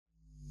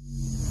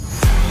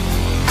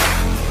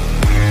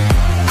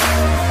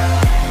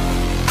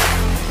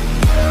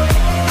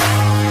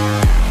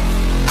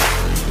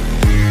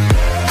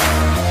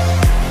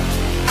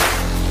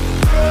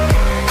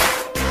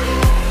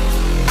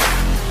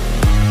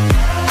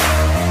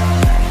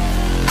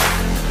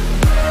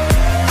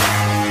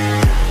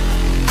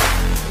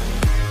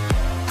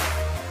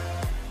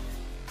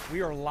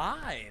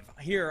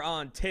here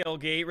on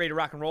Tailgate, ready to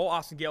rock and roll.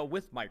 Austin Gale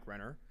with Mike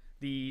Renner.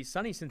 The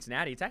sunny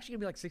Cincinnati. It's actually going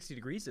to be like 60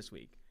 degrees this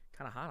week.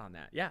 Kind of hot on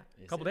that. Yeah,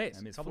 a couple days. I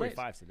mean, it's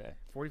 45 today.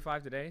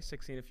 45 today,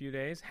 60 in a few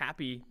days.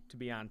 Happy to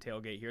be on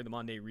Tailgate here, the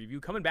Monday review.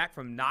 Coming back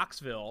from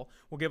Knoxville,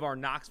 we'll give our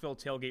Knoxville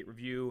Tailgate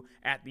review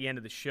at the end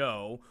of the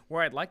show.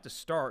 Where I'd like to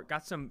start,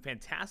 got some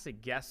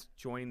fantastic guests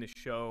joining the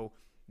show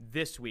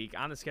this week.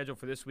 On the schedule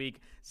for this week,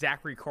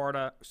 Zachary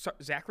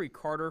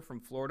Carter from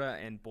Florida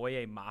and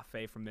Boye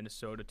Mafe from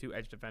Minnesota, two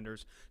edge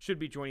defenders, should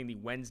be joining the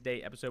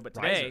Wednesday episode. But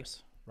today,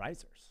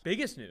 Risers.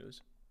 Biggest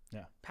news.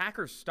 Yeah.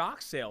 Packers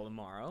stock sale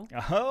tomorrow.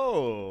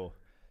 Oh.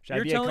 Should I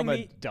become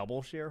a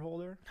double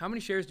shareholder? How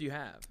many shares do you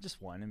have? Just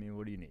one. I mean,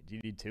 what do you need? Do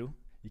you need two?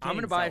 I'm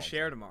going to buy a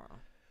share tomorrow.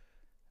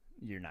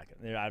 You're not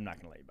going to. I'm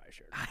not going to let you buy a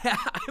share.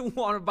 I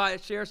want to buy a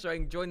share so I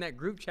can join that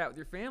group chat with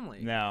your family.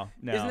 No.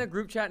 Isn't that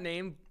group chat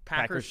named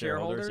Packers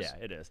Shareholders? Yeah,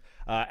 it is.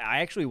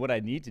 What I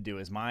need to do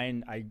is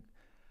mine.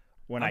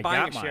 When I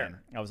got mine,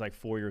 I was like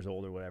 4 years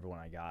old or whatever when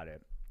I got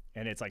it.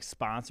 And it's like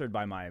sponsored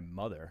by my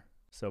mother.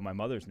 So my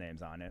mother's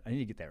name's on it. I need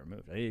to get that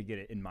removed. I need to get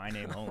it in my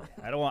name only.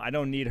 I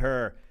don't need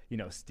her,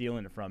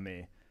 stealing it from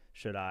me.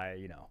 Should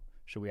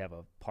we have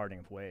a parting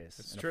of ways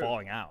and a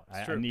falling out?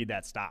 I need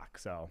that stock.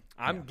 So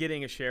I'm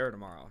getting a share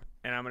tomorrow,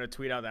 and I'm going to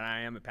tweet out that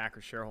I am a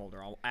Packers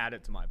shareholder. I'll add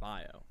it to my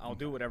bio. I'll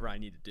do whatever I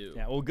need to do.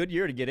 Yeah, well, good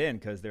year to get in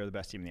because they're the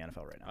best team in the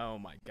NFL right now. Oh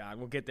my God,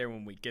 we'll get there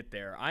when we get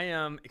there. I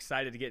am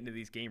excited to get into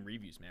these game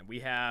reviews, man.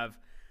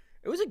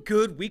 It was a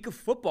good week of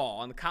football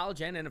on the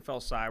college and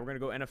NFL side. We're going to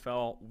go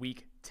NFL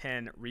Week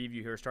 10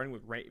 review here, starting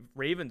with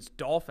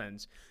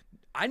Ravens-Dolphins.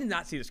 I did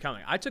not see this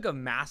coming. I took a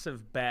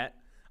massive bet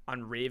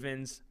on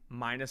Ravens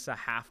minus a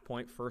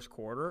half-point first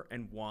quarter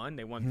and won.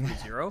 They won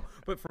 3-0.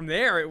 But from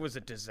there, it was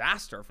a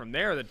disaster. From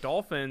there, the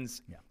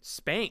Dolphins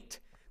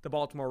spanked the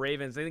Baltimore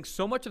Ravens. I think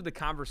so much of the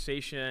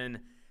conversation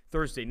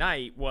Thursday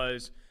night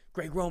was,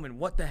 Greg Roman,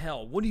 what the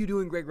hell? What are you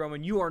doing, Greg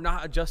Roman? You are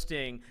not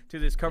adjusting to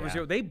this cover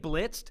zero. They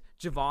blitzed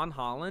Javon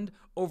Holland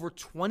over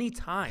 20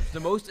 times, the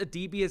most a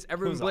DB has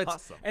ever been blitzed.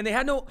 Awesome. And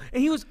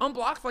he was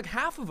unblocked for like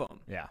half of them.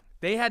 Yeah.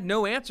 They had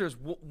no answers.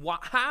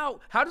 How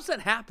does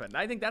that happen?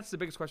 I think that's the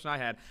biggest question I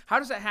had. How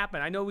does that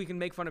happen? I know we can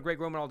make fun of Greg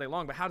Roman all day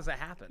long, but how does that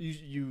happen?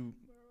 You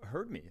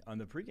heard me on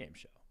the pregame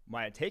show.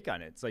 My take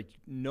on it, it's like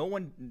no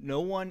one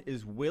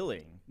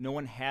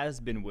has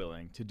been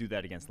willing to do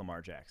that against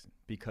Lamar Jackson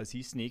because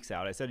he sneaks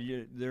out. I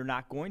said they're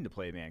not going to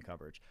play man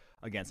coverage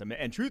against him.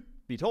 And truth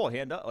be told,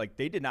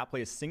 they did not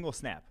play a single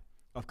snap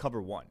of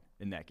cover one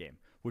in that game,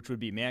 which would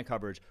be man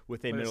coverage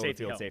with a middle of the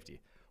field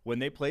safety. When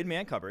they played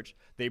man coverage,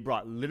 they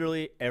brought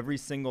literally every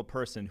single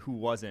person who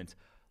wasn't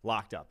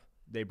locked up.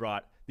 They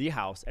brought the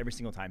house every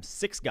single time,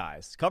 6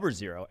 guys, cover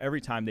zero every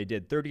time they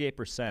did,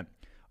 38%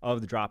 of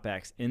the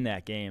dropbacks in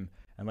that game.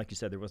 And like you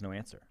said, there was no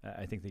answer.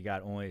 I think they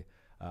got only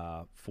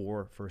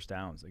 4 first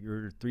downs,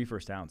 or 3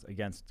 first downs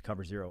against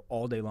cover zero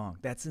all day long.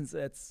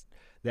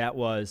 That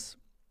was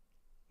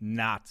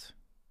not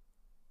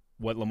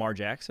what Lamar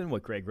Jackson,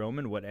 what Greg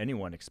Roman, what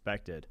anyone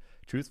expected,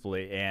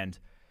 truthfully. And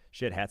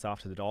hats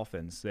off to the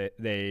Dolphins.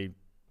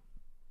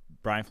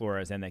 Brian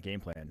Flores and that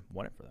game plan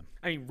won it for them.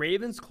 I mean,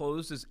 Ravens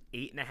closed as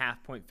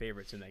 8.5-point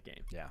favorites in that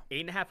game. Yeah.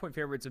 8.5-point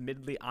favorites,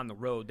 admittedly, on the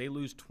road. They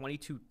lose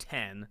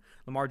 22-10.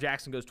 Lamar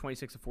Jackson goes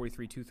 26 of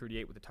 43,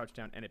 238 with a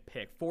touchdown and a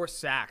pick. 4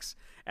 sacks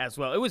as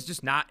well. It was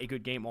just not a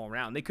good game all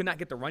around. They could not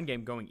get the run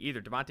game going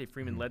either. Devontae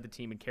Freeman led the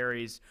team in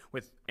carries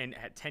and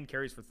had 10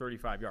 carries for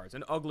 35 yards.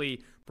 An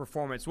ugly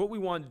performance. What we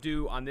wanted to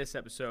do on this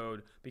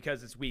episode,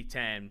 because it's Week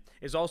 10,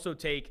 is also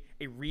take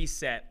a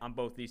reset on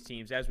both these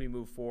teams as we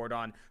move forward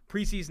on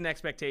preseason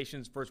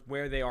expectations versus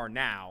where they are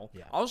now.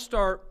 Yeah. I'll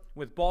start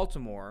with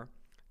Baltimore.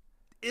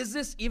 Is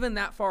this even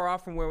that far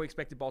off from where we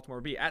expected Baltimore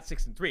to be at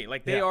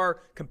 6-3? They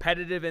are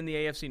competitive in the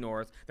AFC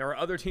North. There are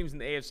other teams in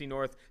the AFC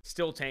North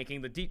still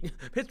tanking. The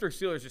Pittsburgh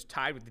Steelers just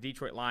tied with the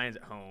Detroit Lions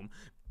at home.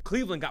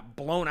 Cleveland got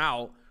blown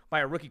out by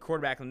a rookie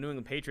quarterback in the New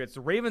England Patriots.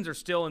 The Ravens are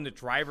still in the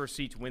driver's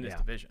seat to win this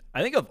division.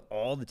 I think of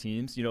all the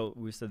teams,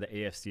 we said the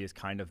AFC has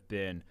kind of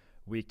been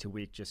week to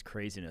week just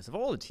craziness. Of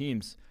all the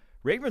teams,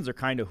 Ravens are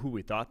kind of who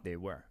we thought they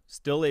were.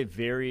 Still a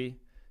very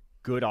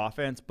good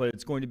offense, but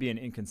it's going to be an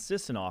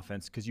inconsistent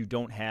offense because you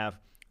don't have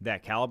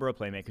that caliber of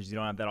playmakers. You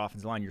don't have that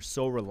offensive line. You're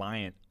so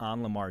reliant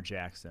on Lamar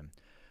Jackson.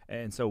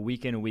 And so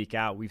week in and week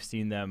out, we've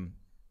seen them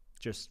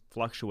just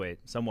fluctuate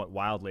somewhat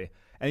wildly.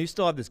 And you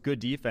still have this good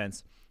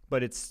defense,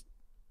 but it's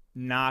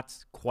not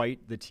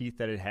quite the teeth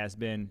that it has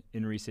been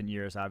in recent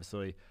years,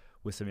 obviously,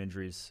 with some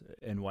injuries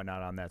and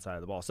whatnot on that side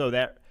of the ball. So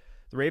that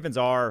the Ravens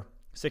are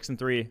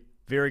 6-3,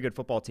 very good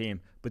football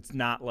team, but it's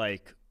not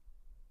like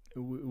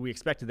we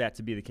expected that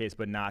to be the case,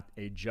 but not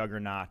a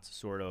juggernaut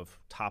sort of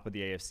top of the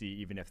AFC,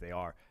 even if they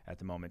are at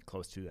the moment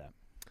close to that.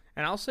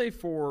 And I'll say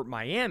for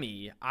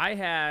Miami, I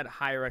had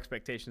higher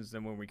expectations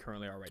than where we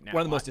currently are right now.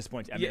 One of the most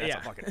disappointing. That's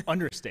a fucking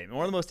understatement.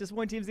 One of the most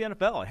disappointing teams in the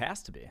NFL. It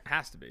has to be.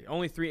 Has to be.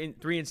 Only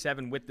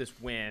 3-7 with this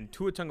win.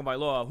 Tua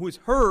Tagovailoa, who is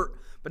hurt,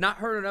 but not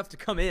hurt enough to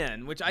come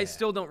in, which I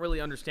still don't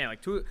really understand.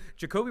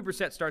 Jacoby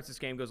Brissett starts this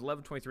game, goes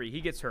 11-23. He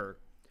gets hurt.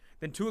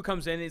 Then Tua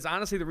comes in. Is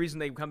honestly the reason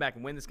they come back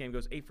and win this game.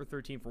 Goes 8 for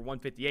 13 for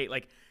 158.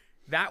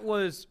 That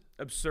was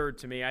absurd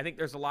to me. I think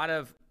there's a lot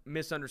of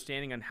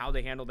misunderstanding on how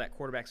they handled that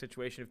quarterback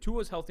situation. If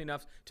Tua's healthy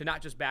enough to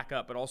not just back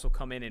up but also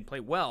come in and play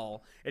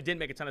well, it didn't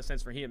make a ton of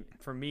sense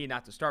for me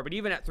not to start. But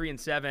even at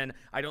 3-7,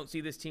 I don't see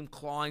this team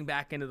clawing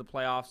back into the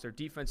playoffs. Their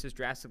defense has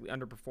drastically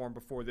underperformed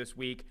before this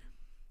week.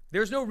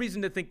 There's no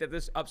reason to think that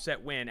this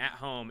upset win at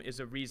home is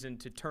a reason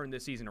to turn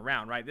this season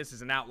around, right? This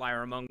is an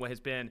outlier among what has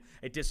been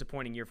a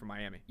disappointing year for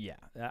Miami. Yeah,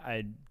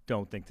 I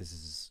don't think this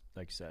is,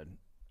 like you said,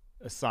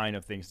 a sign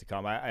of things to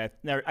come. I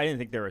didn't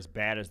think they were as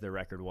bad as their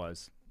record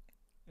was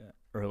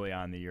early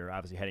on in the year,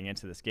 obviously heading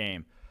into this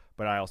game,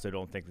 but I also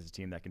don't think this is a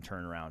team that can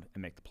turn around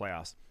and make the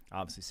playoffs,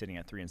 obviously sitting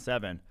at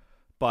 3-7.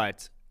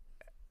 But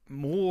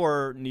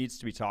more needs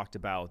to be talked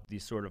about the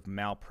sort of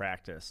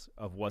malpractice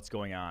of what's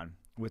going on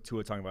with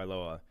Tua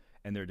Tagovailoa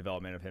and their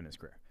development of him in his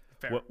career.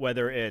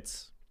 Whether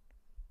it's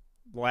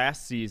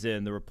last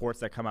season, the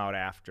reports that come out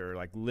after,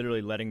 like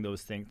literally letting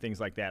those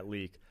things like that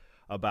leak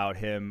about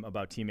him,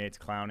 about teammates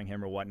clowning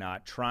him or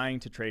whatnot, trying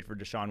to trade for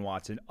Deshaun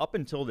Watson up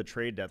until the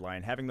trade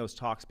deadline, having those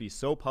talks be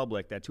so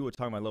public that Tua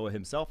Tagovailoa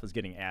himself is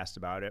getting asked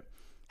about it,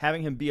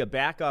 having him be a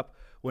backup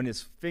when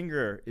his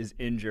finger is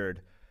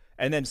injured,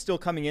 and then still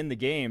coming in the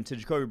game to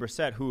Jacoby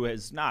Brissett, who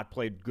has not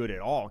played good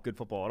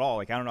football at all.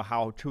 Like, I don't know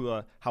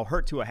how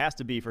hurt Tua has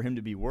to be for him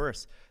to be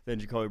worse than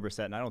Jacoby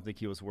Brissett, and I don't think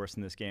he was worse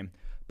in this game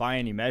by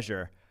any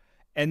measure.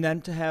 And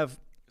then to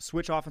have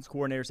switch offense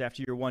coordinators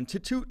after year one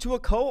to a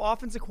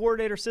co-offensive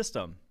coordinator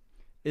system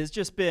has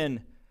just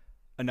been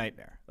a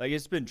nightmare. Like,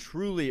 it's been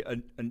truly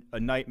a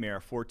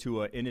nightmare for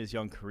Tua in his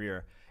young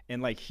career.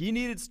 And like, he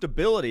needed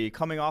stability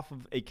coming off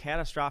of a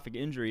catastrophic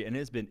injury, and it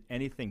has been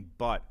anything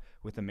but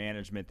with the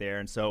management there.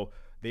 And so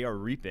they are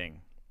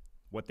reaping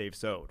what they've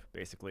sowed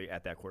basically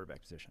at that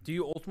quarterback position. Do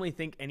you ultimately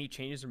think any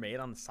changes are made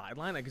on the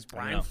sideline? Like, is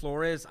Brian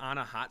Flores on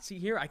a hot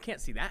seat here? I can't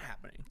see that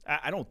happening.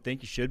 I don't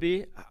think he should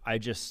be. I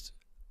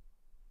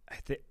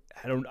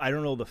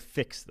don't know the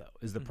fix, though,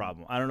 is the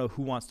problem. I don't know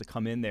who wants to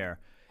come in there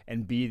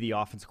and be the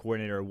offensive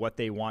coordinator or what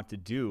they want to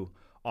do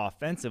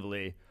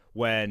offensively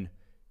when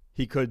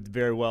he could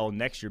very well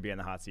next year be on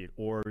the hot seat.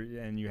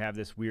 And you have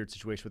this weird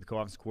situation with the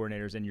co-offensive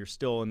coordinators and you're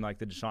still in like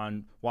the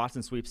Deshaun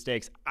Watson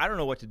sweepstakes. I don't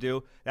know what to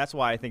do. That's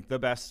why I think the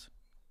best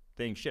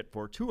thing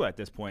for Tua at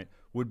this point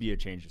would be a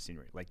change of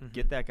scenery. Like,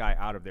 get that guy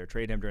out of there,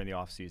 trade him during the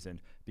offseason,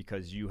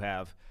 because you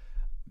have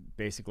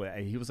basically,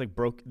 he was like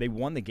broke. They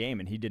won the game,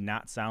 and he did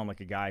not sound like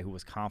a guy who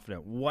was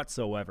confident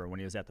whatsoever when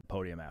he was at the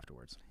podium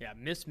afterwards. Yeah,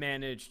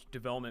 mismanaged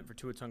development for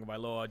Tua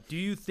Tagovailoa. Do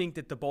you think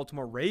that the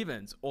Baltimore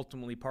Ravens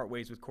ultimately part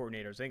ways with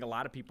coordinators? I think a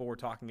lot of people were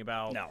talking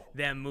about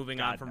them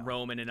moving on from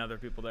Roman and other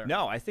people there.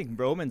 No, I think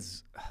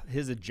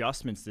his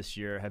adjustments this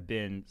year have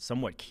been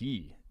somewhat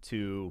key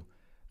to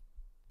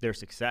their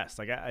success.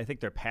 Like, I think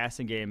their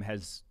passing game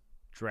has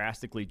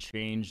drastically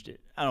changed.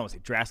 I don't want to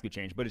say drastically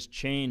changed, but it's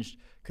changed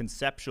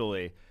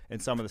conceptually in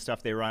some of the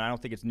stuff they run. I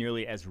don't think it's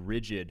nearly as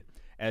rigid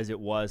as it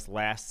was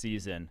last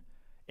season,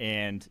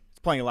 and it's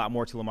playing a lot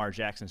more to Lamar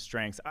Jackson's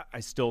strengths. I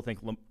still think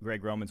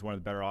Greg Roman's one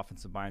of the better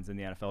offensive minds in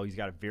the NFL. He's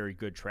got a very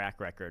good track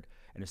record,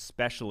 and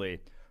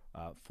especially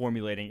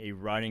formulating a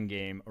running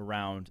game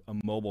around a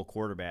mobile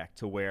quarterback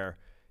to where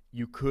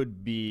you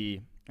could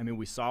be. I mean,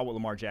 we saw what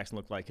Lamar Jackson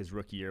looked like his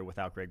rookie year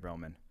without Greg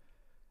Roman.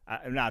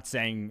 I'm not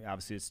saying,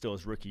 obviously, it's still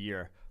his rookie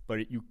year, but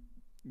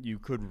you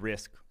could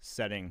risk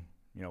setting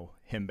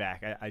him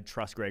back. I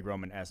trust Greg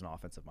Roman as an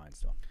offensive mind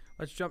still.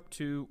 Let's jump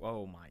to,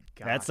 oh my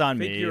God. That's on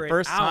me.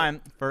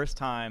 First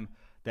time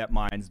that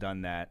mine's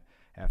done that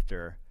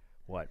after,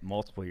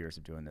 multiple years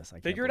of doing this.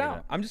 Figure it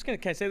out. I'm just going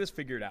to, can I say this?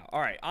 Figure it out.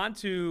 All right, on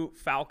to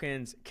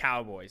Falcons,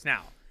 Cowboys.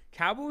 Now,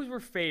 Cowboys were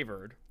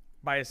favored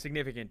by a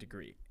significant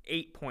degree.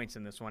 8 points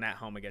in this one at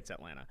home against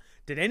Atlanta.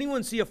 Did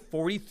anyone see a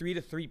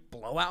 43-3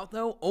 blowout,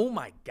 though? Oh,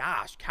 my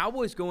gosh.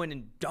 Cowboys go in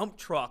and dump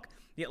truck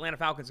the Atlanta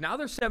Falcons. Now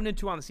they're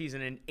 7-2 on the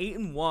season and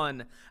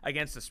 8-1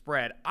 against the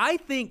spread. I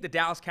think the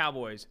Dallas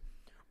Cowboys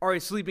are a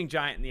sleeping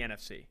giant in the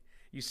NFC.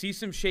 You see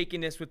some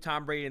shakiness with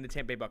Tom Brady and the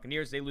Tampa Bay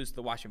Buccaneers. They lose to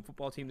the Washington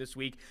football team this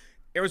week.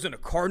 Arizona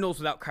Cardinals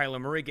without Kyler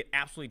Murray get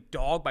absolutely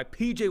dogged by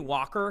P.J.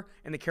 Walker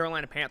and the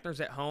Carolina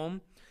Panthers at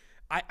home.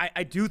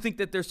 I do think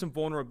that there's some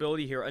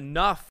vulnerability here.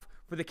 Enough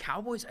for the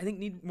Cowboys. I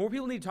think more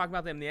people need to talk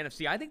about them in the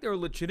NFC. I think they're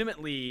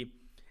legitimately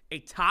a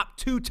top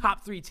 2,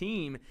 top 3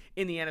 team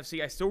in the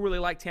NFC. I still really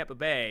like Tampa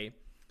Bay.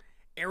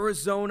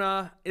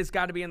 Arizona has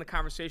got to be in the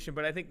conversation,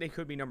 but I think they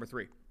could be number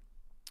 3.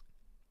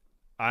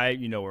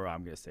 You know where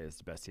I'm going to say is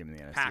the best team in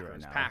the NFC right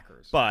now.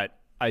 Packers. But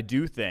I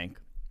do think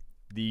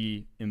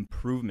the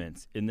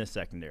improvements in the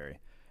secondary,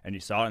 and you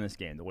saw it in this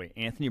game, the way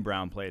Anthony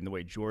Brown played and the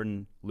way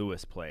Jordan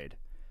Lewis played.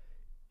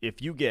 If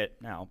you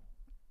get now,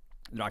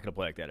 they're not going to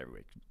play like that every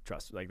week.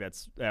 Trust. Like,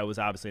 that was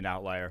obviously an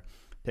outlier.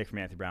 Pick from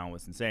Anthony Brown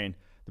was insane.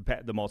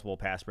 The multiple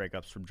pass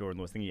breakups from Jordan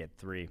Lewis, I think he had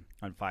 3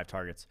 on 5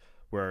 targets,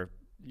 where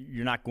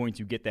you're not going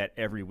to get that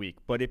every week.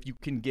 But if you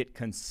can get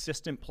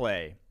consistent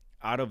play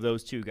out of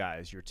those 2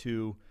 guys, your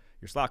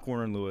slot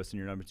corner in Lewis and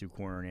your number 2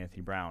 corner in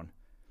Anthony Brown,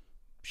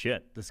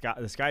 the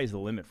sky is the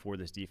limit for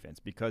this defense,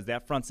 because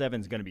that front seven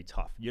is going to be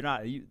tough.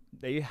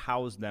 They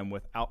house them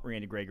without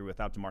Randy Gregory,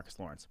 without DeMarcus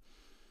Lawrence.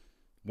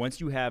 once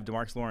you have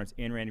DeMarcus Lawrence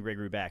and Randy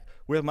Gregory back,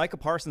 with Micah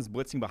Parsons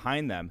blitzing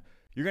behind them,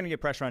 you're going to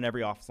get pressure on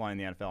every offensive line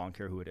in the NFL. I don't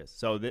care who it is.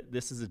 So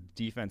this is a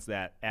defense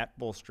that, at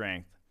full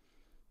strength,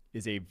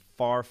 is a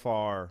far,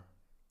 far,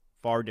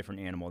 far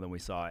different animal than we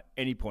saw at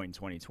any point in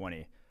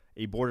 2020.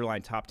 A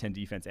borderline top 10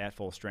 defense at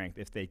full strength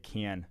if they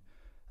can,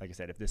 like I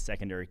said, if this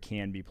secondary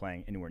can be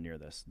playing anywhere near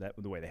this,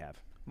 the way they have.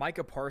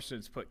 Micah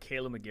Parsons put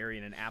Caleb McGarry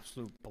in an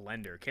absolute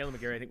blender. Caleb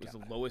McGarry, I think, was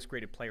the lowest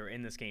graded player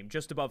in this game.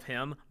 Just above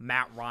him,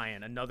 Matt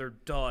Ryan, another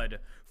dud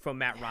from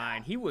Matt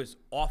Ryan. He was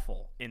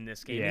awful in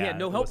this game. He had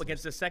no help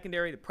against the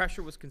secondary. The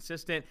pressure was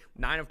consistent.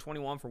 9 of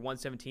 21 for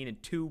 117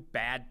 and 2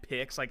 bad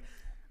picks. Like,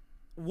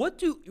 we've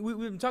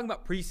been talking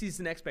about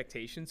preseason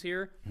expectations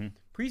here. Mm-hmm.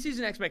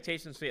 Preseason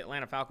expectations for the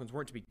Atlanta Falcons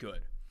weren't to be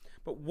good.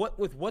 But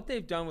with what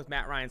they've done with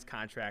Matt Ryan's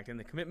contract and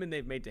the commitment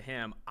they've made to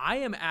him, I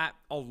am at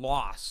a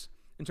loss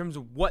in terms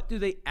of what do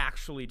they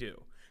actually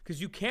do.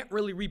 Because you can't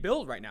really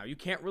rebuild right now. You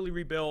can't really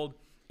rebuild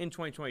in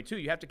 2022.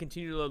 You have to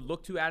continue to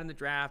look to add in the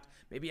draft,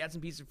 maybe add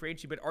some pieces of free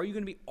agency, but are you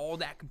going to be all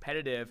that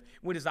competitive,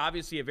 which is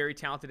obviously a very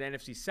talented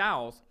NFC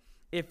South,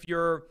 if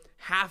you're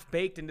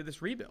half-baked into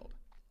this rebuild?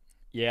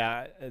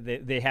 Yeah,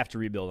 they have to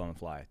rebuild on the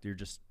fly.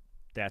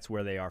 That's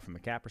where they are from a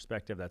cap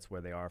perspective. That's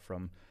where they are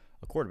from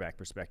a quarterback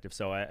perspective.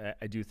 So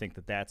I do think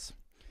that's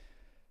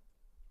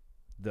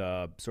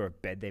the sort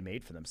of bed they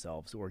made for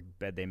themselves, or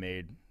bed they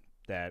made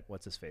that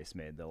what's-his-face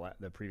made,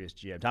 the previous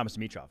GM, Thomas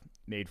Dimitroff,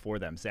 made for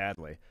them,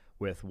 sadly,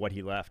 with what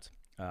he left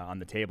on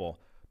the table.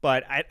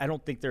 But I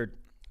don't think they're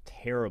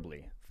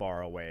terribly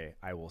far away,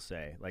 I will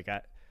say. Like,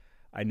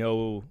 I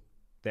know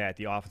that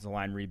the offensive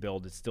line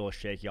rebuild is still a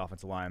shaky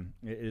offensive line.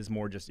 It is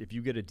more just if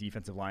you get a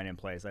defensive line in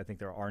place, I think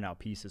there are now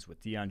pieces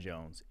with Deion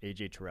Jones,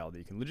 A.J. Terrell that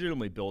you can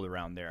legitimately build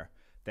around there,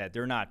 that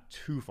they're not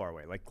too far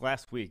away. Like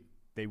last week,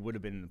 they would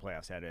have been in the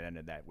playoffs had it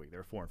ended that week. They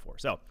were 4-4.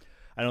 So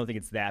I don't think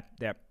it's that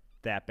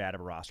bad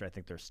of a roster. I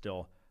think there's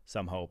still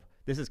some hope.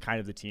 This is kind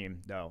of the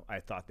team, though,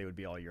 I thought they would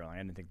be all year long. I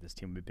didn't think this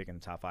team would be picking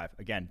the top 5.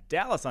 Again,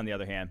 Dallas, on the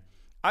other hand,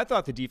 I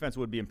thought the defense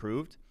would be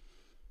improved.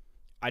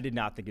 I did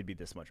not think it'd be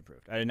this much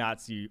improved. I did not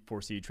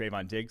foresee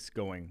Trayvon Diggs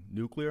going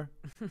nuclear.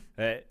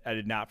 I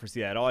did not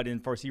foresee that at all. I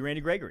didn't foresee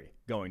Randy Gregory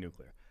going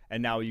nuclear.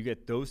 And now you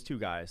get those two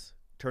guys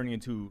turning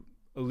into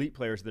elite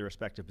players at their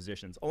respective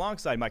positions,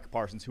 alongside Micah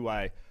Parsons, who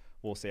I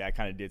will say I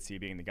kind of did see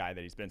being the guy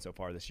that he's been so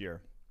far this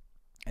year,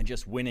 and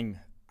just winning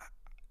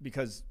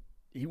because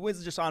he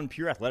was just on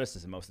pure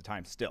athleticism most of the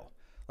time still.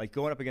 Like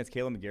going up against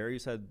Caleb McGarry, you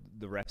said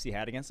the reps he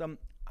had against him,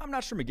 I'm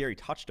not sure McGarry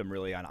touched him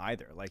really on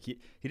either. Like he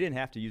didn't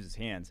have to use his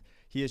hands.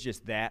 He is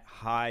just that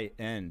high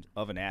end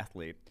of an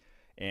athlete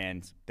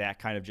and that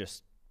kind of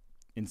just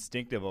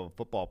instinctive of a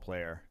football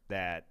player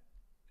that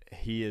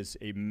he is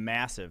a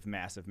massive,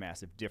 massive,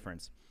 massive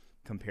difference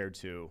compared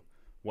to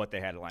what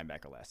they had at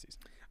linebacker last season.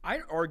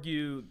 I'd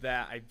argue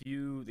that I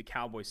view the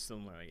Cowboys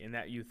similarly in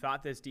that you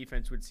thought this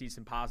defense would see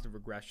some positive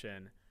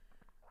regression,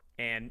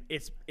 and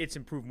it's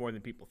improved more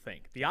than people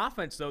think. The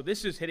offense, though,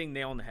 this is hitting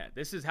nail on the head.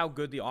 This is how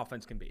good the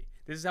offense can be.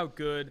 This is how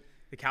good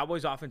the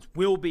Cowboys offense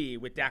will be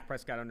with Dak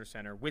Prescott under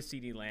center, with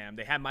CeeDee Lamb.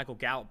 They had Michael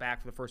Gallup back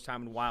for the first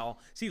time in a while.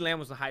 CeeDee Lamb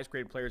was the highest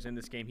graded players in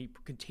this game. He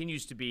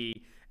continues to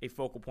be a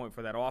focal point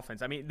for that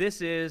offense. I mean,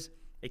 this is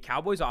a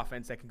Cowboys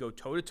offense that can go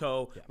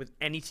toe-to-toe with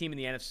any team in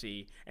the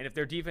NFC. And if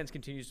their defense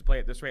continues to play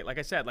at this rate, like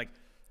I said, like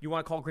you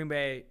want to call Green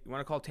Bay, you want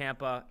to call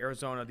Tampa,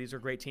 Arizona, these are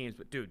great teams.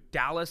 But, dude,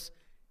 Dallas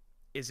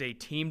is a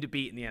team to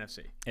beat in the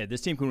NFC. Yeah,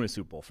 this team can win a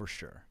Super Bowl for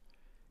sure.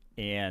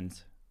 And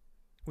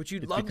which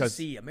you'd love to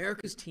see.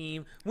 America's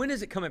team. When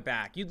is it coming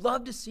back? You'd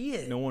love to see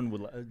it. No one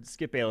would.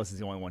 Skip Bayless is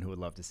the only one who would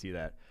love to see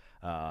that.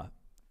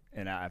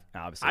 And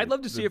obviously, I'd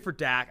love to see it for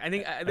Dak. I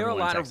think there are a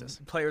lot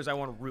of players I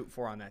want to root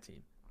for on that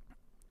team.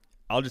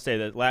 I'll just say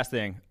the last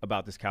thing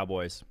about this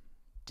Cowboys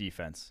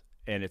defense,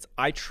 and it's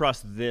I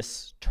trust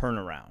this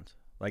turnaround.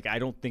 Like, I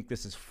don't think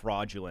this is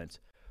fraudulent,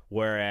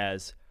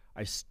 whereas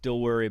I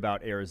still worry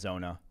about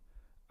Arizona.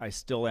 I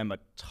still am a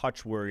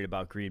touch worried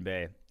about Green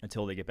Bay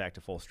until they get back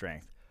to full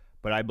strength.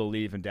 But I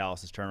believe in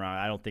Dallas's turnaround.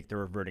 I don't think they're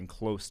reverting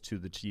close to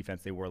the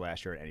defense they were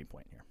last year at any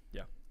point here.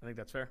 Yeah, I think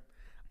that's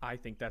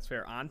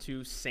fair. On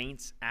to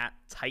Saints at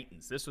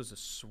Titans. This was a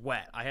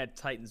sweat. I had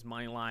Titans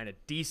money line, a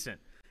decent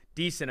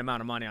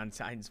amount of money on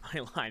Titans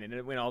money line, and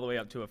it went all the way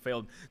up to a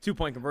failed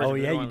 2-point conversion. Oh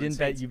yeah, you didn't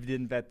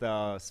bet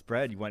the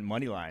spread. You went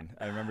money line.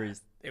 I remember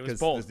it was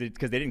bold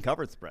because they didn't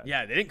cover the spread.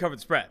 Yeah, they didn't cover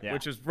the spread,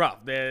 which was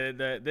rough.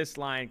 This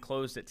line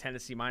closed at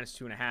Tennessee minus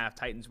 2.5.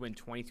 Titans win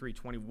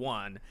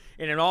 23-21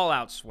 in an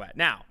all-out sweat.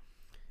 Now,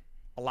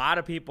 a lot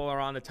of people are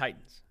on the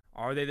Titans.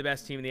 Are they the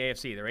best team in the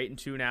AFC? They're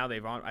 8-2 now.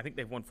 I think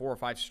they've won 4 or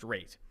 5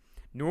 straight.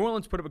 New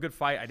Orleans put up a good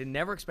fight. I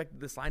never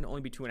expected this line to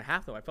only be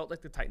 2.5, though. I felt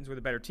like the Titans were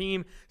the better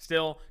team.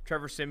 Still,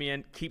 Trevor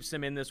Siemian keeps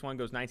them in this one,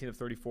 goes 19 of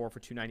 34 for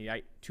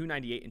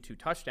 298 and 2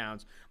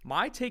 touchdowns.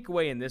 My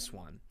takeaway in this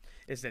one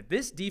is that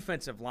this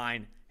defensive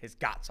line has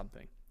got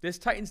something. This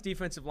Titans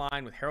defensive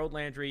line with Harold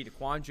Landry,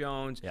 Daquan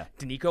Jones,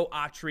 Danico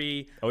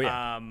Autry,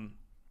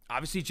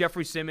 obviously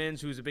Jeffrey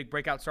Simmons, who's a big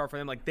breakout star for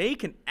them, like they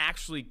can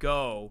actually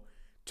go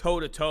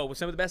toe-to-toe with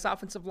some of the best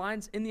offensive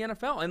lines in the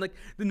NFL. And, like,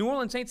 the New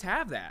Orleans Saints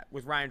have that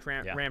with Ryan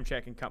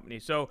Ramczyk and company.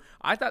 So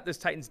I thought this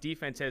Titans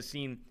defense has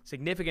seen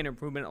significant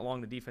improvement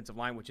along the defensive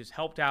line, which has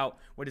helped out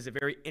what is a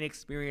very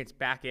inexperienced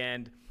back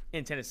end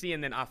in Tennessee.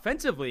 And then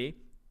offensively,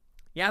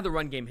 yeah, the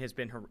run game has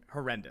been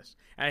horrendous.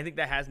 And I think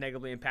that has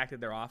negatively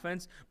impacted their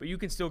offense. But you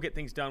can still get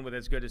things done with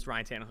as good as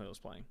Ryan Tannehill is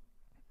playing.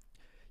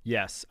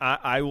 Yes,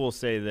 I will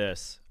say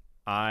this.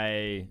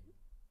 I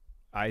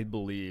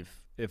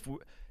believe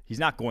he's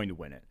not going to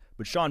win it.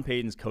 But Sean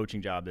Payton's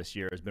coaching job this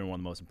year has been one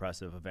of the most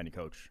impressive of any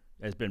coach.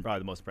 Has been probably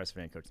the most impressive of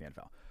any coach in the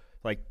NFL.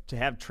 Like, to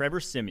have Trevor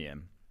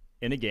Siemian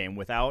in a game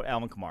without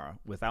Alvin Kamara,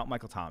 without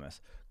Michael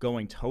Thomas,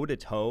 going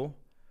toe-to-toe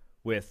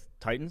with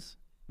Titans,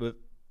 with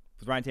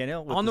Ryan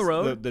Tannehill. On the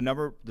road.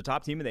 The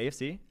top team in the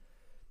AFC.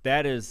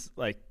 That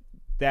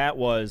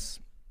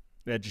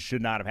just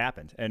should not have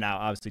happened. And now,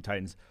 obviously,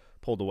 Titans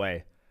pulled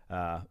away.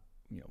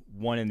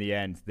 Won in the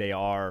end. They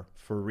are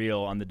for real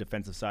on the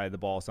defensive side of the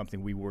ball,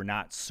 something we were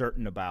not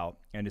certain about,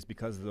 and it's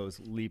because of those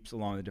leaps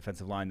along the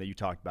defensive line that you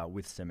talked about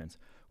with Simmons,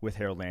 with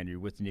Harold Landry,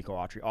 with Nico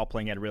Autry, all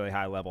playing at a really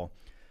high level.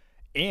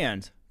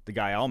 And the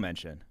guy I'll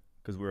mention,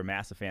 because we're a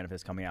massive fan of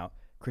his coming out,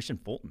 Christian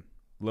Fulton,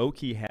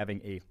 low-key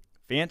having a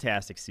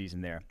fantastic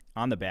season there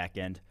on the back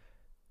end.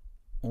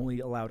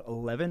 Only allowed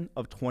 11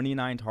 of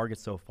 29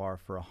 targets so far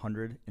for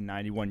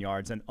 191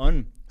 yards. An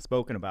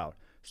unspoken about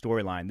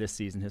storyline this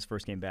season, his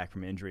first game back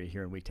from injury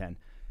here in Week 10.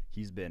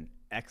 He's been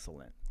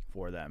excellent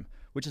for them,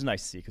 which is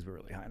nice to see because we're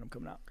really high on him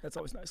coming out. That's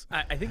always nice.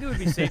 I think it would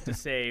be safe to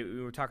say,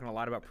 we were talking a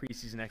lot about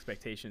preseason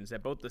expectations,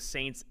 that both the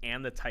Saints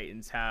and the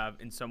Titans have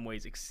in some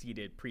ways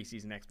exceeded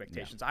preseason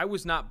expectations. I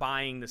was not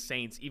buying the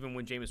Saints even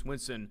when Jameis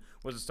Winston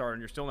was a starter,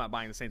 and you're still not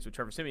buying the Saints with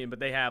Trevor Siemian, but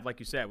they have, like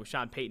you said, with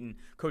Sean Payton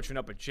coaching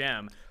up a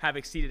gem, have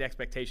exceeded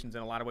expectations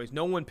in a lot of ways.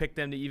 No one picked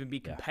them to even be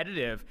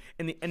competitive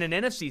in an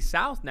NFC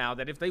South now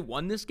that if they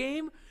won this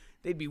game,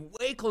 they'd be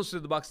way closer to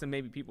the Bucs than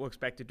maybe people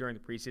expected during the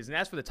preseason.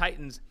 As for the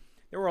Titans,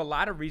 there were a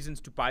lot of reasons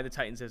to buy the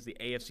Titans as the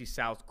AFC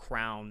South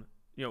crown,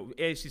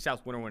 AFC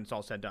South winner when it's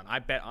all said and done. I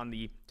bet on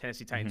the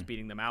Tennessee Titans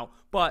beating them out.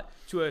 But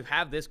to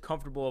have this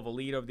comfortable of a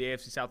lead over the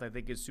AFC South, I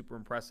think is super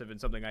impressive and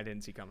something I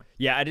didn't see coming.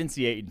 Yeah, I didn't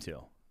see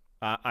 8-2.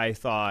 I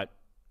thought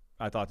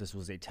this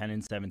was a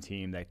 10-7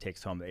 team that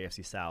takes home the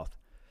AFC South,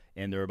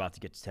 and they're about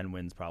to get to 10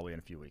 wins probably in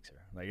a few weeks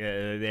here. Like,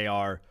 they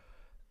are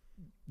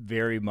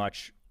very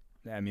much.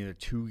 I mean, the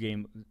two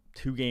game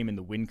in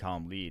the win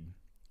column lead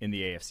in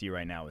the AFC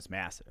right now is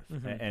massive.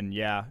 And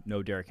yeah,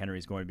 no Derrick Henry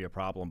is going to be a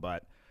problem,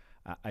 but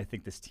I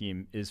think this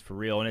team is for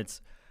real. And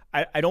it's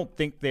I don't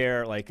think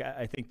they're like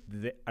I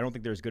don't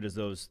think they're as good as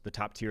the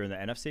top tier in the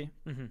NFC.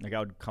 Like, I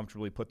would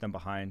comfortably put them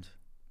behind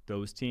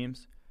those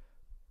teams.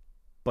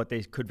 But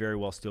they could very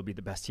well still be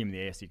the best team in the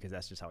AFC because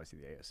that's just how I see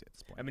the AFC at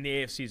this point. I mean,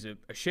 the AFC is a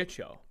shit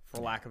show, for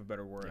lack of a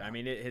better word. Yeah. I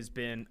mean, it has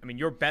been – I mean,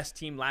 your best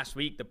team last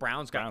week, the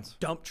Browns got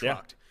dump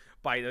trucked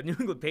by the New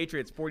England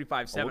Patriots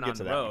 45-7 on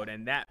the road,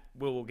 and that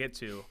we'll get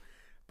to.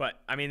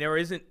 But, I mean, there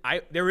isn't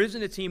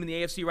a team in the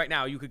AFC right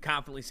now you could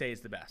confidently say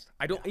is the best.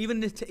 I don't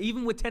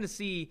even with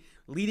Tennessee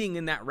leading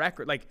in that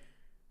record, like,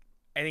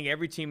 I think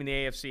every team in the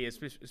AFC,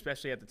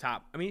 especially at the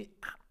top –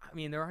 I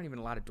mean, there aren't even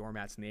a lot of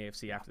doormats in the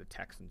AFC after the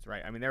Texans,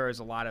 right? I mean, there is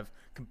a lot of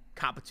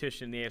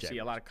competition in the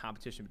AFC, a lot of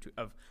competition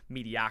of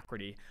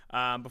mediocrity.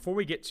 Before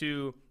we get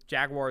to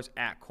Jaguars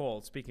at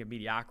Colts, speaking of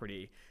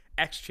mediocrity,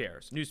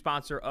 X-Chairs, new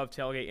sponsor of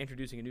Tailgate,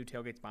 introducing a new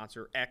tailgate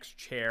sponsor,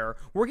 X-Chair.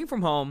 Working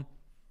from home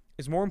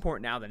is more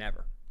important now than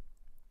ever.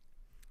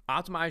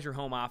 Optimize your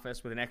home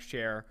office with an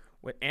X-Chair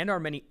and our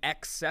many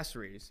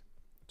accessories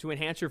to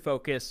enhance your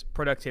focus,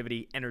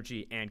 productivity,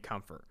 energy, and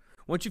comfort.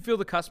 Once you feel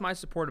the customized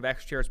support of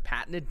X-Chair's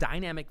patented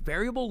dynamic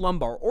variable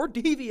lumbar, or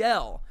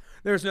DVL,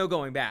 there's no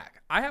going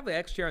back. I have the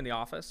X-Chair in the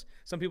office.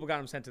 Some people got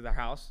them sent to their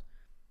house.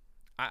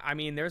 I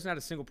mean, there's not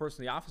a single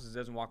person in the office that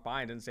doesn't walk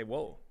by and doesn't say,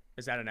 whoa,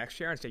 is that an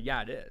X-Chair? And say,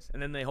 yeah, it is.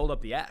 And then they hold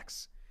up the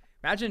X.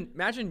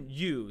 Imagine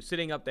you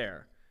sitting up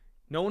there.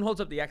 No one holds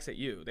up the X at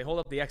you. They hold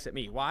up the X at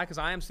me. Why? Because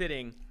I am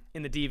sitting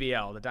in the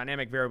DVL, the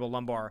dynamic variable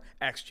lumbar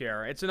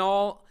X-Chair. It's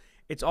all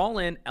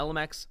in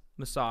LMX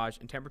massage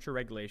and temperature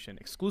regulation,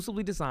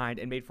 exclusively designed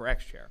and made for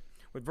X-Chair.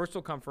 With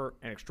versatile comfort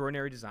and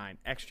extraordinary design,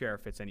 X-Chair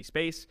fits any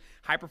space,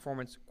 high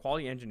performance,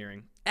 quality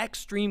engineering,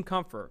 extreme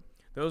comfort.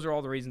 Those are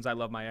all the reasons I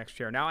love my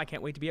X-Chair. Now I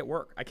can't wait to be at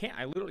work.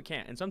 I literally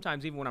can't. And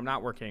sometimes even when I'm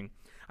not working,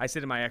 I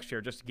sit in my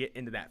X-Chair just to get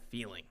into that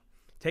feeling.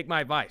 Take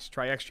my advice.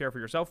 Try X-Chair for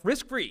yourself,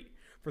 risk-free.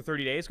 For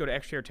 30 days, go to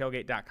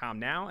xchairtailgate.com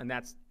now, and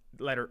that's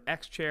letter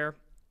X-Chair,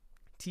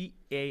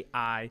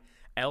 TAILGATE.com,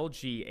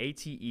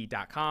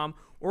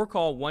 or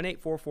call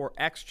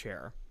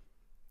 1-844-X-Chair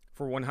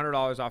for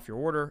 $100 off your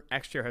order.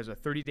 X-Chair has a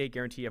 30-day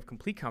guarantee of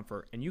complete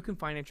comfort, and you can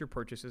finance your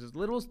purchases as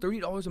little as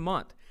 $30 a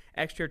month.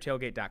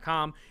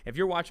 xchairtailgate.com. If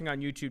you're watching on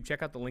YouTube,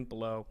 check out the link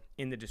below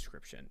in the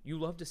description. You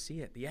love to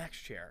see it. The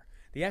X-Chair,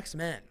 the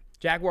X-Men.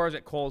 Jaguars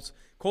at Colts.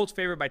 Colts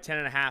favored by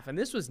 10.5, and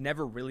this was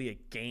never really a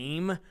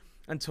game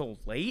until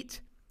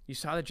late. You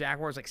saw the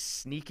Jaguars like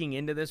sneaking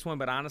into this one,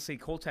 but honestly,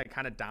 Colts had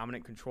kind of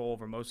dominant control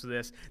over most of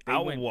this.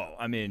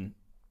 I mean,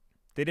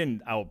 they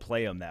didn't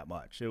outplay them that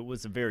much. It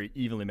was a very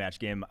evenly matched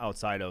game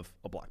outside of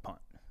a block punt.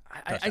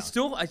 I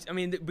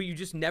mean, but you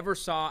just never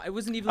saw. It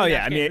wasn't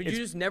even. You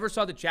just never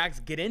saw the Jags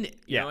get in it.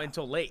 You know,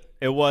 until late.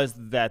 It was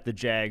that the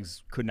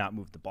Jags could not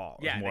move the ball.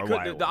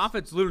 The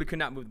offense literally could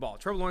not move the ball.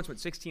 Trevor Lawrence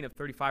went 16 of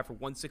 35 for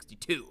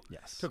 162.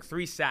 Yes, took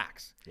 3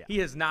 sacks. Yeah. He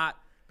has not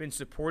been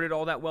supported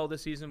all that well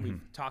this season.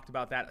 We've talked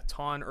about that a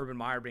ton. Urban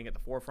Meyer being at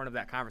the forefront of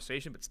that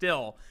conversation, but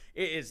still,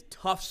 it is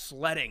tough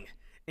sledding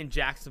in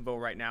Jacksonville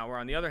right now. Where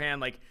on the other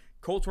hand, like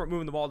Colts weren't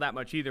moving the ball that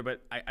much either,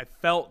 but I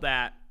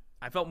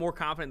felt more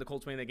confident in the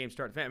Colts winning that game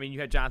start to finish. I mean, you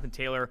had Jonathan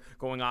Taylor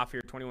going off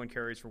here, 21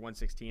 carries for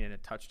 116 and a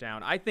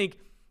touchdown. I think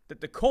that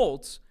the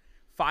Colts,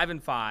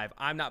 5-5,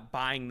 I'm not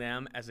buying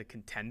them as a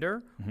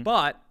contender,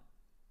 but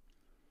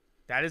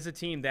that is a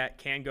team that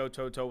can go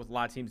toe-to-toe with a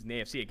lot of teams in the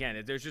AFC.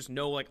 Again, there's just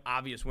no like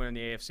obvious winner in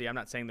the AFC. I'm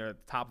not saying they're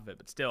at the top of it,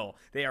 but still,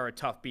 they are a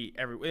tough beat.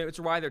 It's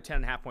why they're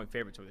 10.5-point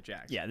favorites over the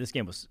Jags. Yeah, this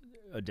game was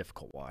a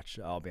difficult watch,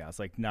 I'll be honest.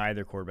 Like,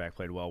 neither quarterback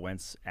played well.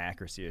 Wentz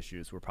accuracy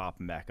issues were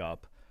popping back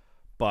up.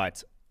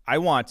 But I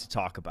want to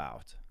talk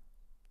about,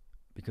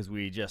 because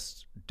we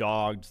just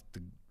dogged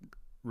the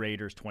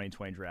Raiders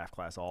 2020 draft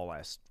class all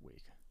last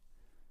week.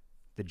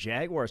 The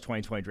Jaguars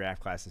 2020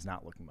 draft class is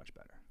not looking much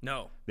better.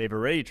 No. They've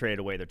already traded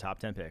away their top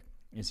 10 pick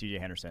in C.J.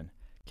 Henderson.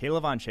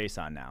 Kayvon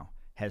Chason now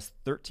has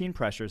 13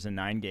 pressures in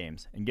 9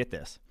 games. And get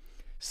this,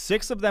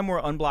 6 of them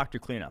were unblocked or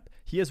cleanup.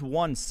 He has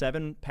won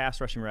 7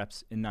 pass rushing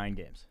reps in 9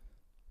 games.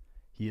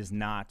 He has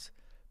not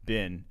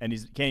been, and he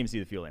can't even see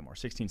the field anymore,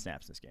 16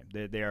 snaps in this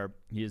game.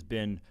 He has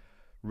been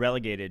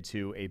relegated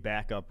to a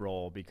backup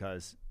role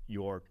because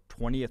your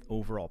 20th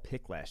overall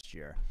pick last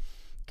year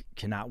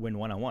cannot win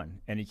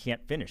one-on-one, and he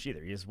can't finish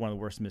either. He has one of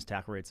the worst missed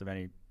tackle rates of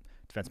any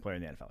defensive player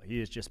in the NFL. He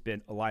has just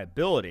been a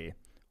liability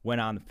when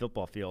on the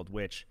football field,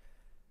 which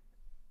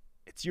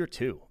it's year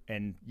 2.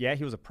 And yeah,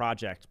 he was a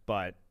project,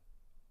 but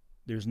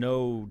there's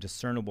no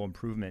discernible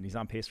improvement. He's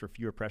on pace for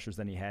fewer pressures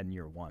than he had in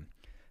year 1.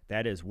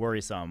 That is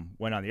worrisome.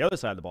 When on the other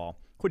side of the ball,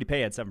 Kwity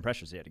Paye had 7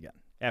 pressures yet again.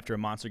 After a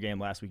monster game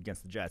last week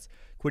against the Jets,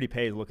 Kwity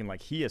Paye is looking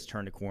like he has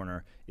turned a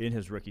corner in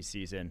his rookie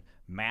season.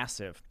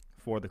 Massive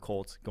for the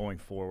Colts going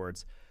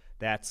forwards.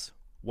 That's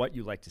what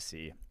you like to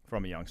see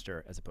from a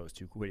youngster as opposed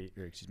to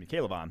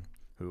Kayvon,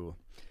 who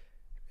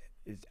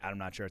I'm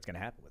not sure it's going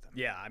to happen with him.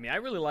 Yeah, I mean, I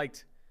really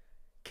liked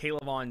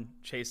Kayvon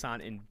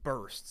Chason in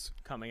bursts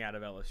coming out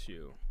of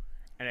LSU.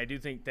 And I do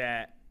think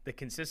that the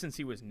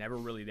consistency was never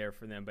really there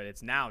for them, but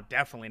it's now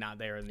definitely not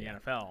there in the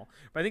NFL.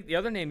 But I think the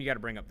other name you got to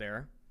bring up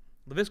there,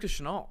 Laviska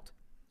Shenault.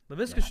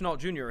 Laviska Shenault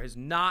Jr. has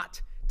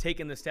not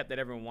taken the step that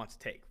everyone wants to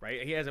take,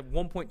 right? He has a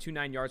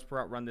 1.29 yards per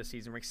route run this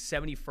season, ranked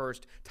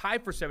 71st,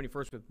 tied for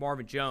 71st with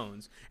Marvin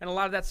Jones. And a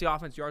lot of that's the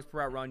offense, yards per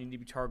route run. You need to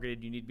be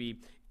targeted. You need to be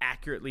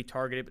accurately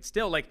targeted. But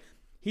still, like,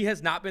 he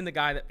has not been the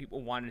guy that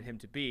people wanted him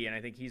to be. And I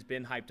think he's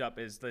been hyped up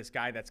as this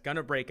guy that's going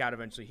to break out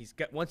eventually.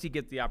 Once he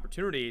gets the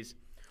opportunities.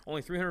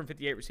 Only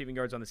 358 receiving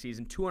yards on the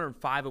season,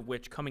 205 of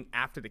which coming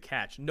after the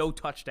catch. No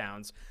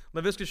touchdowns.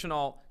 Laviska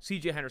Shenault,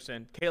 C.J.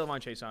 Henderson, Kayvon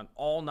Chason,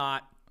 all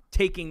not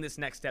taking this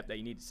next step that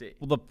you need to see.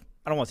 Well,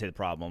 I don't want to say the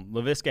problem.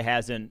 Laviska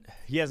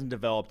hasn't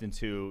developed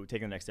into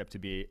taking the next step to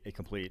be a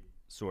complete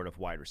sort of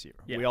wide receiver.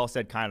 Yeah. We all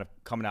said kind of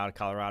coming out of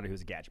Colorado, he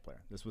was a gadget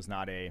player. This was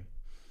not a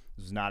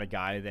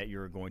guy that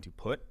you're going to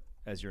put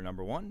as your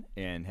number 1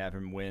 and have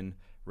him win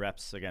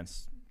reps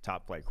against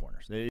top flight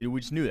corners. We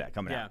just knew that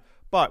coming out.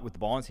 But with the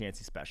ball in his hands,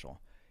 he's special.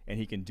 And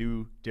he can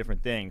do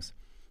different things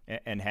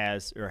and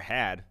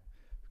had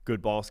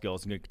good ball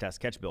skills and good contest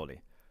catch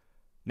ability.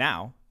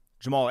 Now,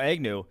 Jamal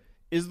Agnew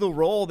is the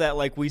role that,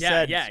 like we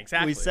said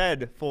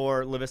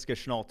for Laviska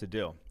Shenault to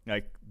do.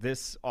 Like,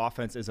 this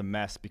offense is a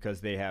mess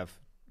because they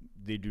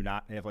do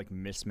not have like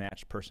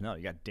mismatched personnel.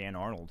 You got Dan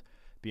Arnold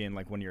being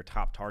like one of your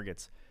top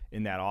targets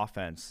in that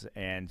offense,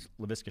 and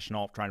Laviska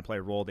Shenault trying to play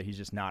a role that he's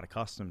just not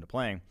accustomed to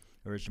playing.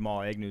 Whereas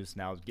Jamal Agnew's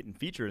now getting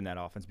featured in that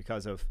offense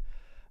because of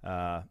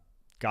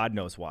God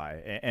knows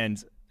why.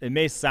 And it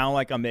may sound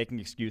like I'm making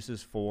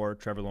excuses for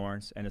Trevor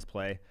Lawrence and his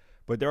play,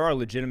 but there are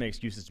legitimate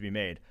excuses to be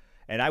made.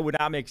 And I would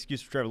not make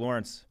excuses for Trevor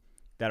Lawrence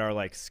that are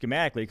like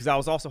schematically, because I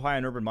was also high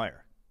on Urban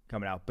Meyer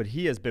coming out, but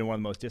he has been one of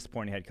the most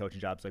disappointing head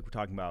coaching jobs like we're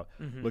talking about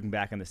looking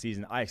back on the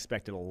season. I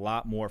expected a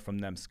lot more from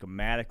them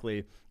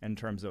schematically in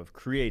terms of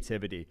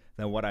creativity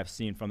than what I've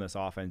seen from this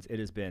offense. It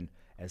has been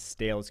as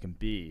stale as can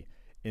be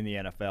in the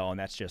NFL, and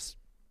that's just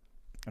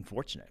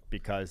unfortunate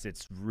because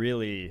it's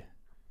really –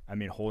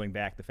 holding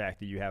back the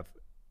fact that you have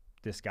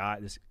this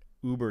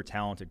uber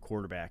talented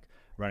quarterback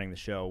running the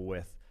show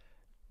with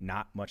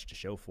not much to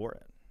show for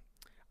it.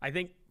 I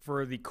think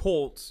for the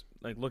Colts,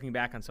 like looking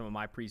back on some of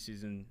my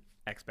preseason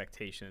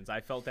expectations,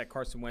 I felt that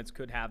Carson Wentz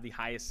could have the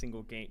highest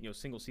single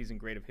season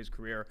grade of his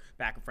career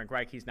back with Frank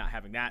Reich. He's not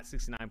having that,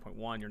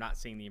 69.1. You're not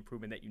seeing the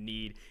improvement that you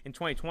need. In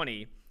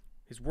 2020,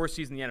 his worst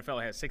season in the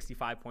NFL, has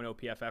 65.0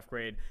 PFF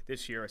grade.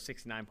 This year, a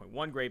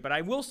 69.1 grade. But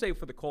I will say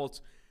for the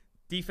Colts,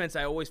 defense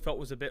I always felt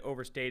was a bit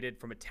overstated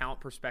from a talent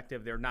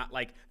perspective. They're not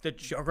like the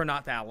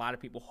juggernaut that a lot of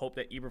people hope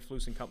that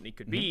Eberflus and company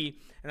could be.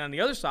 And on the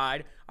other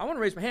side, I want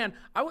to raise my hand.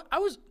 I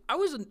was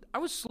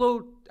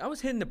slow. I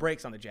was hitting the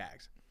brakes on the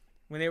Jags.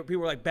 when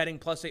people were like betting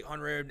plus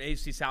 800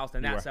 AFC South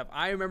and You that were. stuff.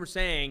 I remember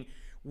saying,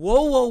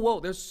 whoa.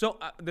 There's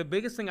the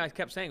biggest thing I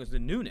kept saying was the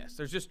newness.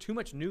 There's just too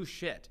much new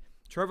shit.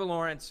 Trevor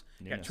Lawrence,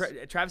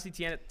 Travis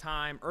Etienne at the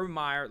time, Urban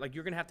Meyer. Like,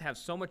 you're going to have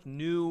so much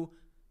new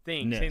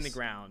things hitting the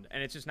ground,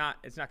 and it's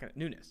not going to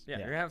newness. Yeah,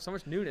 you're going to have so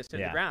much newness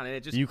hitting the ground, and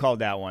it just you called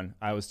that one.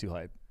 I was too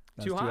hyped.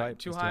 Too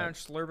high on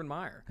Slurb and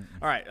Meyer.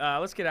 All right,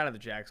 let's get out of the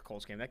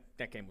Jags-Colts game.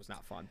 That game was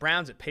not fun.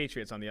 Browns at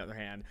Patriots, on the other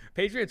hand.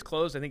 Patriots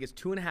closed, I think it's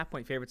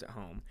 2.5-point favorites at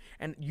home.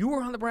 And you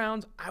were on the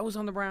Browns. I was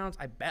on the Browns.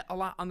 I bet a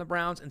lot on the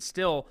Browns. And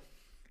still,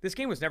 this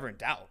game was never in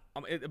doubt.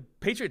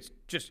 Patriots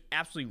just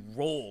absolutely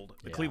rolled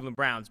the Cleveland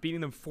Browns,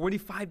 beating them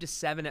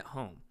 45-7 at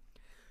home.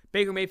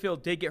 Baker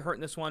Mayfield did get hurt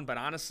in this one, but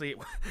honestly,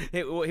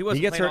 he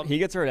wasn't. He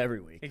gets hurt every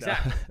week.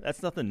 Exactly.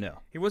 That's nothing new.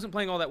 He wasn't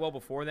playing all that well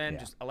before then.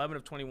 Just 11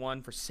 of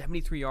 21 for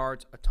 73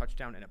 yards, a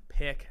touchdown, and a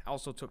pick.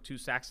 Also took 2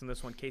 sacks in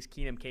this one. Case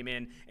Keenum came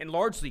in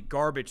largely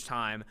garbage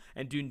time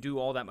and didn't do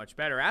all that much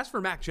better. As for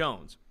Mac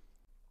Jones,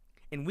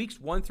 in weeks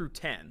 1 through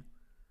 10,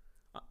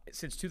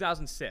 since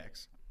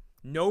 2006,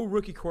 no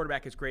rookie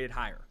quarterback is graded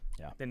higher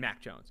than Mac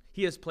Jones.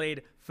 He has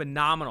played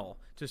phenomenal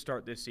to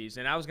start this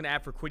season. I was going to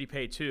add for Kwity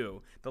Paye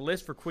too. The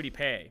list for Kwity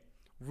Paye,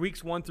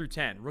 weeks 1 through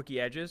 10,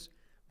 rookie edges,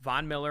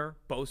 Von Miller,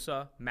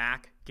 Bosa,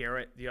 Mack,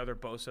 Garrett, the other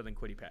Bosa, then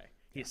Kwity Paye.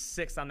 He is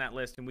 6th on that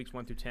list in weeks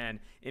 1 through 10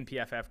 in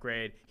PFF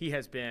grade. He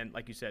has been,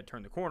 like you said,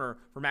 turned the corner.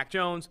 For Mac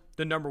Jones,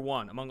 the number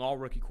 1 among all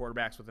rookie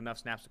quarterbacks with enough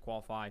snaps to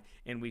qualify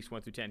in weeks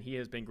 1 through 10. He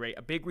has been great.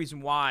 A big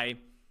reason why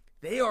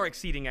they are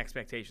exceeding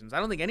expectations. I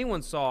don't think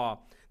anyone saw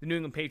the New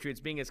England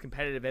Patriots being as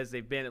competitive as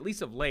they've been, at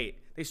least of late.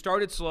 They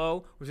started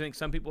slow, which I think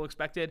some people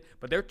expected,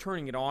 but they're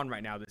turning it on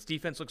right now. This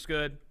defense looks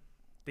good.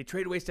 They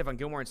traded away Stephon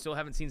Gilmore and still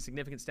haven't seen a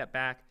significant step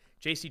back.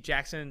 J.C.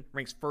 Jackson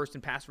ranks 1st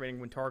in pass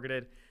rating when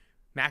targeted.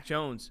 Mac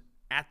Jones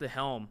at the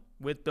helm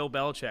with Bill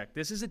Belichick.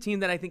 This is a team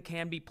that I think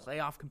can be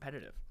playoff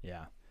competitive.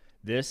 Yeah.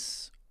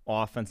 This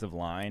offensive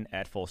line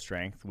at full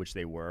strength, which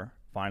they were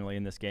finally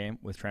in this game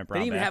with Trent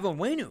Brown. They didn't even back. have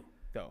Onwenu,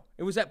 though.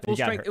 It was at full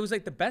strength. Hurt. It was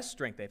like the best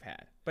strength they've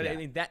had. But I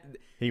mean, that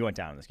he went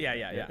down in this game.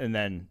 Yeah. And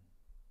then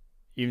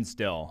even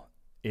still,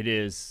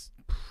 it's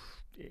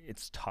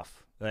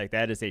tough. Like,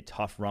 that is a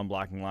tough run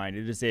blocking line.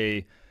 It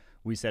is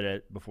we said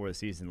it before the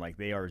season, like,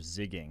 they are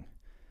zigging.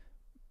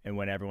 And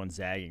when everyone's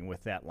zagging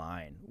with that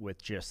line,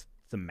 with just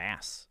the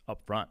mass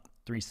up front,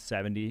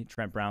 370,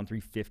 Trent Brown,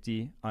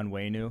 350 on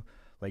Onwenu.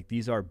 Like,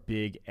 these are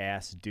big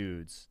ass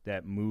dudes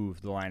that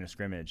move the line of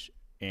scrimmage,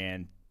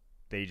 and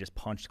they just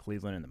punched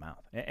Cleveland in the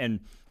mouth.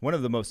 And one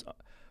of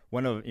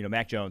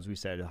Mac Jones, we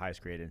said the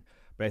highest graded,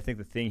 but I think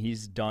the thing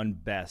he's done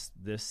best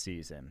this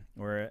season,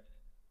 or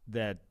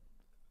that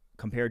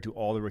compared to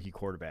all the rookie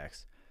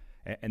quarterbacks,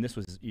 and this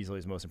was easily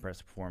his most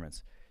impressive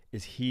performance,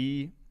 is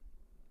he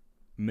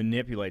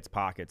manipulates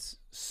pockets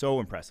so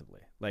impressively.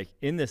 Like,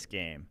 in this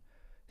game,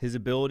 his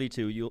ability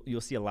to,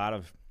 you'll see a lot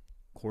of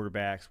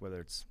quarterbacks,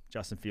 whether it's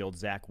Justin Fields,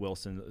 Zach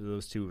Wilson,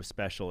 those two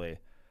especially,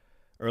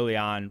 early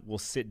on will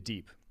sit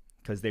deep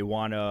because they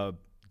want to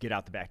get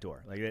out the back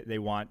door. Like, they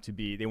want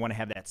to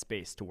have that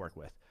space to work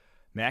with.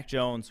 Mac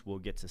Jones will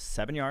get to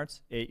 7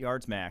 yards, 8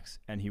 yards max,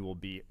 and he will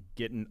be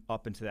getting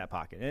up into that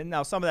pocket. And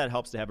now some of that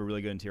helps to have a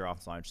really good interior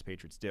offensive line, which the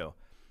Patriots do.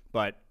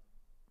 But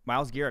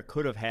Myles Garrett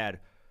could have had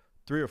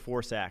 3 or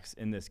 4 sacks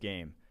in this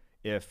game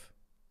if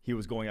he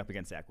was going up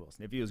against Zach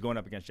Wilson, if he was going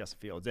up against Justin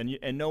Fields.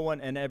 And no one,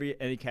 and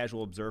any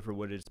casual observer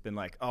would have just been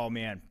like, oh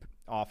man,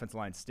 offensive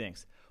line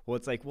stinks. Well,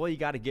 it's like, well, you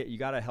got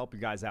to help your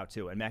guys out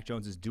too. And Mac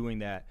Jones is doing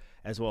that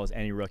as well as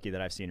any rookie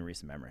that I've seen in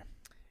recent memory.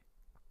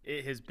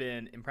 It has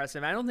been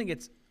impressive. I don't think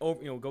it's over.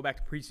 Go back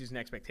to preseason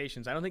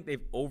expectations. I don't think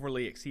they've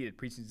overly exceeded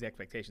preseason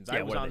expectations.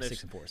 Yeah, I was on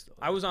this 6-4 still.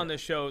 I was on this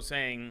show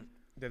saying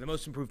they're the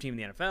most improved team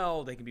in the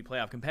NFL. They can be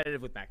playoff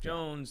competitive with Mac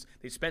Jones.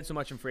 They spent so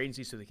much in free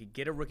agency so they could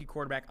get a rookie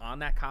quarterback on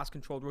that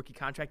cost-controlled rookie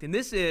contract. And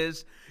this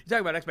is, you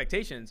talk about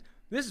expectations,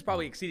 this is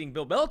probably exceeding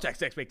Bill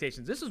Belichick's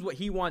expectations. This is what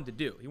he wanted to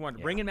do. He wanted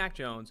to bring in Mac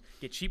Jones,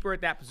 get cheaper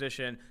at that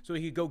position so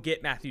he could go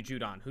get Matthew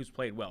Judon, who's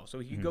played well. So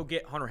he could go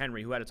get Hunter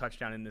Henry, who had a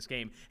touchdown in this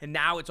game. And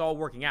now it's all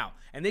working out.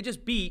 And they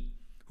just beat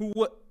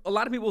what a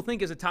lot of people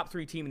think is a top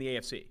 3 team in the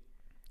AFC,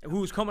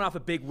 who's coming off a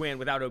big win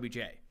without OBJ.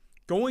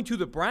 Going to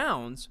the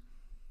Browns,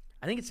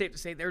 I think it's safe to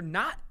say they're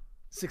not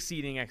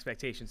succeeding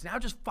expectations. Now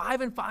just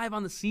 5-5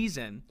 on the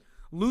season,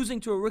 losing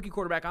to a rookie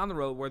quarterback on the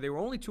road where they were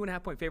only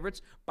 2.5-point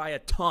favorites by a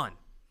ton.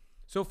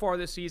 So far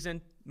this season,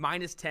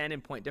 -10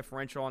 in point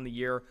differential on the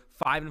year,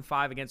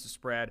 5-5 against the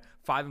spread,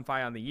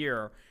 5-5 on the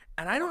year.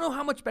 And I don't know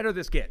how much better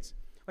this gets.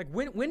 Like,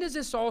 when does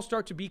this all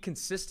start to be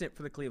consistent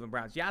for the Cleveland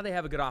Browns? Yeah, they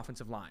have a good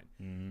offensive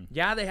line.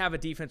 Yeah, they have a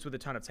defense with a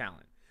ton of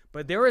talent.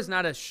 But there is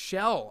not a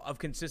shell of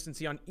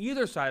consistency on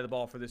either side of the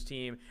ball for this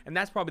team, and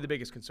that's probably the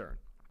biggest concern.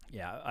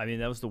 Yeah, I mean,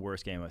 that was the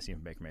worst game I've seen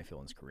from Baker Mayfield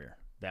in his career.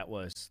 That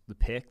was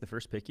the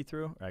first pick he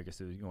threw. I guess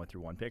he went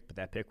through one pick, but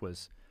that pick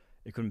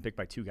it couldn't be picked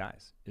by 2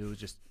 guys. It was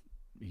just,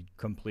 he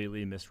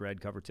completely misread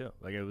cover 2.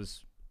 Like, it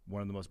was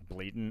one of the most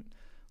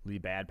blatantly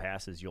bad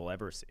passes you'll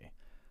ever see.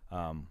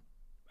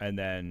 And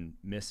then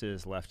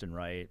misses left and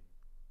right.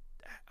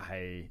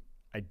 I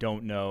I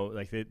don't know.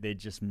 Like they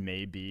just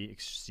may be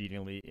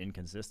exceedingly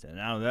inconsistent.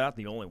 And I don't know, they're not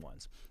the only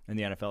ones in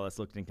the NFL that's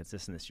looked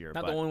inconsistent this year.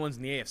 Not the only ones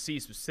in the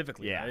AFC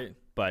specifically, yeah, right?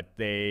 But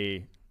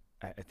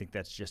I think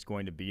that's just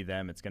going to be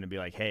them. It's going to be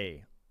like,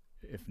 hey,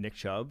 if Nick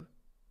Chubb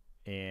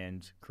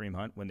and Kareem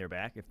Hunt, when they're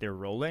back, if they're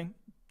rolling,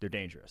 they're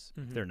dangerous.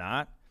 If they're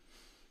not,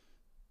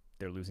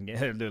 they're losing.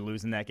 They're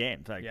losing that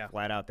game. Like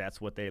flat out, that's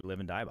what they live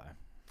and die by.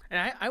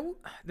 And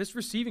this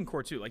receiving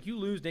core too. Like you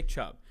lose Nick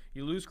Chubb,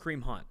 you lose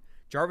Kareem Hunt.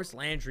 Jarvis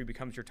Landry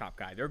becomes your top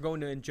guy. They're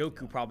going to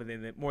Njoku probably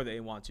more than they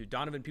want to.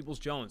 Donovan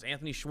Peoples-Jones,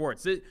 Anthony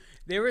Schwartz.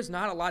 There is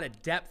not a lot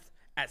of depth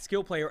at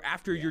skill player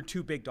after your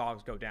two big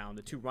dogs go down,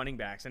 the two running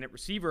backs. And at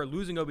receiver,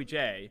 losing OBJ,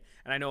 and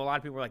I know a lot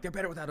of people are like, they're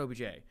better without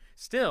OBJ.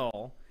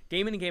 Still,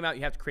 game in and game out,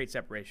 you have to create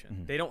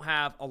separation. They don't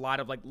have a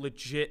lot of like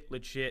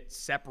legit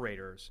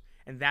separators.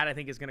 And that, I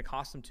think, is going to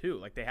cost them too.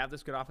 Like they have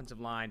this good offensive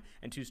line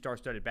and two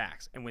star-studded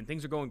backs. And when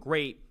things are going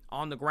great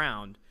on the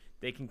ground,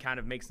 they can kind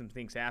of make some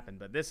things happen.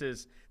 But this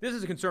is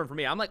a concern for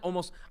me. I'm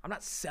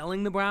not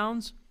selling the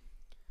Browns,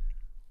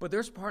 but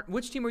there's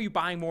which team are you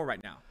buying more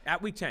right now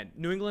at week 10,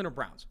 New England or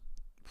Browns?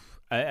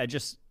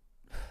 That's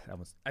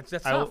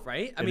tough,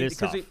 right? I mean,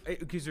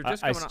 because you're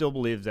just. I still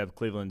believe that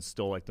Cleveland's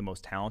still like the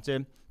most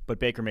talented, but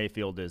Baker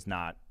Mayfield is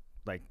not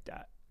like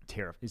that.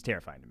 He's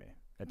terrifying to me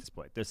at this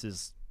point.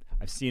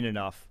 I've seen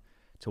enough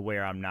to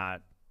where I'm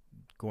not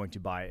going to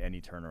buy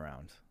any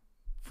turnaround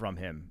from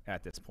him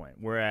at this point.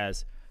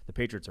 Whereas the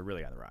Patriots are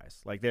really on the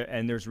rise.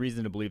 And there's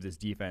reason to believe this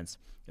defense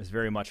is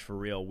very much for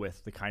real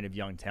with the kind of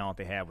young talent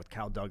they have with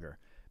Kyle Duggar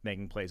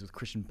making plays, with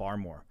Christian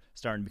Barmore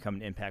starting to become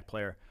an impact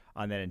player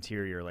on that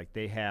interior. Like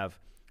they have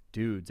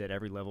dudes at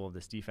every level of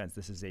this defense.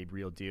 This is a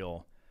real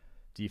deal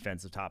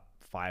defensive top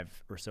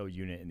 5 or so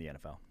unit in the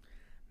NFL.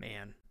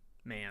 Man.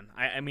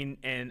 I mean,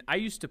 and I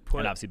used to put,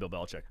 and obviously Bill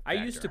Belichick. I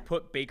used to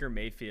put Baker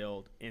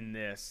Mayfield in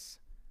this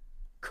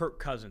Kirk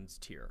Cousins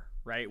tier,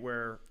 right?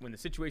 Where when the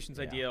situation's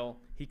ideal,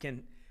 he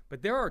can.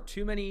 But there are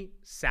too many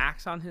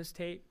sacks on his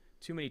tape,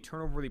 too many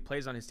turnover-worthy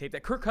plays on his tape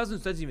that Kirk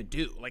Cousins doesn't even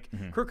do. Like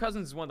Kirk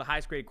Cousins is one of the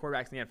highest-graded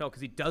quarterbacks in the NFL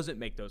because he doesn't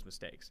make those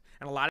mistakes,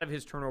 and a lot of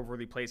his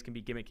turnover-worthy plays can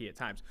be gimmicky at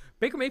times.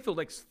 Baker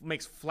Mayfield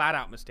makes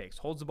flat-out mistakes,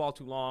 holds the ball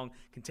too long,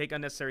 can take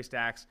unnecessary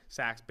sacks,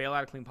 bail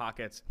out of clean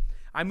pockets.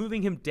 I'm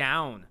moving him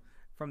down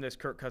from this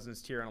Kirk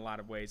Cousins tier in a lot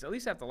of ways, at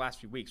least after the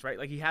last few weeks, right?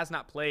 Like he has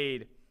not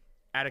played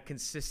at a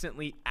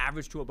consistently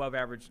average to above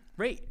average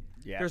rate.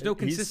 Yeah, there's no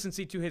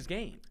consistency to his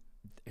game.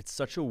 It's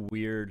such a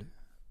weird.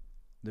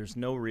 There's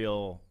no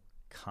real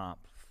comp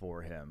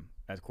for him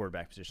at the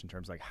quarterback position in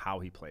terms of like how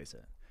he plays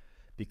it,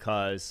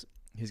 because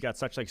he's got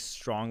such like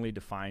strongly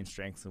defined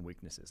strengths and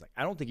weaknesses. Like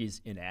I don't think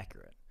he's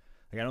inaccurate.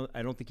 Like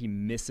I don't think he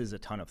misses a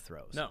ton of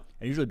throws. No,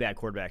 and usually bad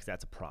quarterbacks,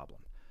 that's a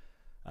problem.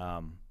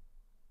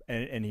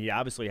 And he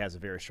obviously has a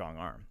very strong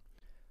arm,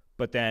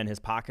 but then his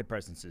pocket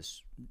presence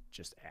is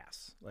just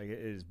ass. Like it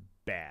is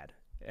bad,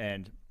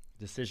 and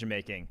decision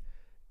making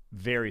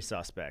very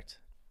suspect,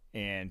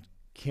 and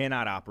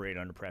cannot operate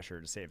under pressure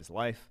to save his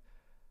life.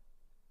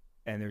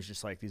 And there's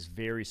just like these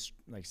very,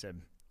 like I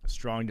said,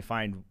 strong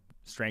defined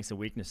strengths and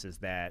weaknesses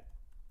that,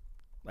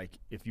 like,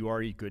 if you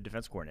are a good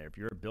defense coordinator, if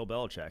you're a Bill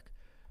Belichick,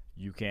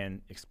 you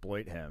can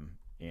exploit him,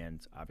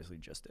 and obviously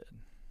just did.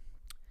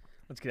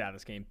 Let's get out of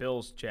this game.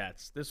 Bills,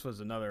 Jets. This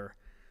was another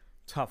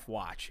tough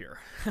watch here.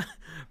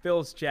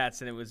 Bills,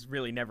 Jets, and it was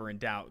really never in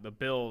doubt. The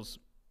Bills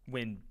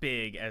win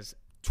big as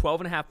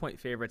 12.5-point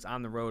favorites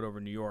on the road over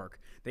New York.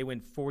 They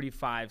win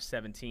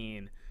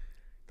 45-17.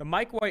 The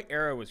Mike White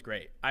era was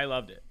great. I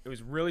loved it. It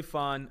was really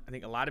fun. I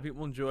think a lot of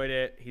people enjoyed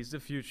it. He's the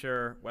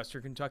future.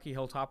 Western Kentucky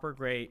Hilltopper,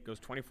 great. Goes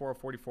 24-44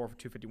 for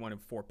 251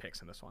 and 4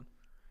 picks in this one.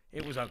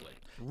 It was ugly.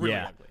 Really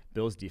ugly.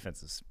 Bills'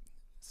 defense is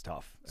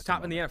tough. It's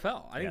top in the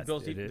NFL. I think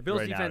the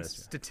Bills' defense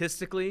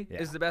statistically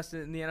is the best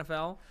in the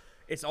NFL.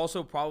 It's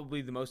also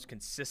probably the most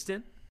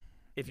consistent.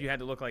 If you had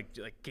to look like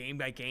game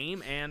by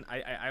game, and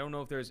I don't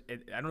know if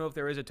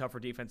there is a tougher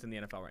defense in the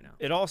NFL right now.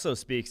 It also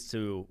speaks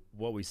to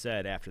what we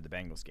said after the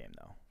Bengals game,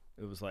 though.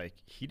 It was like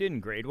he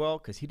didn't grade well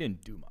because he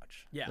didn't do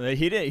much. Yeah, like,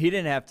 he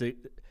didn't have to.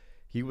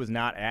 He was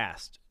not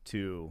asked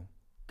to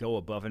go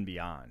above and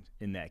beyond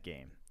in that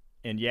game.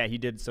 And yeah, he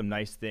did some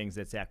nice things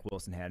that Zach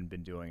Wilson hadn't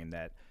been doing, and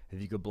that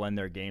if you could blend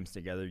their games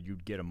together,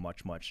 you'd get a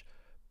much, much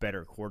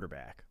better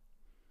quarterback.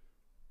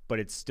 But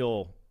it's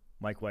still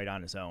Mike White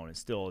on his own. It's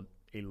still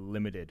a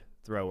limited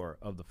thrower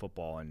of the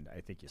football, and I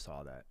think you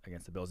saw that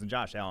against the Bills. And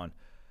Josh Allen,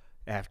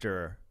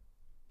 after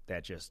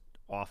that just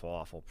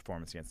awful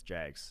performance against the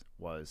Jags,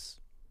 was,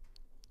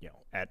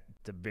 at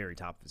the very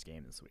top of his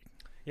game this week.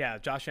 Yeah,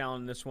 Josh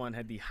Allen, this one,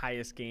 had the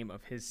highest game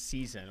of his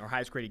season, or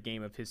highest graded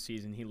game of his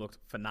season. He looked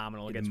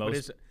phenomenal against the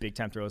most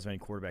big-time throws of any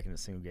quarterback in a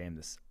single game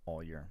this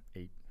all year.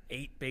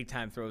 8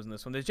 big-time throws in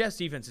this one. The Jets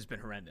defense has been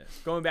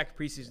horrendous. Going back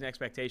to preseason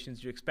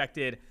expectations, you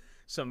expected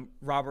some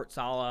Robert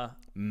Saleh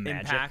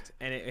impact,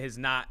 and it is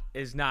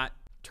not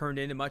turned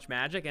into much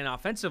magic. And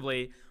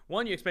offensively,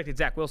 one, you expected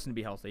Zach Wilson to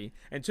be healthy,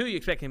 and two, you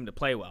expect him to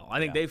play well. I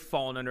think they've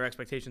fallen under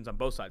expectations on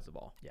both sides of the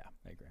ball. Yeah,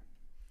 I agree.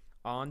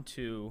 On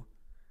to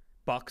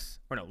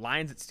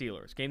Lions at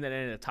Steelers. Game that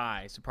ended a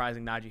tie,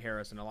 surprising Najee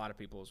Harris and a lot of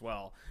people as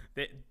well.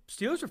 The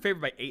Steelers were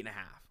favored by 8.5,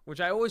 which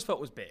I always felt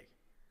was big.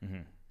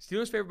 Mm-hmm.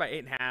 Steelers favored by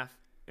 8.5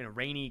 in a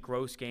rainy,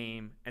 gross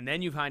game. And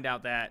then you find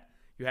out that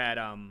you had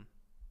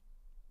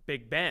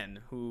Big Ben,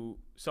 who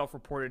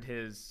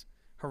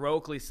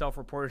heroically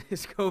self-reported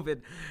his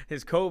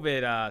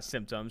COVID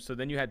symptoms. So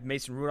then you had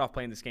Mason Rudolph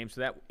playing this game.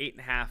 So that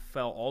 8.5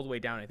 fell all the way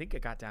down. I think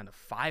it got down to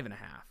 5.5.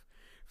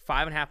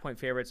 5.5 point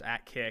favorites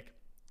at kick.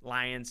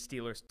 Lions,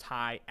 Steelers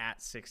tie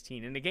at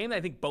 16. In a game that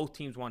I think both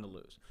teams wanted to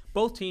lose.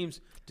 Both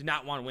teams did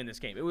not want to win this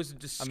game. It was a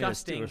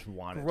disgusting,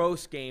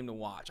 gross game to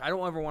watch. I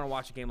don't ever want to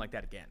watch a game like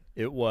that again.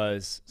 It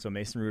was. So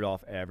Mason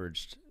Rudolph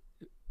averaged,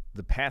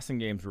 the passing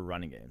games were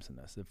running games in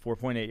this.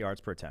 4.8 yards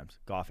per attempt.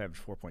 Goff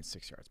averaged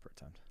 4.6 yards per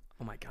attempt.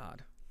 Oh, my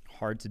God.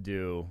 Hard to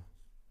do.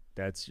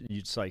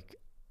 You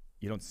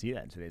don't see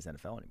that in today's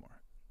NFL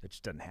anymore. It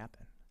just doesn't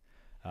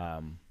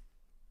happen.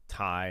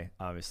 Tie,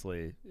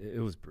 obviously, it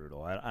was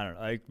brutal. I don't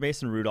know. Like,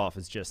 Mason Rudolph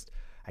is just,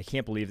 I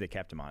can't believe they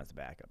kept him on as the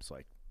backup. So,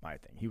 like, my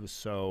thing. He was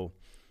so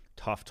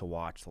tough to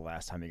watch the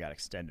last time he got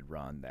extended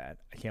run that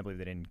I can't believe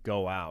they didn't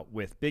go out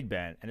with Big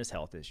Ben and his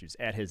health issues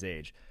at his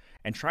age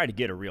and try to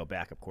get a real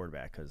backup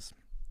quarterback, because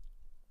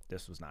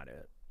this was not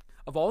it.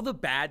 Of all the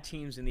bad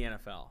teams in the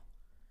NFL,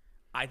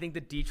 I think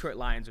the Detroit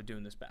Lions are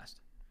doing this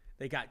best.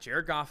 They got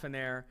Jared Goff in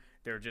there.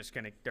 They're just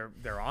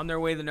they're on their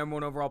way to the number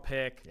 1 overall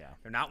pick. Yeah.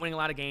 They're not winning a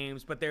lot of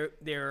games, but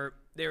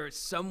they're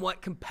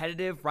somewhat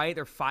competitive, right?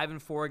 They're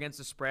 5-4 against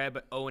the spread,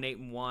 but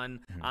 0-8-1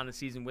 on the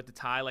season with the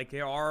tie. Like,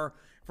 they are,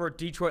 for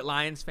Detroit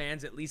Lions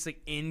fans, at least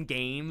like in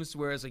games.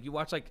 Whereas like you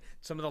watch like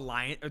some of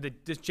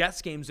the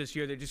Jets games this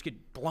year, they just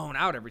get blown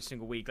out every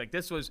single week. Like,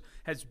 this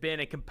has been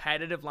a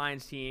competitive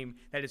Lions team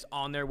that is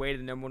on their way to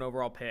the number 1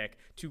 overall pick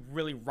to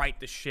really right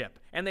the ship.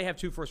 And they have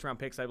 2 first-round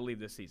picks, I believe,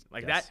 this season.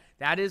 Like, yes.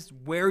 that is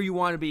where you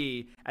want to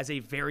be as a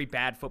very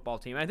bad football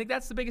team. And I think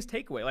that's the biggest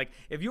takeaway. Like,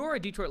 if you're a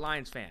Detroit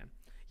Lions fan,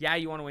 yeah,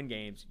 you want to win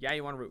games. Yeah,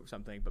 you want to root for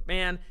something. But,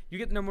 man, you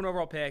get the number 1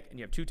 overall pick, and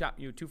you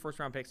have 2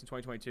 first-round picks in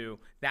 2022.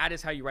 That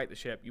is how you right the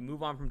ship. You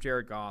move on from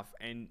Jared Goff,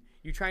 and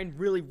you try and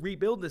really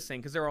rebuild this thing,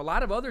 because there are a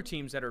lot of other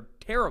teams that are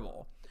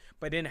terrible,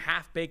 but in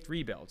half-baked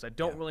rebuilds. I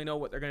don't really know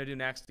what they're going to do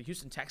next. The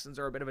Houston Texans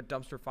are a bit of a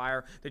dumpster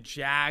fire. The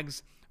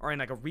Jags are in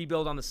like a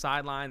rebuild on the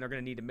sideline. They're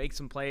going to need to make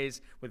some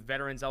plays with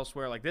veterans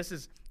elsewhere. Like, this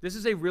is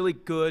a really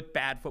good,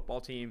 bad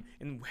football team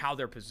in how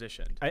they're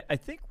positioned. I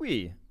think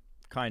we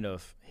kind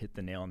of hit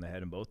the nail on the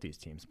head in both these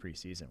teams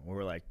preseason, where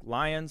we're like,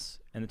 Lions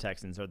and the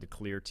Texans are the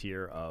clear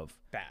tier of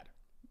bad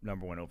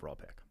number 1 overall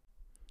pick.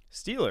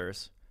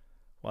 Steelers,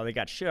 while they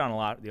got shit on a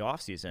lot of the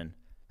offseason,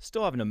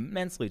 still have an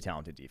immensely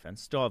talented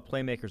defense, still have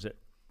playmakers at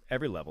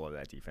every level of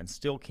that defense,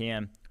 still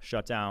can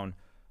shut down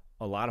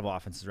a lot of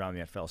offenses around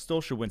the NFL, still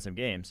should win some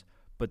games,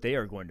 but they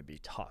are going to be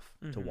tough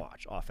to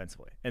watch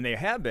offensively. And they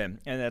have been,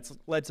 and that's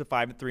led to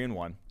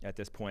 5-3-1 at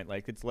this point.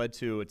 Like, it's led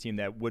to a team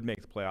that would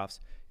make the playoffs.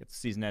 It's the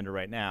season ender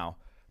right now,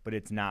 but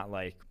it's not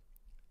like,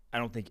 I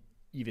don't think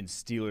even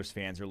Steelers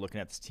fans are looking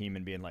at this team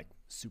and being like,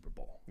 Super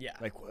Bowl. Yeah.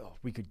 Like, well,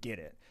 we could get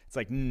it. It's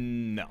like,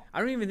 no. I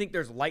don't even think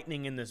there's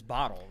lightning in this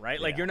bottle, right?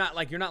 Like, you're not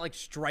like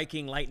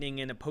striking lightning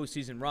in a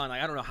postseason run.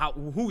 Like, I don't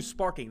know who's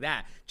sparking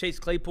that. Chase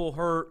Claypool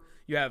hurt.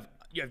 You have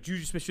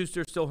Juju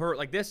Smith-Schuster still hurt.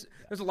 Like, this,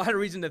 there's a lot of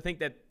reason to think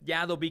that,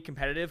 they'll be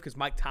competitive, because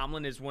Mike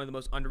Tomlin is one of the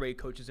most underrated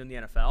coaches in the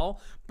NFL.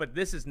 But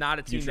this is not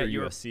a team that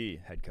you're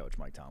USC head coach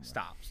Mike Tomlin.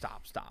 Stop.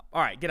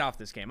 All right, get off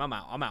this game. I'm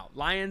out.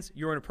 Lions,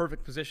 you're in a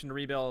perfect position to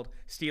rebuild.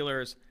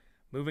 Steelers,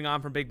 moving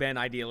on from Big Ben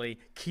ideally,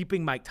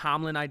 keeping Mike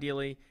Tomlin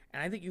ideally,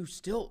 and I think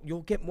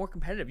you'll get more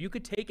competitive. You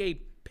could take a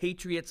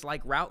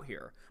Patriots-like route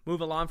here.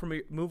 Move on from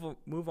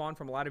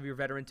a lot of your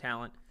veteran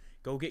talent.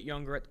 Go get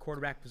younger at the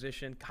quarterback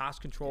position,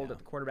 cost-controlled at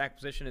the quarterback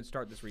position, and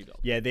start this rebuild.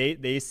 Yeah,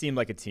 they seem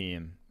like a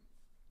team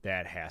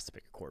that has to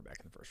pick a quarterback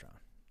in the first round.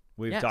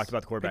 We've talked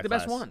about the quarterback pick the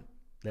class. best one.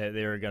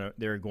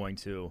 They're going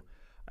to.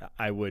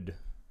 I would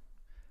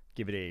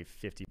give it a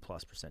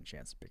 50+%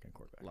 chance of picking a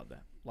quarterback.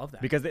 Love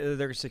that. Because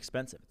they're just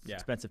expensive. It's an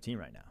expensive team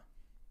right now.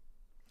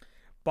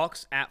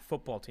 Bucks at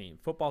football team.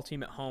 Football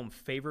team at home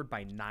favored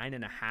by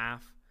 9.5.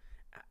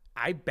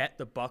 I bet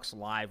the Bucks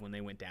live when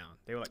they went down.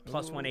 They were like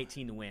plus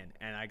 118 to win,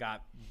 and I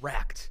got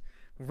wrecked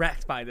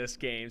by this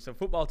game. So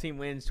football team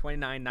wins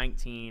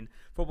 29-19.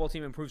 Football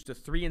team improves to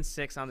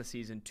 3-6 on the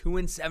season,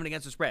 2-7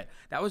 against the spread.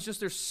 That was just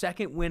their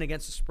second win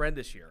against the spread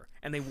this year,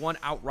 and they won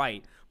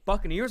outright.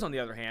 Buccaneers, on the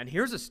other hand,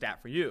 here's a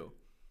stat for you.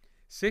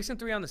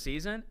 6-3 on the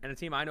season, and a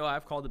team I know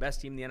I've called the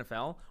best team in the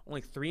NFL,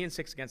 only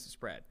 3-6 against the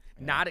spread,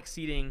 not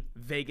exceeding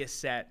Vegas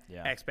set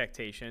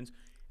expectations.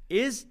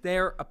 Is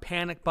there a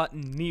panic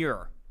button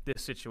near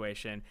this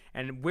situation,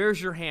 and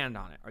where's your hand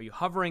on it? Are you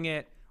hovering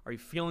it? Are you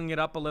feeling it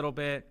up a little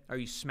bit? Are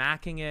you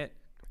smacking it?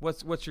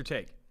 What's your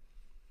take?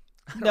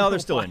 No,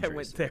 there's still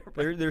injuries.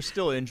 There's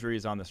still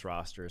injuries on this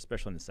roster,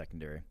 especially in the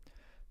secondary,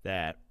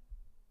 that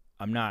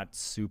I'm not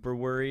super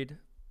worried,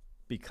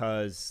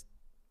 because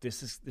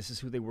this is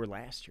who they were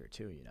last year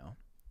too, you know?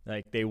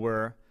 Like,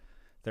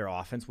 their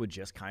offense would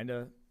just kind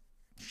of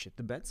shit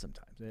the bed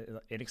sometimes,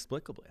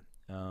 inexplicably.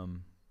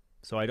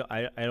 So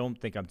I don't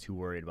think I'm too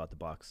worried about the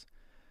Bucs.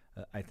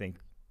 I think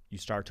you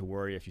start to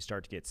worry if you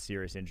start to get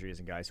serious injuries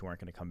and guys who aren't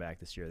going to come back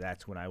this year.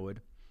 That's when I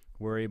would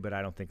worry, but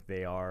I don't think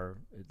they are.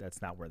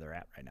 That's not where they're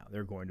at right now.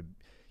 They're going to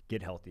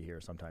get healthy here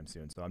sometime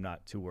soon, so I'm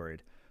not too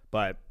worried.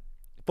 But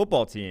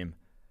football team,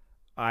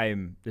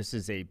 this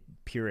is a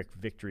Pyrrhic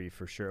victory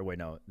for sure. Wait,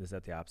 no, is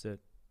that the opposite?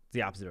 It's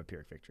the opposite of a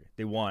Pyrrhic victory.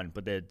 They won,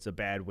 but it's a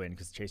bad win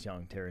because Chase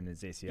Young tearing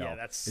his ACL. Yeah,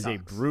 that is a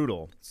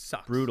brutal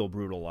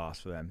loss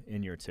for them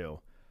in year 2.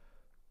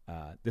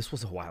 This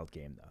was a wild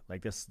game though.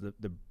 Like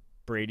the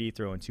Brady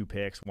throwing 2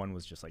 picks. One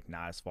was just like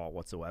not his fault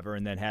whatsoever,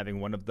 and then having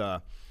one of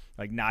the,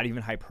 like, not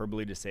even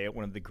hyperbole to say it,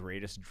 one of the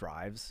greatest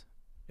drives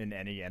in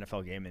any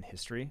NFL game in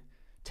history.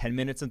 10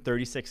 minutes and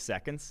 36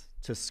 seconds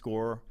to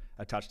score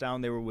a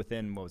touchdown. They were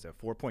within, what was it,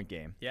 a 4-point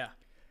game. Yeah.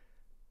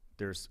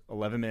 There's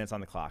 11 minutes on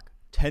the clock.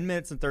 10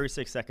 minutes and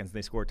 36 seconds,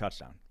 they score a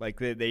touchdown. Like,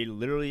 they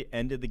literally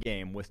ended the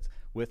game with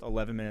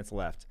 11 minutes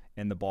left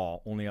and the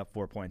ball only up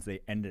 4 points. They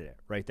ended it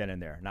right then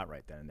and there. Not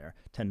right then and there.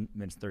 10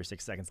 minutes,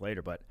 36 seconds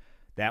later. But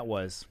that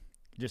was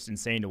just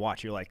insane to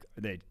watch. You're like,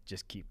 they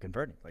just keep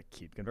converting.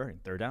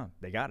 Third down.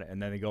 They got it.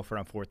 And then they go for it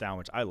on 4th down,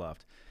 which I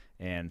loved.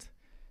 And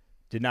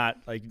did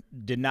not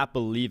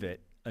believe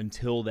it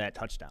until that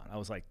touchdown. I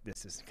was like,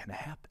 this isn't going to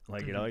happen.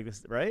 Like, you know, like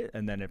this, right?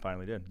 And then it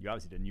finally did. You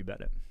obviously didn't. You bet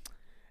it.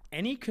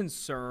 Any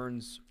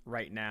concerns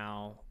right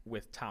now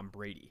with Tom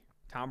Brady?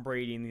 Tom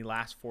Brady in the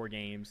last 4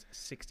 games,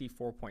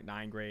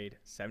 64.9 grade,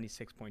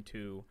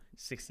 76.2,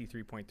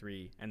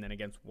 63.3, and then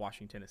against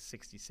Washington, a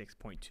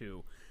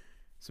 66.2.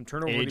 Some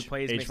turnover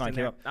plays mixed in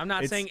there. I'm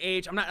not saying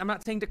age. I'm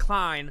not saying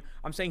decline.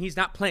 I'm saying he's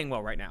not playing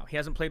well right now. He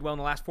hasn't played well in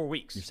the last 4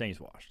 weeks. You're saying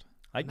he's washed.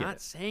 I'm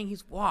not saying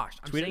he's washed.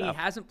 I'm saying he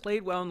hasn't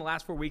played well in the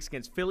last 4 weeks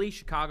against Philly,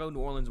 Chicago, New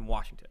Orleans, and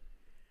Washington.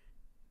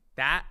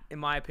 That, in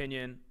my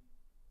opinion,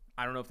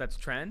 I don't know if that's a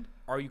trend.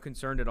 Are you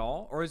concerned at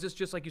all? Or is this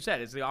just like you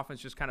said, is the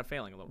offense just kind of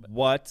failing a little bit?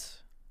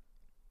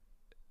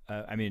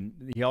 I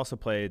mean, he also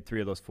played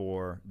 3 of those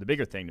 4, the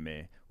bigger thing to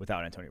me,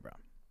 without Antonio Brown.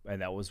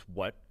 And that was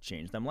what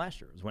changed them last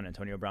year, was when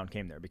Antonio Brown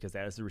came there, because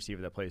that is the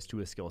receiver that plays to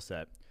his skill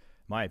set, in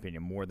my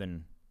opinion, more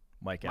than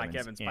Mike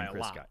Evans and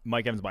Chris Godwin.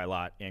 Mike Evans by a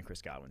lot, and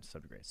Chris Godwin to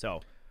some degree.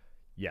 So,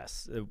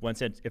 yes,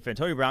 if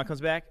Antonio Brown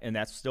comes back and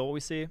that's still what we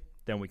see,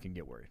 then we can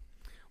get worried.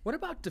 What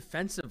about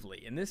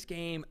defensively? In this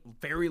game,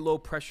 very low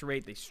pressure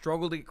rate. They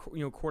struggled to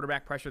get,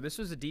 quarterback pressure. This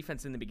was a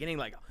defense in the beginning,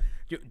 like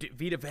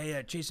Vita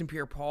Vea, Jason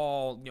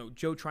Pierre-Paul,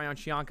 Joe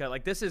Tryon-Shoyinka.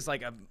 Like, this is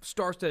like a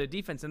star-studded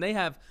defense, and they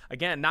have,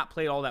 again, not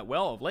played all that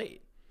well of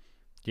late.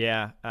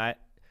 Yeah, I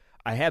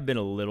have been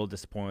a little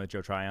disappointed with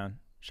Joe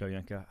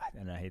Tryon-Shoyinka,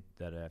 and I hate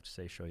that I have to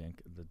say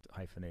Shoyinka, the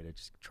hyphenated.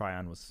 Just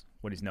Tryon was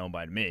what he's known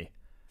by to me.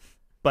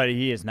 But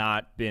he has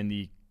not been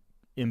the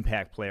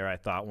impact player I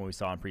thought when we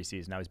saw him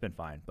preseason. Now, he's been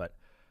fine, but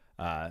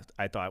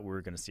I thought we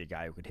were going to see a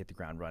guy who could hit the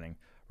ground running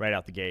right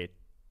out the gate.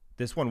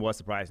 This one was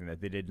surprising that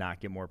they did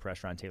not get more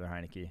pressure on Taylor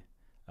Heineke.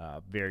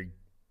 Probably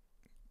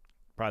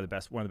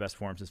one of the best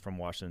performances from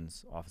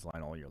Washington's offensive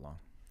line all year long.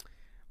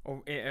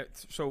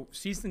 So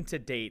season to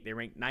date, they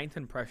ranked 9th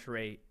in pressure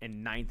rate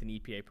and 9th in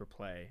EPA per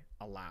play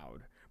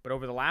allowed. But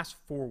over the last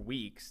 4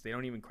 weeks, they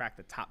don't even crack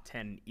the top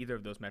 10 in either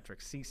of those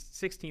metrics.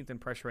 16th in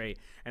pressure rate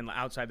and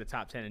outside the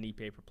top 10 in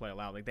EPA per play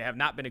allowed. Like, they have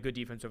not been a good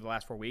defense over the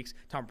last 4 weeks.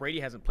 Tom Brady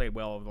hasn't played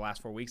well over the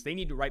last 4 weeks. They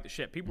need to right the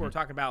ship. People are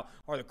talking about,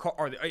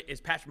 is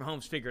Patrick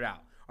Mahomes figured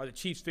out? Are the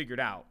Chiefs figured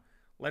out?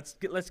 Let's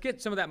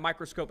get some of that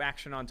microscope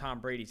action on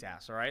Tom Brady's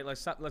ass, all right?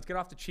 Let's get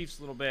off the Chiefs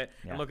a little bit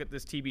and look at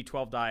this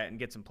TB12 diet and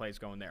get some plays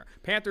going there.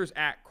 Panthers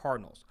at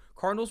Cardinals.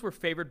 Cardinals were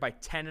favored by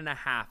 10.5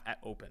 at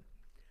open.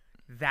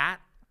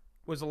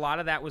 A lot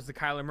of that was the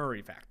Kyler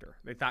Murray factor.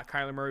 They thought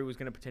Kyler Murray was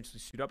going to potentially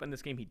suit up in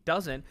this game. He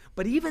doesn't.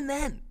 But even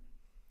then,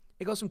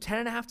 it goes from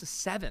 10.5 to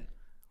 7.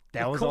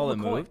 That was all it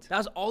moved? That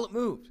was all it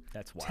moved.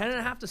 That's wild.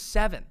 10.5 to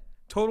 7.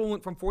 Total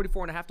went from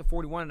 44.5 to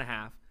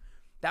 41.5.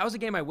 That was a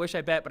game I wish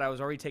I bet, but I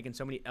was already taking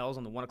so many L's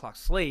on the 1 o'clock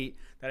slate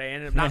that I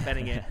ended up not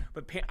betting it.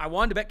 But I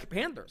wanted to bet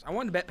Panthers. I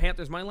wanted to bet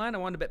Panthers money line. I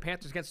wanted to bet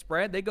Panthers against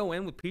spread. They go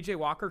in with P.J.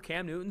 Walker,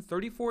 Cam Newton,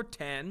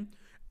 34-10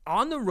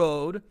 on the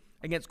road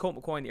against Colt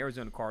McCoy and the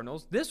Arizona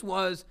Cardinals. This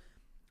was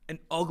an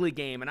ugly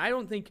game, and I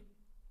don't think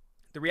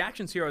the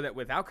reactions here are that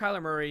without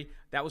Kyler Murray,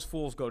 that was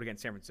fool's gold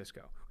against San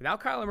Francisco.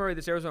 Without Kyler Murray,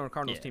 this Arizona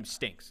Cardinals team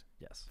stinks.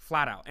 Yes.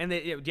 Flat out. And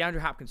DeAndre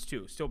Hopkins,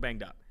 too, still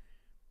banged up.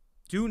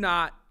 Do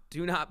not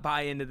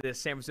buy into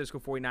this San Francisco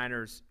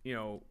 49ers,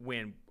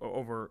 win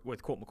over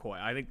with Colt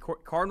McCoy. I think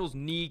Cardinals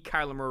need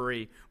Kyler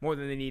Murray more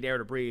than they need air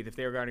to breathe if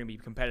they're going to be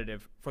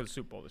competitive for the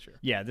Super Bowl this year.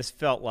 Yeah, this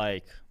felt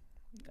like,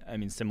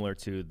 similar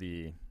to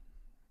the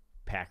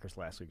Packers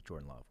last week with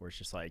Jordan Love, where it's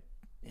just like,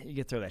 you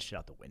can throw that shit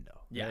out the window.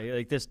 Yeah.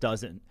 Like, this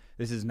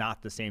is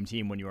not the same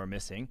team when you are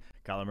missing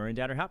Kyler Murray and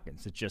DeAndre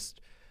Hopkins. It's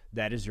just,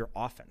 that is your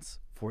offense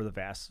for the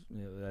vast,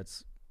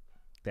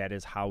 that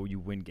is how you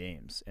win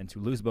games. And to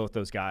lose both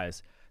those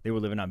guys, they were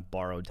living on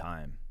borrowed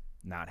time,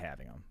 not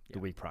having them the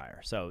week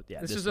prior. So,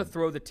 this is a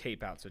throw the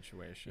tape out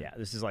situation. Yeah,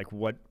 this is like,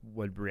 what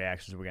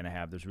reactions we're going to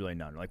have? There's really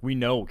none. Like, we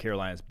know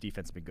Carolina's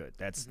defense has been good.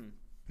 That's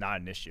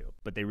not an issue.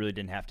 But they really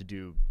didn't have to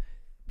do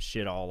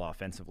shit all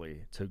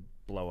offensively to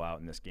blow out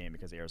in this game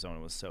because Arizona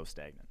was so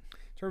stagnant.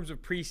 In terms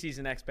of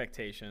preseason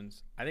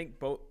expectations, I think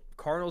both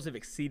Cardinals have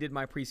exceeded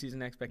my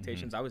preseason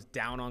expectations. I was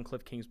down on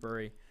Cliff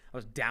Kingsbury. I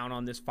was down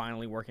on this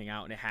finally working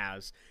out, and it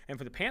has. And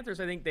for the Panthers,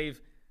 I think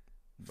they've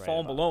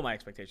fallen below my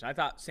expectation. I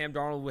thought Sam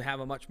Darnold would have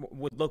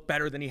would look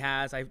better than he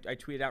has. I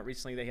tweeted out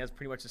recently that he has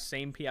pretty much the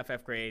same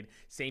PFF grade,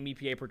 same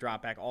EPA per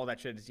dropback, all that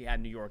shit as he had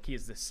in New York. He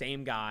is the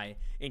same guy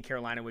in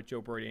Carolina with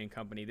Joe Brady and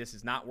company. This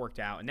has not worked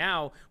out. And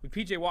now with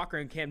PJ Walker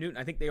and Cam Newton,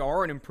 I think they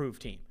are an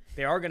improved team.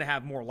 They are going to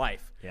have more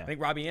life. Yeah. I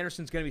think Robbie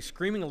Anderson's going to be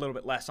screaming a little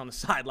bit less on the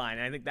sideline.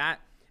 And I think that,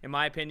 in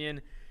my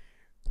opinion,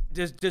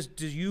 do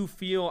you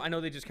feel? I know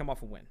they just come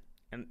off a win,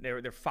 and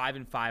they're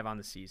 5-5 on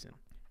the season.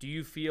 Do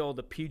you feel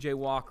the PJ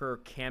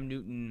Walker, Cam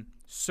Newton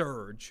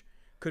surge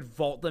could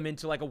vault them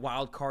into like a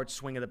wild card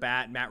swing of the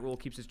bat? Matt Rule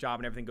keeps his job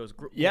and everything goes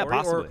glory? Yeah,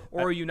 possibly.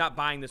 Or are you not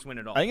buying this win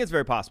at all? I think it's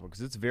very possible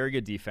because it's a very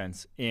good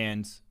defense,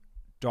 and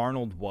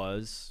Darnold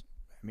was,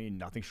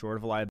 nothing short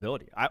of a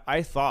liability.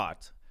 I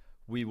thought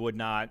we would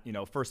not,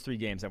 first 3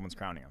 games, everyone's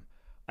crowning him.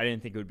 I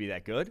didn't think it would be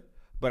that good,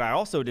 but I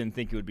also didn't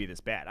think it would be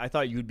this bad. I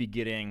thought you'd be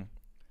getting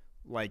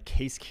like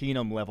Case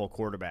Keenum level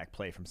quarterback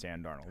play from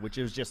Sam Darnold, which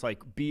is just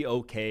like be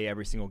okay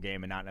every single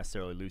game and not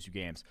necessarily lose you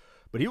games.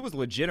 But he was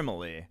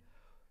legitimately,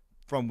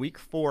 from week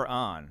 4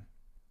 on,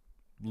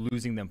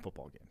 losing them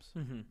football games.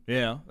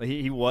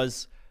 He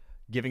was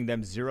giving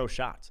them 0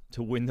 shots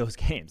to win those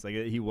games. Like,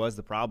 he was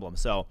the problem.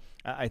 So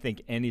I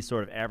think any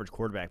sort of average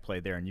quarterback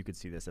play there, and you could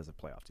see this as a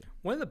playoff team.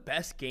 One of the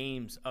best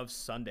games of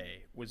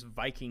Sunday was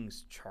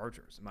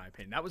Vikings-Chargers, in my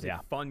opinion. That was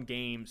a fun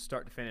game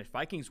start to finish.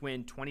 Vikings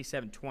win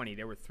 27-20.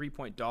 They were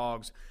 3-point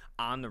dogs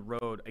on the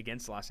road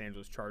against the Los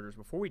Angeles Chargers.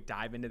 Before we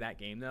dive into that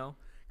game, though,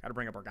 got to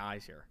bring up our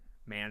guys here.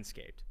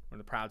 Manscaped, one of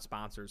the proud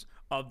sponsors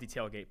of the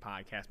Tailgate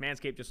Podcast.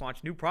 Manscaped just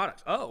launched new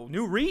products. Oh,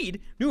 new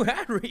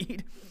ad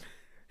read.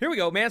 Here we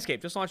go.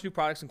 Manscaped just launched new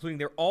products, including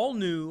their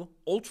all-new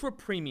Ultra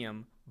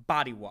Premium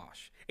Body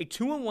Wash, a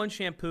 2-in-1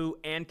 shampoo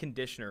and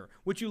conditioner,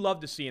 which you love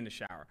to see in the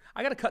shower.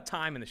 I got to cut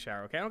time in the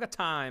shower, okay? I don't got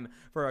time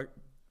for a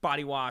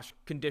body wash,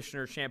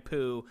 conditioner,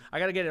 shampoo. I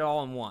got to get it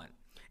all in one.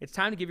 It's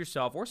time to give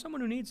yourself, or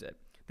someone who needs it,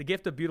 the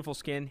gift of beautiful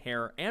skin,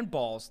 hair, and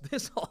balls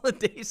this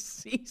holiday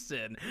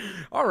season.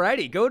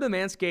 Alrighty, go to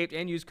Manscaped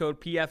and use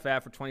code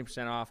PFF for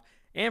 20% off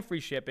and free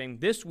shipping.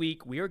 This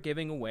week, we are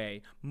giving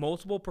away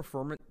multiple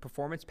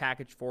Performance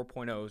Package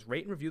 4.0s.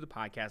 Rate and review the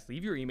podcast.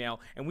 Leave your email,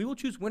 and we will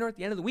choose winner at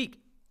the end of the week.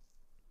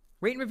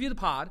 Rate and review the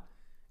pod,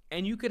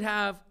 and you could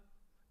have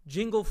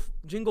jingle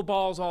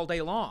balls all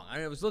day long.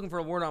 I was looking for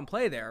a word on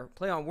play there.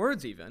 Play on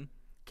words even.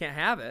 Can't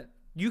have it.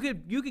 You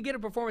could get a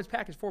Performance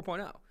Package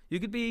 4.0. You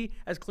could be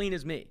as clean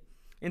as me.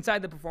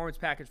 Inside the Performance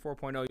Package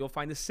 4.0, you'll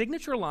find the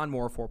Signature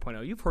Lawnmower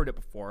 4.0. You've heard it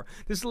before.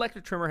 This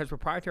electric trimmer has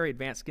proprietary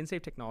advanced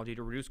skin-safe technology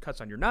to reduce cuts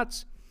on your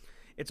nuts.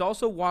 It's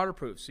also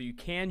waterproof, so you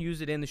can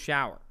use it in the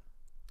shower.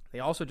 They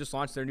also just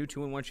launched their new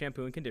 2-in-1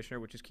 shampoo and conditioner,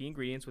 which is key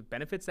ingredients with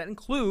benefits that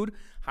include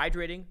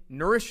hydrating,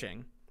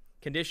 nourishing,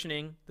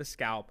 conditioning the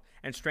scalp,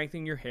 and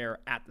strengthening your hair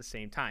at the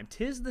same time.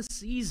 'Tis the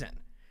season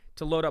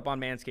to load up on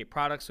Manscaped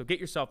products, so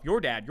get yourself,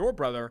 your dad, your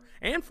brother,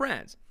 and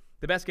friends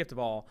the best gift of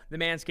all, the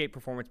Manscaped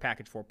Performance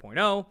Package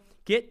 4.0.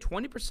 Get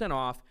 20%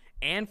 off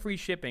and free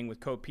shipping with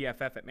code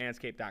PFF at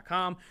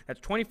manscaped.com. That's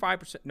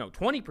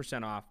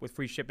 20% off with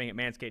free shipping at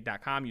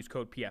manscaped.com. Use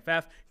code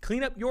PFF.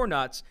 Clean up your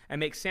nuts and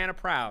make Santa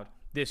proud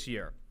this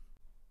year.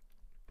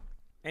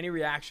 Any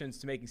reactions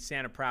to making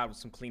Santa proud with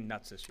some clean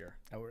nuts this year?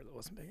 I really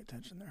wasn't paying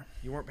attention there.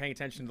 You weren't paying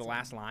attention to the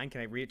last line?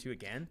 Can I read it to you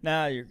again?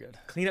 Nah, you're good.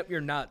 Clean up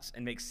your nuts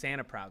and make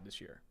Santa proud this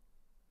year.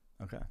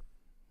 Okay.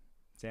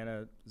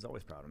 Santa is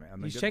always proud of me.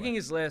 He's checking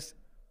his list.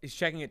 He's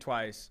checking it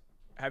twice.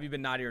 Have you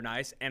been naughty or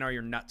nice? And are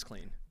your nuts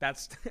clean?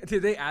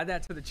 Did they add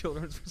that to the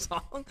children's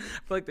song? I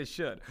feel like they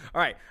should.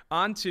 All right,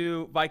 on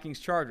to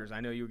Vikings-Chargers.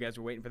 I know you guys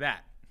were waiting for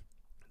that.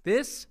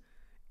 This,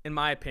 in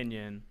my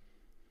opinion,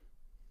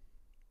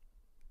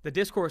 the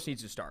discourse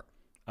needs to start.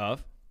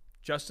 Of?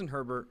 Justin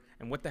Herbert,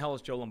 and what the hell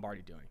is Joe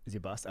Lombardi doing? Is he a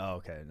bust? Oh,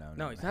 okay.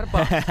 No, he's not a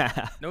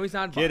bust. No, he's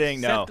not a bust.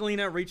 Kidding, no. Seth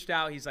Galina reached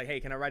out. He's like, hey,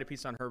 can I write a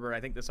piece on Herbert?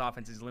 I think this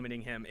offense is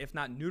limiting him, if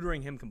not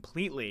neutering him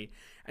completely.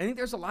 I think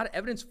there's a lot of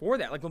evidence for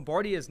that. Like,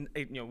 Lombardi is,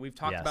 we've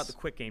talked about the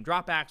quick game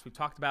dropbacks. We've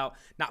talked about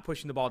not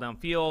pushing the ball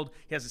downfield.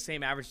 He has the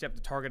same average depth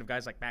of target of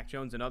guys like Mac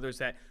Jones and others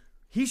that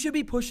he should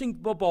be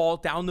pushing the ball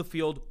down the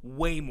field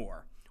way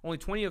more. Only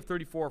 20 of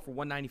 34 for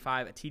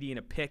 195, a TD and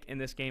a pick in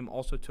this game.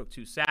 Also took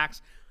 2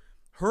 sacks.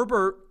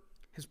 Herbert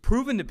has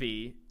proven to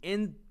be,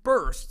 in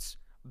bursts,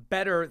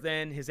 better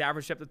than his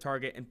average depth of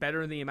target and better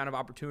than the amount of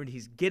opportunity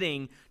he's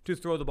getting to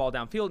throw the ball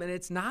downfield. And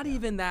it's not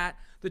even that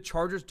the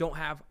Chargers don't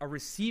have a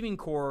receiving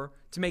core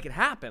to make it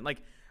happen.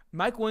 Like,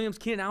 Mike Williams,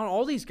 Keenan Allen,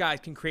 all these guys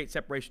can create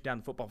separation down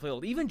the football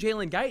field. Even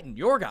Jalen Guyton,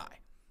 your guy.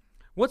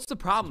 What's the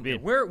problem here?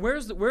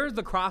 Where's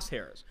the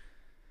crosshairs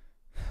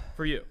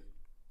for you?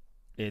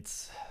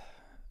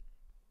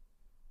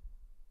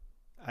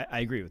 I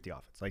agree with the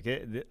offense. Like,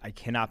 I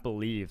cannot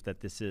believe that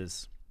this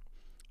is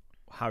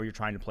how you're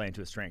trying to play into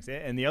his strengths.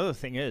 And the other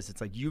thing is,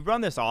 it's like you run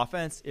this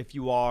offense if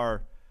you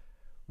are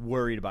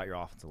worried about your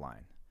offensive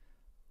line.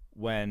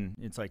 when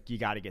it's like you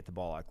got to get the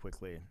ball out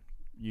quickly.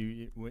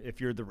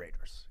 If you're the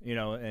Raiders,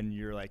 and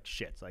you're like,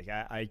 shit, like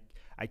I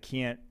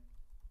can't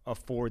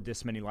afford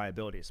this many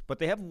liabilities. But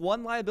they have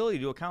one liability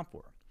to account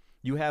for.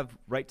 You have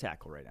right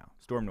tackle right now,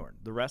 Storm Norton.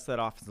 The rest of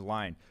that offensive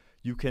line,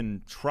 you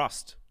can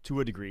trust to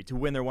a degree to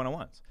win their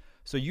one-on-ones.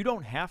 So you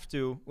don't have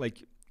to,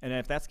 and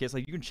if that's the case,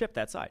 you can chip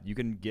that side. You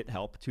can get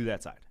help to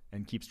that side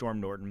and keep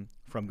Storm Norton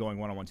from going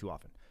one-on-one too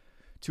often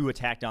to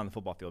attack down the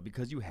football field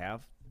because you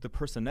have the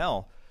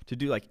personnel to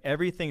do,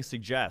 everything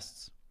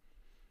suggests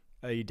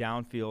a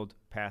downfield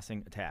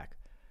passing attack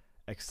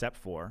except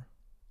for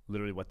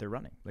literally what they're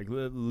running.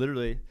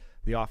 Literally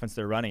the offense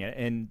they're running.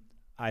 And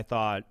I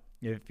thought,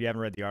 if you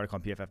haven't read the article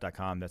on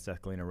PFF.com that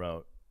Seth Galina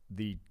wrote,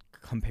 the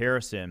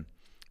comparison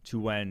to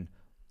when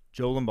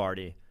Joe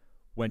Lombardi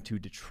went to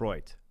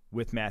Detroit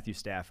with Matthew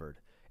Stafford,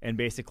 and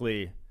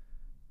basically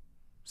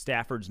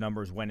Stafford's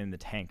numbers went in the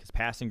tank. His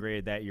passing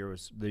grade that year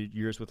the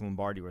years with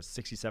Lombardi was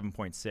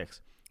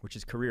 67.6, which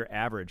his career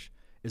average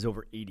is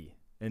over 80.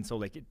 And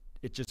so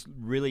it just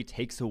really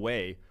takes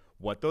away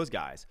what those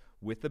guys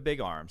with the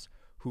big arms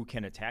who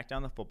can attack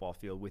down the football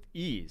field with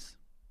ease.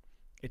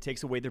 It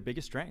takes away their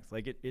biggest strength.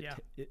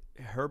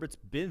 Herbert's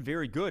been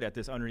very good at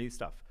this underneath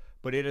stuff,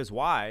 but it is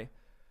why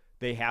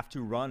they have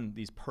to run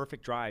these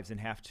perfect drives and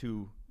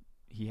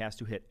he has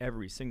to hit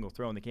every single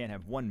throw, and they can't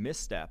have one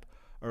misstep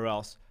or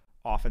else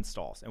offense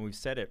stalls. And we've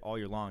said it all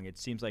year long. It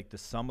seems like the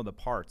sum of the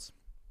parts,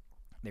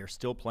 they're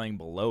still playing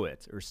below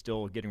it or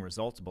still getting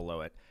results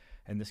below it.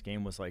 And this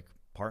game was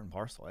part and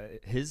parcel.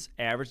 His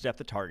average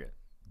depth of target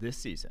this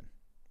season,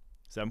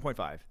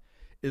 7.5,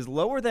 is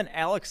lower than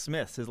Alex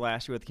Smith's his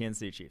last year with the Kansas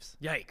City Chiefs.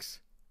 Yikes.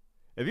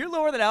 If you're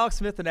lower than Alex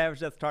Smith in average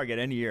depth of target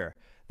any year,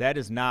 that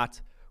is not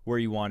where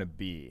you want to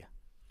be.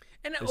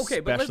 And okay,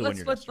 but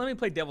let me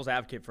play devil's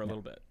advocate for a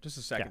little bit, just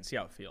a second, see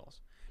how it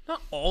feels.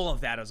 Not all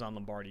of that is on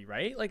Lombardi,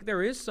 right?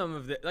 There is some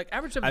of the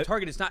average depth of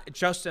target is not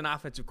just an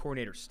offensive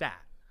coordinator stat.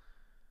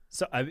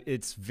 So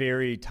it's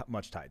very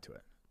much tied to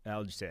it.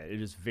 I'll just say it.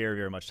 It is very,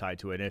 very much tied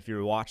to it. And if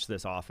you watch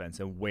this offense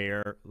and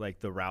where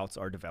the routes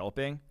are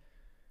developing,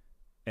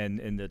 and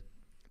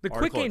the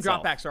quick game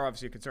dropbacks are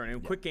obviously a concern.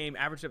 And quick game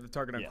average depth of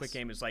target on quick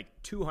game is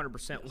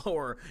 200%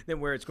 lower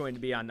than where it's going to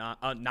be on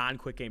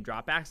non-quick game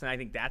dropbacks, and I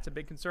think that's a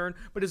big concern.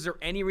 But is there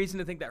any reason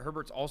to think that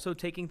Herbert's also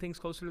taking things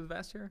closer to the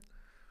vest here?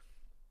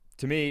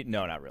 To me,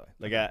 no, not really.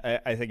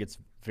 I think it's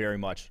very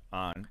much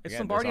on. It's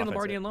Lombardi and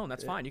Lombardi alone.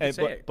 That's fine. You can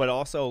say it. But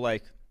also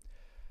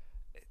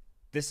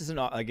this is an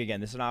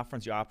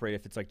offense you operate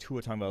if it's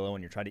Tua Tagovailoa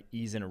and you're trying to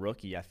ease in a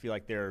rookie. I feel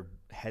like they're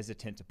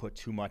hesitant to put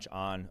too much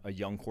on a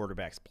young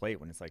quarterback's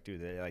plate when it's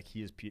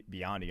he is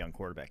beyond a young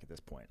quarterback at this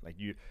point.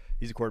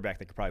 He's a quarterback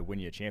that could probably win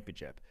you a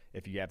championship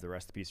if you have the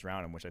rest of the piece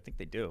around him, which I think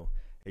they do.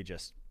 They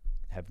just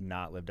have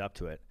not lived up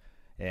to it,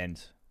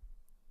 and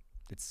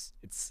it's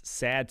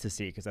sad to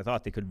see because I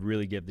thought they could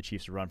really give the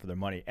Chiefs a run for their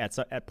money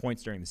at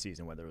points during the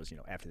season, whether it was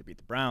after they beat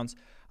the Browns.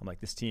 I'm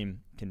this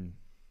team can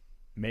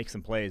make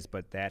some plays,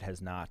 but that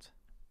has not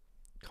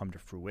come to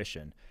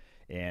fruition.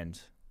 And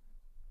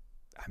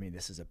I mean,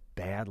 this is a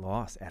bad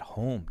loss at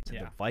home to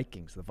the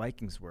Vikings. The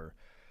Vikings were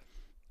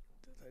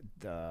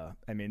the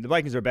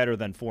Vikings are better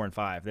than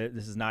 4-5.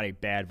 This is not a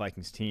bad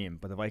Vikings team,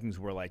 but the Vikings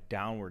were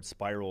downward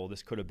spiral.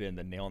 This could have been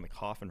the nail in the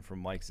coffin from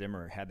Mike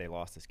Zimmer had they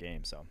lost this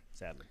game. So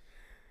sadly,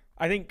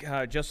 I think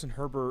Justin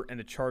Herbert and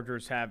the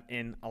Chargers have,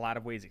 in a lot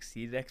of ways,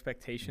 exceeded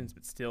expectations,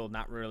 but still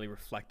not really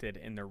reflected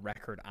in their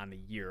record on the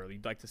year.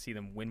 You'd like to see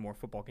them win more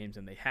football games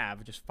than they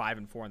have, just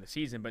 5-4 on the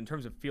season. But in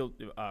terms of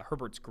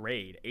Herbert's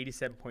grade,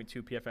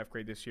 87.2 PFF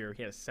grade this year.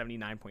 He had a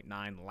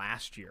 79.9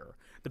 last year.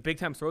 The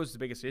big-time throws is the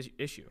biggest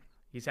issue.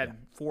 He's had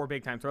 4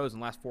 big-time throws in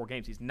the last 4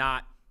 games. He's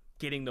not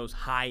getting those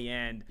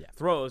high-end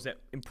throws that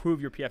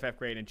improve your PFF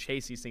grade and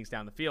chase these things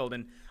down the field.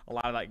 And a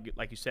lot of that,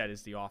 like you said,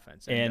 is the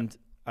offense. And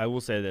I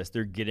will say this,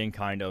 they're getting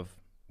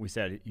we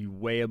said you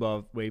way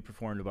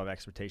performed above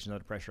expectations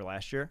under pressure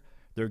last year.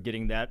 They're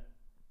getting that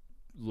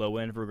low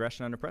end of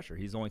regression under pressure.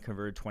 He's only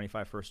converted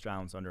 25 first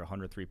downs under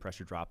 103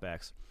 pressure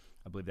dropbacks.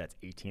 I believe that's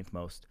 18th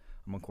most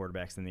among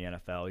quarterbacks in the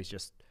NFL. He's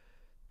just,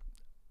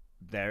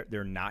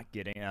 they're not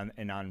getting,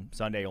 and on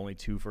Sunday, only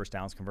 2 first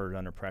downs converted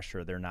under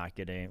pressure. They're not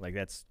getting,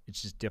 it's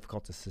just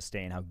difficult to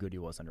sustain how good he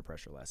was under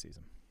pressure last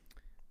season.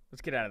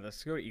 Let's get out of this.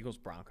 Let's go to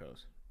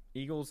Eagles-Broncos.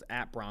 Eagles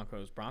at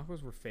Broncos.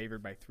 Broncos were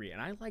favored by 3, and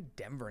I like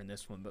Denver in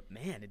this one, but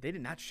man, they did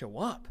not show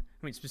up.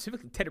 I mean,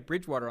 specifically Teddy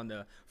Bridgewater on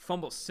the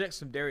fumble 6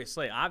 from Darius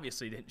Slay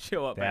obviously didn't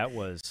show up. That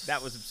was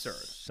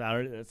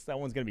absurd. That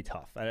one's gonna be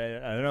tough.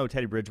 I know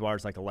Teddy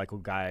Bridgewater's a likable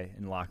guy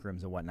in locker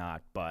rooms and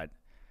whatnot, but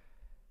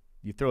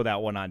you throw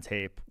that one on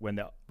tape when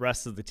the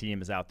rest of the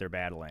team is out there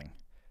battling.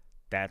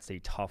 That's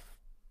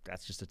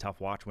just a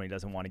tough watch when he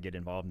doesn't want to get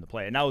involved in the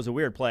play. And that was a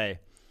weird play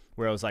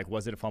where I was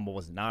was it a fumble?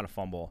 Was it not a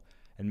fumble?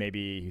 And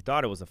maybe he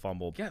thought it was a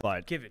fumble,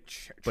 but give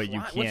it. But you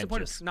can't. What's the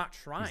point of not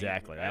trying?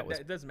 Exactly.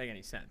 It doesn't make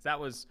any sense. That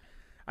was.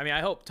 I mean,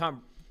 I hope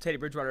Teddy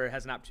Bridgewater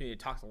has an opportunity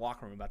to talk to the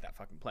locker room about that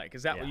fucking play,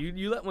 because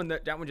you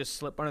let that one just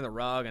slip under the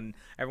rug, and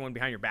everyone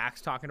behind your back's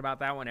talking about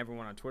that one.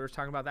 Everyone on Twitter's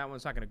talking about that one.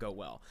 It's not going to go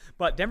well.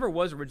 But Denver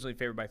was originally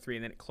favored by 3,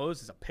 and then it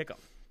closed as a pick'em.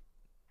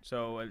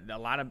 So a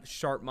lot of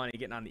sharp money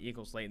getting on the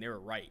Eagles late, and they were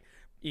right.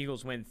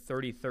 Eagles win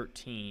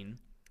 30-13.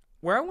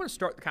 Where I want to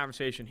start the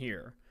conversation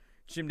here,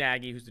 Jim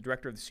Nagy, who's the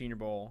director of the Senior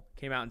Bowl,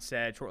 came out and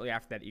said shortly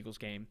after that Eagles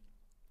game,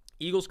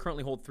 Eagles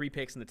currently hold 3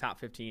 picks in the top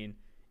 15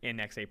 in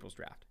next April's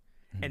draft.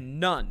 And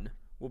none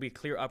will be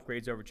clear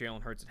upgrades over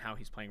Jalen Hurts and how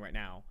he's playing right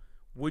now.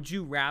 Would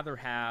you rather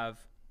have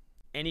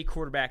any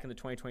quarterback in the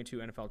 2022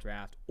 NFL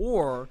draft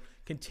or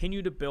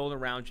continue to build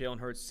around Jalen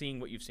Hurts, seeing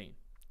what you've seen?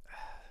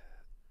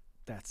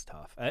 That's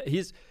tough.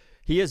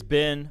 He has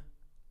been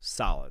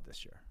solid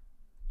this year.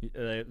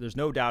 There's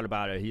no doubt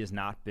about it. He has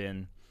not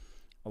been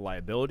a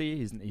liability.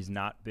 He's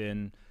not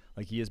been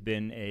like he has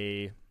been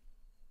a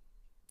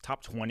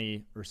top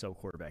 20 or so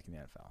quarterback in the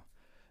NFL.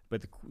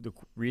 But the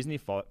reason he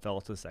fell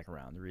to the second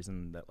round, the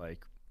reason that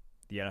like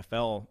the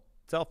NFL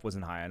itself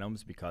wasn't high on him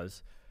is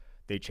because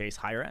they chase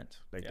higher end.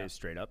 Like they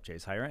straight up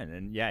chase higher end.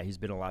 And yeah, he's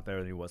been a lot better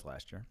than he was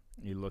last year.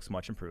 He looks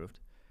much improved.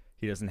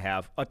 He doesn't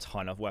have a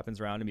ton of weapons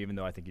around him, even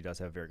though I think he does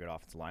have a very good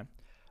offensive line.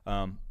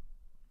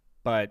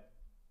 But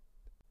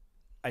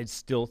I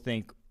still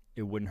think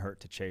it wouldn't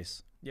hurt to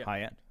chase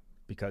high end,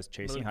 because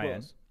chasing high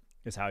end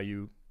is how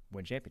you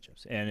win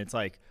championships. And it's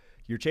like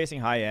you're chasing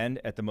high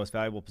end at the most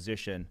valuable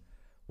position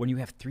when you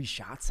have 3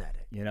 shots at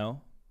it. You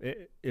know,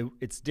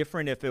 it's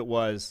different if they're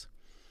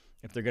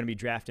going to be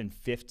drafting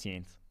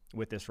 15th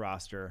with this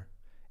roster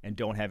and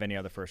don't have any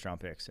other first round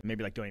picks, and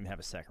maybe like don't even have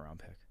a second round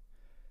pick.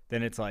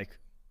 Then it's like,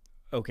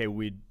 okay,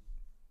 you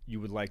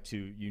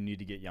need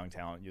to get young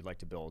talent. You'd like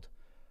to build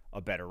a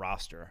better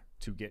roster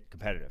to get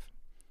competitive.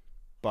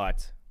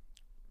 But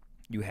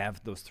you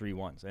have those 3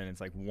 ones, and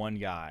it's like one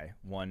guy,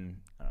 I don't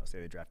know,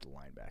 say they draft a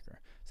linebacker.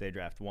 Say they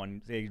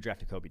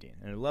draft a Kobe Dean,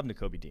 and I love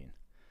Kobe Dean.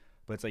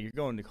 But it's like you're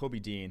going to Kobe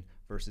Dean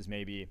versus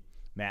maybe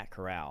Matt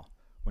Corral,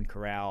 when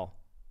Corral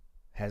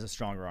has a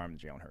stronger arm than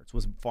Jalen Hurts,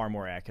 has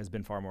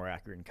been far more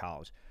accurate in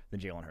college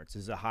than Jalen Hurts.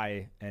 Is a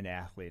high-end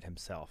athlete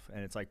himself.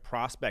 And it's like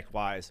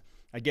prospect-wise,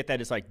 I get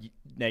that it's like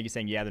Nagy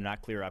saying, yeah, they're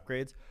not clear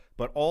upgrades,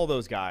 but all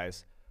those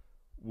guys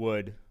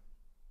would,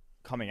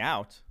 coming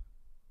out,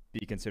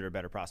 be considered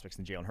better prospects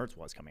than Jalen Hurts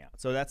was coming out.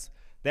 So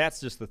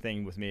that's just the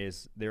thing with me,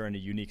 is they're in a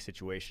unique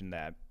situation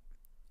that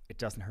it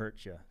doesn't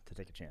hurt you to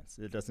take a chance.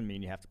 It doesn't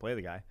mean you have to play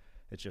the guy.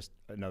 It's just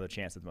another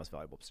chance at the most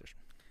valuable position.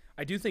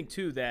 I do think,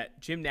 too,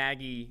 that Jim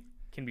Nagy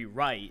can be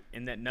right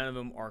in that none of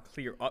them are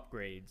clear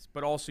upgrades,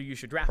 but also you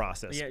should draft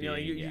process.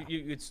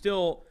 You'd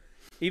still,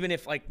 even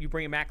if like you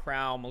bring in Matt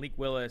Corral, Malik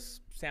Willis,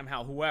 Sam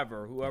Howell,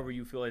 whoever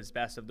you feel is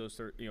best of those,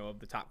 of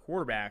the top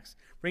quarterbacks,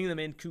 bringing them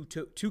in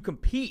to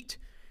compete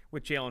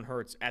with Jalen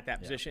Hurts at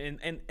that position,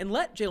 and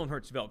let Jalen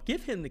Hurts develop.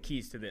 Give him the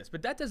keys to this,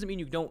 but that doesn't mean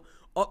you don't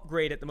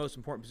upgrade at the most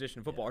important position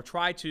in football, or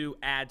try to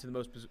add to the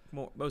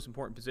most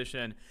important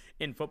position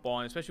in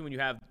football, and especially when you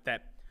have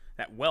that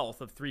wealth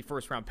of 3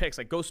 first-round picks.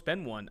 Like, go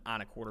spend one on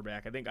a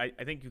quarterback.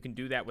 I think you can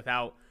do that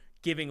without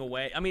giving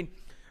away. I mean,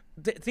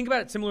 think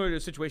about it similar to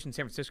the situation in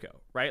San Francisco,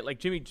 right? Like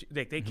they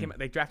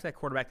drafted that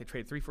quarterback, they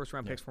traded 3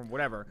 first-round picks from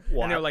whatever,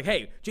 and they're like,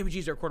 hey, Jimmy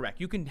G's our quarterback.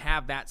 You can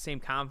have that same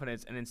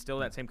confidence and instill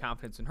that same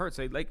confidence in Hurts.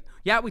 Like,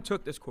 yeah, we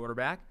took this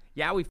quarterback.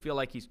 Yeah, we feel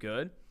like he's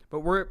good, but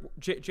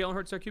Jalen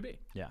Hurts our QB.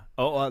 Yeah.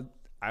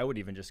 I would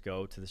even just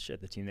go to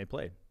the team they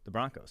played, the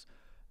Broncos,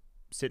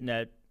 sitting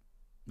at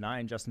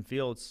 9, Justin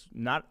Fields,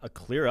 not a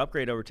clear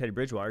upgrade over Teddy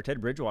Bridgewater. Teddy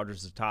Bridgewater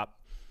is the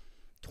top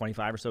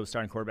 25 or so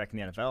starting quarterback in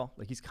the NFL.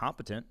 Like, he's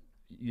competent.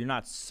 You're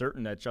not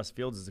certain that Justin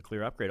Fields is a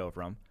clear upgrade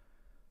over him.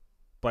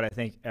 But I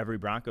think every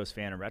Broncos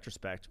fan in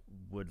retrospect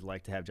would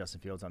like to have Justin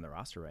Fields on their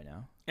roster right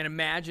now. And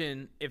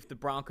imagine if the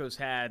Broncos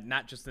had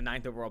not just the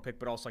 9th overall pick,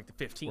 but also like the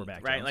 15th,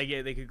 right? Jones. Like,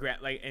 yeah, they could grab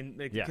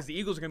because the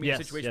Eagles are going to be in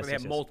a situation where they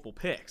have multiple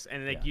picks,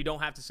 and you don't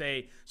have to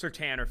say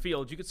Surtain or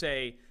Fields. You could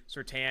say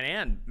Surtain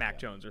and Mac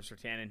Jones, or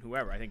Surtain and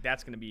whoever. I think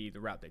that's going to be the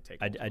route they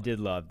take. I did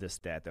love this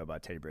stat though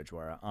about Teddy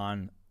Bridgewater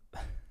on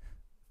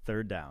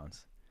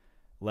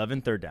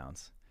 11 third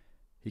downs.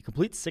 He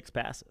completes 6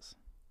 passes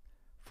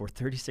for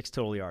 36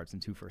 total yards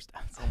and 2 first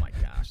downs. Oh, my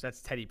gosh.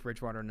 That's Teddy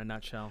Bridgewater in a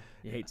nutshell.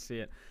 You hate to see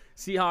it.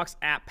 Seahawks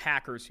at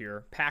Packers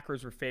here.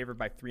 Packers were favored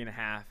by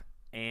 3.5,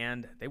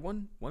 and they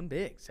won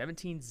big,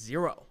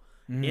 17-0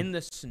 in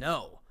the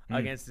snow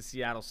against the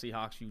Seattle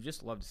Seahawks. You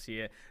just love to see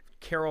it.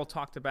 Carroll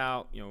talked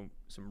about,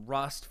 some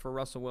rust for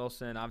Russell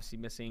Wilson, obviously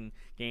missing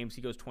games.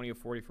 He goes 20 of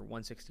 40 for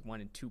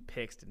 161 and 2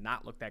 picks. Did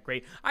not look that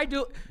great.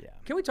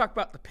 Can we talk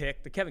about the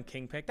pick, the Kevin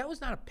King pick? That was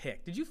not a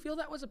pick. Did you feel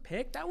that was a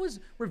pick? That was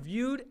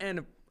reviewed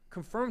and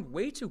confirmed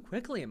way too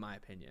quickly, in my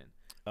opinion.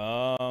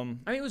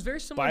 It was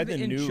very similar to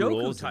the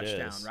Njoku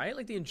touchdown, right?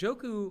 Like the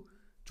Njoku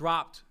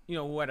dropped,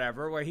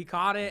 whatever, where he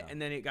caught it and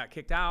then it got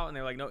kicked out and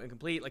they're like, no,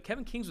 incomplete. Like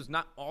Kevin King's was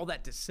not all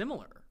that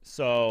dissimilar.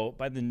 So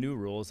by the new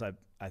rules,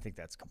 I think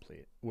that's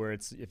complete. Where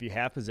it's if you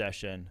have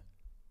possession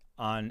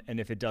and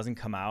if it doesn't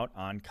come out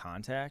on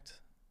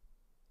contact,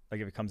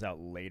 like if it comes out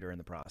later in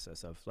the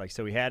process of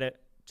so he had it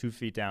 2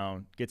 feet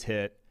down, gets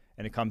hit,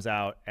 and it comes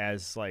out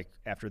as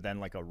after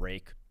then a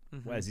rake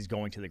as he's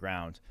going to the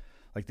ground.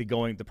 Like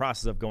the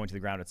process of going to the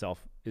ground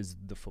itself is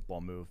the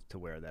football move to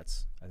where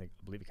that's I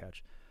believe a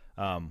catch.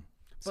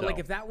 But like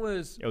if that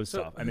was, it was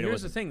tough. I mean,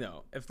 here's the thing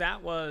though. If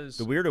that was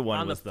the weirder one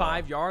on was the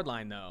 5-yard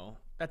line though,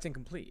 that's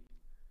incomplete,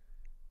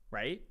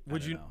 right?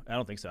 Would you? I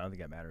don't think so. I don't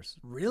think that matters.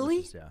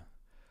 Really? Just,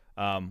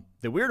 yeah.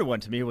 The weirder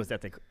one to me was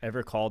that they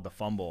ever called the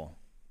fumble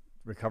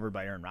recovered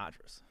by Aaron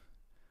Rodgers.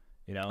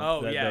 You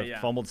know, the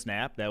fumbled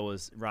snap, that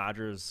was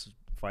Rodgers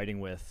fighting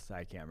with,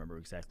 I can't remember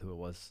exactly who it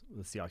was,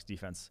 the Seahawks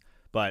defense,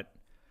 but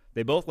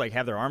they both like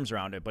have their arms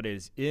around it, but it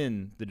is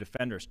in the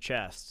defender's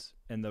chest,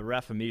 and the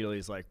ref immediately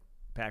is like,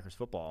 Packers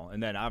football.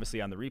 And then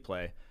obviously on the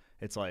replay,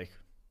 it's like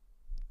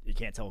you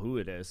can't tell who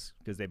it is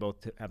because they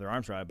both have their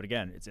arms around it, but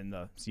again, it's in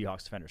the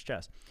Seahawks defender's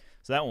chest.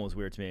 So that one was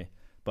weird to me.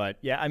 But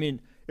yeah, I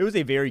mean, it was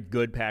a very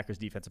good Packers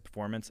defensive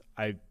performance.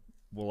 I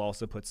will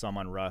also put some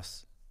on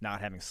Russ not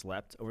having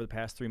slept over the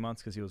past 3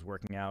 months because he was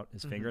working out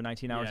his finger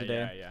 19 hours a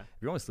day. Yeah. If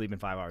you're only sleeping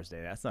 5 hours a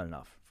day, that's not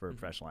enough for a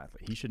professional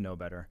athlete. He should know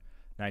better.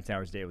 19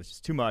 hours a day was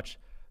just too much,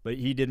 but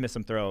he did miss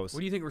some throws.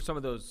 What do you think were some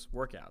of those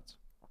workouts?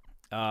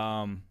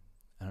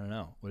 I don't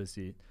know. What is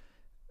he?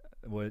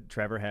 What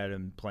Trevor had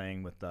him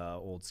playing with the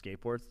old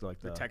skateboards, like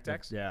the Tech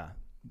Decks? Yeah,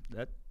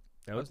 that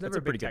was never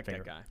a pretty big good Tech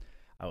finger. guy.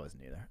 I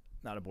wasn't either.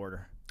 Not a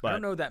boarder. But I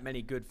don't know that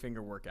many good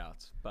finger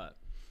workouts, but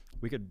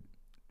we could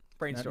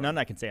brainstorm. None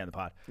I can say on the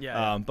pod.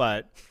 Yeah.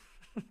 But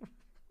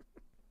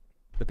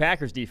the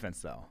Packers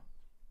defense, though.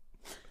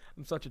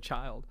 I'm such a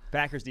child.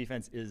 Packers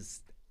defense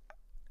is.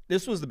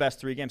 This was the best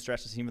 3-game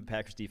stretch I've seen with the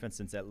Packers defense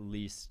since at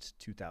least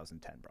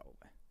 2010, probably.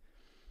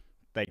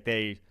 Like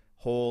they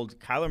hold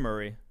Kyler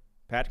Murray,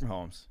 Patrick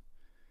Mahomes,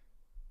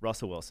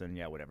 Russell Wilson,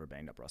 whatever,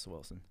 banged up Russell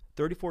Wilson.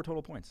 34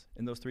 total points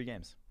in those 3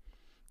 games.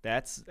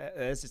 That's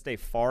just a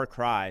far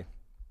cry.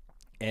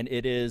 And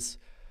it is,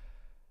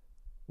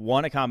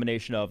 one, a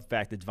combination of the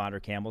fact that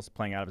Devondre Campbell's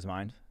playing out of his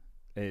mind.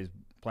 Is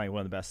playing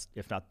one of the best,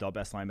 if not the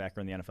best linebacker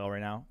in the NFL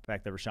right now. The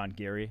fact that Rashawn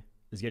Gary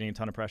is getting a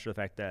ton of pressure. The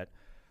fact that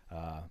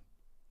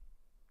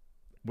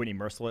Whitney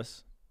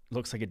Merciless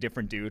looks like a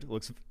different dude.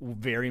 Looks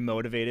very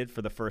motivated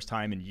for the first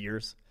time in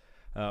years.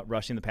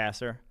 Rushing the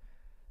passer.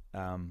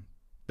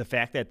 The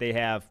fact that they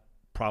have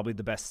probably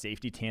the best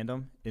safety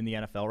tandem in the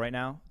NFL right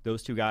now.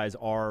 Those two guys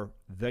are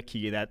the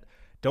key that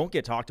don't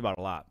get talked about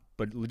a lot,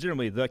 but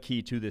legitimately the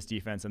key to this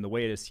defense and the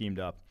way it is teamed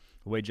up,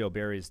 the way Joe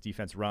Barry's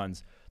defense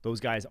runs. Those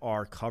guys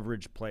are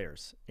coverage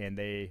players, and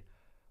they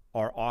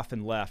are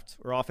often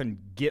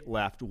get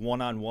left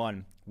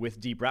one-on-one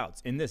with deep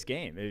routes. In this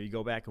game, if you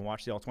go back and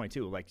watch the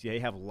All-22, like they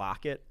have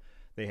Lockett,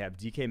 they have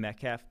DK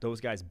Metcalf, those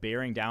guys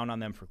bearing down on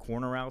them for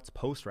corner routes,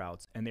 post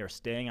routes, and they are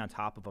staying on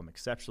top of them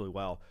exceptionally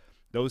well.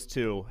 Those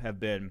two have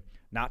been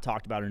not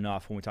talked about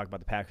enough when we talk about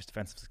the Packers'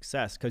 defensive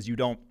success because you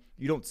don't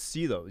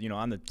see those.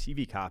 On the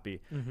TV copy,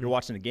 you're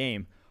watching the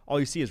game, all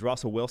you see is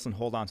Russell Wilson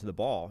hold on to the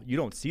ball. You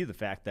don't see the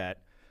fact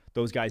that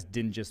those guys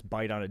didn't just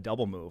bite on a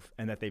double move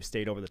and that they've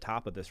stayed over the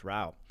top of this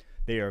route.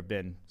 They have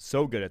been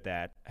so good at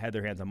that, had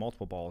their hands on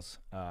multiple balls.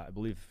 I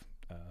believe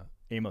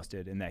Amos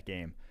did in that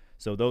game.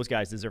 So those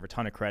guys deserve a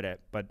ton of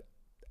credit, but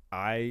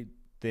I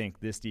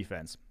think this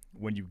defense,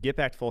 when you get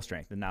back to full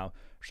strength, and now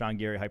Rashawn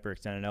Gary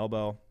hyperextended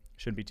elbow,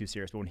 shouldn't be too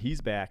serious, but when he's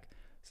back,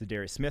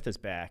 Zadarius Smith is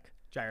back,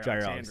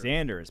 Jair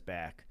Alexander is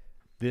back,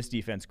 this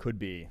defense could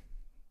be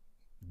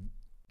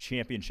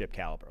championship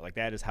caliber. Like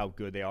that is how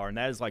good they are, and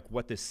that is like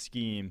what this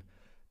scheme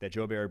that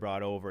Joe Barry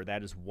brought over,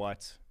 that is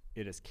what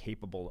it is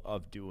capable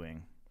of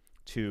doing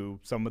to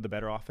some of the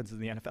better offenses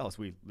in the NFL, as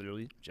we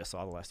literally just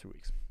saw the last 2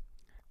 weeks.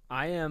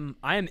 I am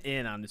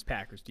in on this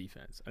Packers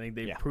defense. I think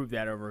they've proved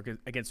that over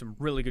against some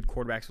really good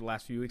quarterbacks for the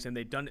last few weeks, and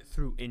they've done it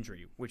through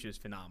injury, which is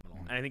phenomenal.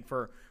 And I think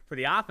for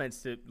the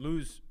offense to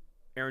lose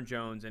Aaron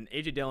Jones, and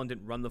A.J. Dillon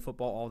didn't run the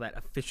football all that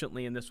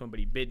efficiently in this one, but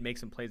he did make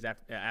some plays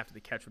after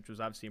the catch, which was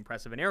obviously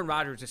impressive. And Aaron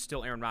Rodgers is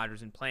still Aaron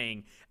Rodgers and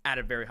playing at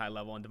a very high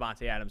level. And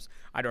Devontae Adams,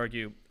 I'd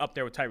argue, up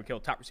there with Tyreek Hill,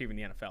 top receiver in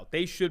the NFL.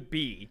 They should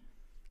be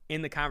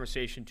in the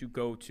conversation to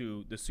go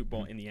to the Super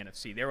Bowl in the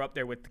NFC. They're up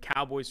there with the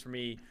Cowboys for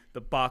me,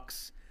 the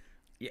Bucks.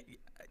 Yeah,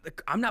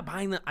 I'm not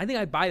buying I think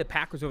I buy the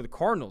Packers over the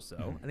Cardinals,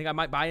 though. I think I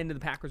might buy into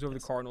the Packers over the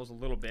Cardinals a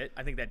little bit.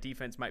 I think that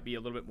defense might be a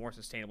little bit more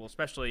sustainable,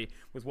 especially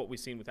with what we've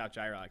seen without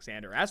Jair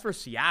Alexander. As for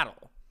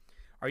Seattle,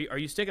 are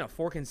you sticking a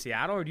fork in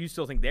Seattle, or do you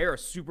still think they're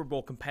Super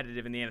Bowl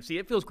competitive in the NFC?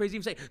 It feels crazy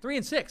to say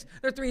 3-6.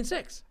 They're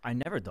 3-6. I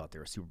never thought they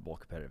were Super Bowl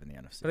competitive in the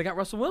NFC. But they got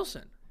Russell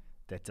Wilson.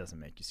 That doesn't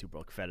make you Super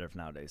Bowl competitive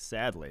nowadays.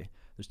 Sadly,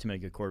 there's too many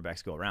good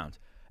quarterbacks go around,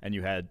 and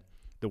you had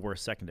the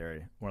worst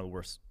secondary, one of the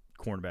worst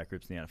cornerback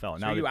groups in the NFL. So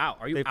now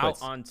are you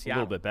out on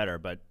Seattle? A little bit better,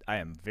 but I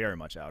am very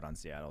much out on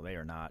Seattle. They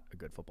are not a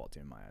good football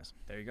team in my eyes.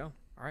 There you go.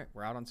 All right,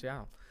 we're out on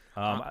Seattle.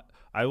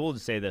 I will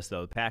just say this,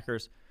 though. The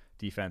Packers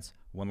defense,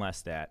 one last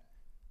stat,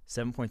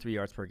 7.3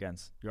 yards per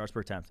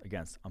attempt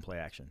against on play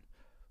action.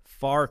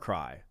 Far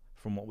cry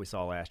from what we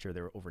saw last year.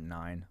 They were over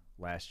 9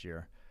 last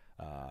year.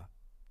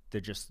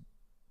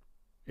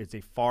 It's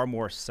a far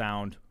more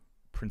sound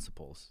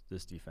principles,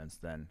 this defense,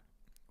 than,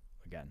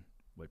 again,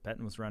 what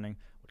Pettine was running,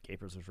 what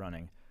Capers was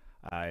running.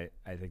 I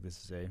think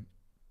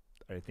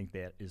I think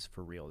that is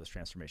for real, this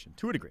transformation,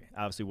 to a degree.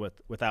 Obviously,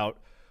 without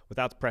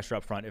the pressure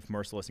up front, if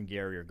Merciless and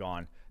Gary are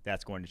gone,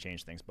 that's going to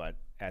change things. But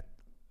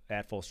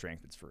at full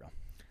strength, it's for real.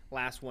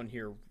 last one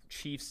here.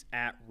 Chiefs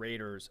at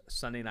Raiders,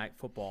 Sunday Night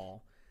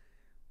Football.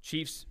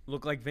 Chiefs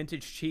look like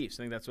vintage Chiefs.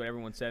 I think that's what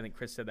everyone said. I think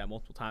Chris said that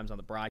multiple times on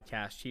the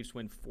broadcast. Chiefs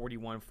win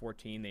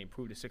 41-14. They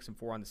improved to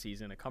 6-4 on the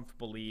season, a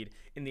comfortable lead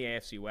in the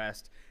AFC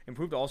West.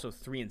 Improved to also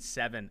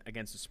 3-7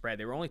 against the spread.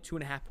 They were only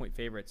 2.5-point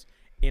favorites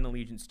in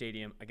Allegiant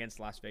Stadium against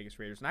the Las Vegas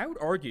Raiders. And I would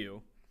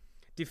argue,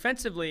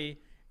 defensively,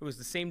 it was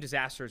the same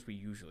disaster as we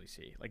usually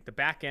see. Like, the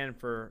back end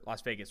for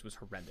Las Vegas was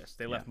horrendous.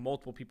 They left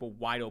multiple people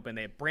wide open.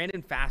 They had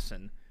Brandon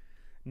Fassen,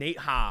 Nate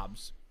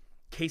Hobbs,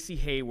 Casey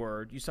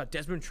Hayward. You saw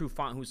Desmond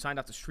Trufant, who signed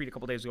off the street a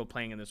couple days ago,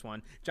 playing in this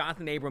one.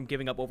 Jonathan Abram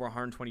giving up over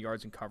 120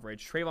 yards in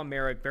coverage. Trayvon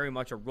Merrick, very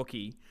much a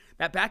rookie.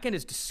 That back end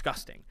is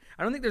disgusting.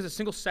 I don't think there's a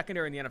single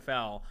secondary in the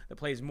NFL that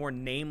plays more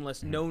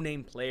nameless,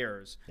 no-name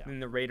players than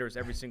the Raiders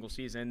every single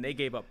season. They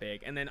gave up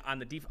big. And then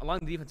on along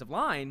the defensive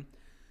line,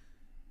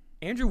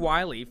 Andrew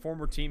Wiley,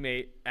 former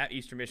teammate at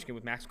Eastern Michigan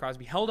with Max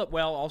Crosby, held up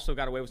well, also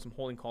got away with some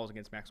holding calls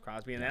against Max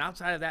Crosby. And then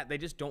outside of that, they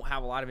just don't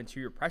have a lot of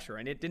interior pressure.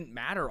 And it didn't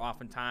matter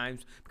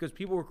oftentimes because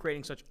people were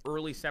creating such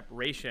early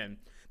separation.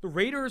 The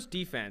Raiders'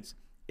 defense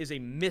is a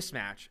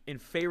mismatch in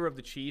favor of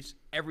the Chiefs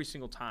every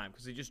single time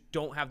because they just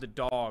don't have the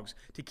dogs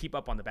to keep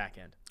up on the back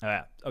end.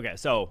 Okay,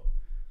 so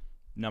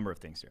number of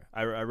things here.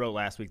 I wrote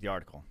last week the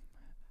article,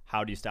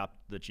 How Do You Stop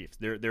the Chiefs?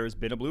 There has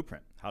been a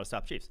blueprint, how to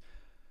stop Chiefs.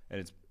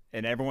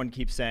 And everyone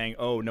keeps saying,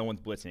 oh, no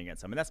one's blitzing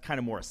against them. And that's kind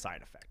of more a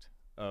side effect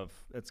of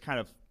it's kind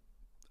of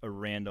a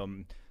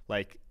random,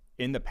 like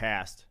in the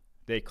past,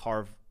 Patrick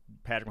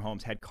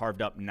Mahomes had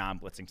carved up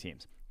non-blitzing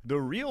teams.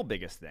 The real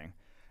biggest thing,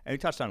 and we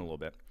touched on it a little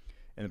bit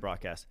in the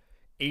broadcast,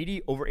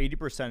 over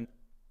 80%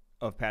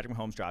 of Patrick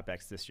Mahomes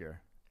dropbacks this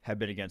year have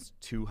been against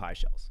two high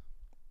shells,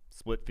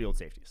 split field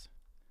safeties.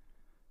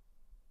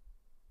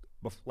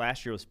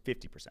 Last year was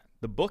 50%.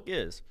 The book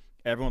is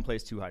everyone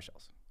plays two high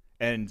shells.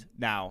 And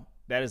now,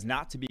 that is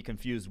not to be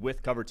confused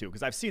with cover two,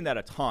 because I've seen that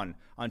a ton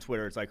on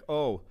Twitter. It's like,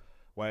 oh,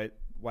 why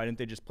didn't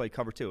they just play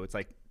cover two? It's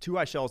like two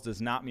high shells does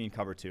not mean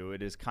cover two.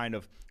 It is kind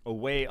of a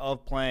way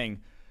of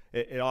playing.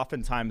 It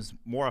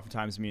more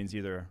oftentimes means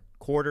either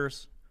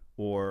quarters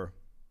or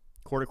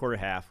quarter,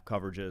 half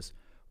coverages,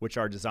 which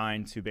are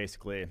designed to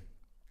basically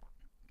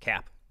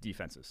cap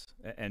defenses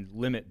and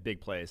limit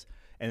big plays.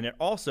 And it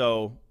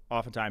also,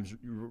 oftentimes,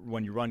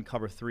 when you run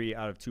cover three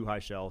out of two high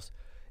shells,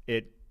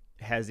 it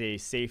has a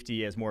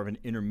safety as more of an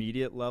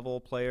intermediate level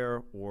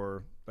player,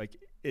 or like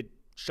it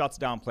shuts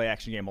down play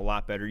action game a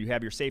lot better. You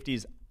have your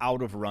safeties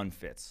out of run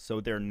fits, so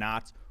they're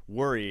not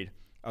worried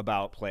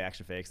about play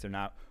action fakes. They're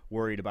not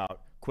worried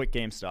about quick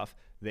game stuff.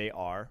 They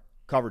are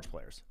coverage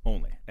players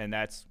only, and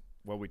that's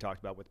what we talked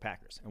about with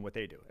Packers and what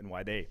they do and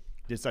why they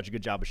did such a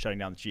good job of shutting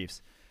down the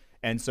Chiefs.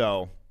 And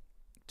so,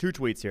 two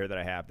tweets here that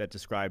I have that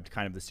described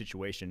kind of the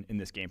situation in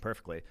this game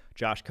perfectly.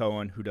 Josh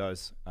Cohen, who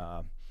does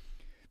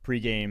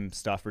pregame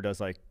stuff or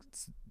does like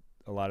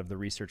a lot of the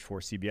research for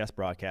CBS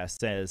broadcast,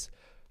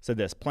 said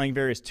this: playing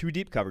various too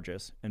deep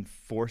coverages and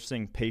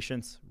forcing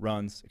patience,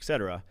 runs,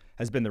 etc.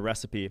 has been the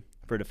recipe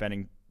for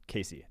defending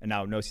KC. And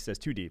now notice he says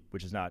too deep,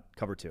 which is not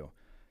cover two.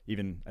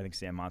 Even I think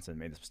Sam Monson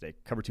made this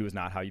mistake. Cover two is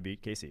not how you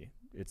beat KC.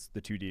 It's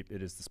the too deep.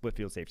 It is the split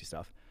field safety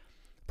stuff.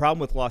 Problem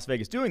with Las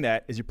Vegas doing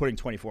that is you're putting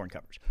 24 in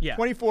coverage.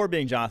 24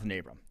 being Jonathan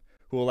Abram,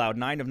 who allowed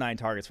 9 of 9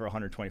 targets for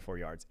 124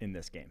 yards in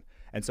this game.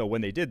 And so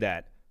when they did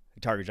that, they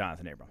targeted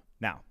Jonathan Abram.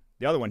 Now,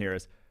 the other one here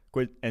is,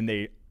 and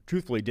they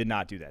truthfully did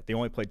not do that. They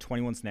only played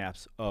 21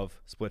 snaps of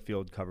split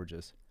field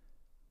coverages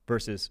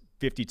versus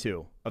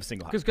 52 of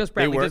single high. Because Gus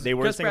Bradley,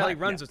 Gus Bradley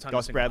runs a ton of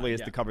Gus Bradley high.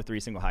 is the cover three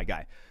single high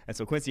guy. And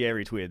so Quincy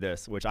Avery tweeted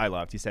this, which I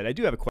loved. He said, I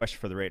do have a question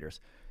for the Raiders.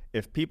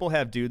 If people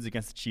have dudes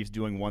against the Chiefs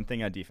doing one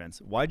thing on defense,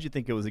 why did you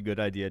think it was a good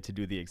idea to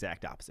do the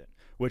exact opposite?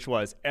 Which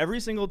was every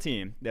single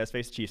team that has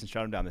faced the Chiefs and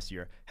shut them down this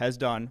year has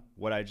done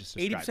what I just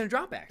described. 80% of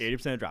dropbacks.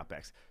 80% of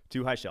dropbacks.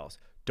 Two high shells.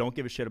 Don't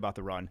give a shit about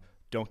the run.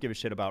 Don't give a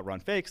shit about run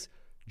fakes.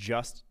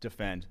 Just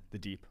defend the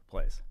deep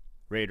plays.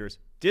 Raiders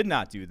did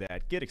not do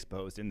that, get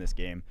exposed in this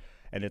game.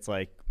 And it's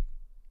like,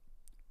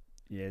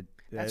 yeah.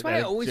 That's why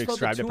I always felt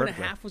the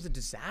 2.5 was a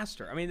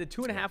disaster. I mean, the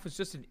 2.5 was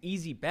just an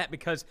easy bet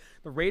because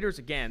the Raiders,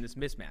 again, this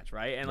mismatch,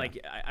 right? And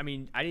I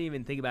mean, I didn't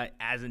even think about it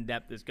as in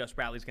depth as Gus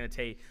Bradley's going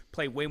to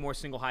play way more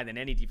single high than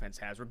any defense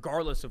has,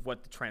 regardless of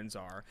what the trends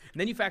are. And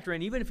then you factor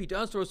in, even if he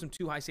does throw some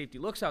two high safety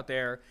looks out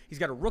there, he's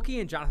got a rookie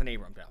and Jonathan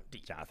Abram down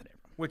deep.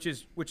 Which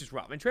is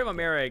rough. And Trayvon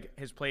Merrick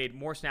has played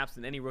more snaps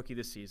than any rookie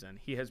this season.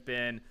 He has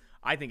been,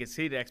 I think,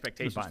 exceeded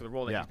expectations for the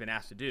role that he's been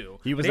asked to do.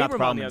 He was not the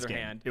problem on the other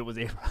hand. It was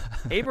Abram.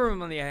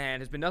 Abram, on the other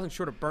hand, has been nothing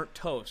short of burnt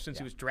toast since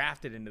he was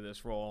drafted into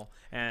this role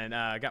and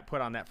got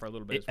put on that for a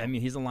little bit as well. I mean,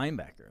 he's a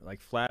linebacker.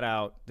 Like, flat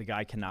out, the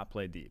guy cannot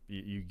play deep.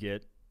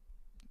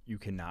 You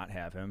cannot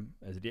have him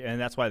as a deep. And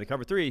that's why the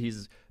cover three,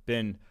 he's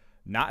been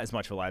not as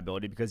much of a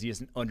liability because he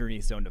is an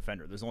underneath zone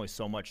defender. There's only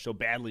so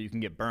badly you can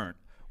get burnt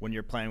when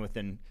you're playing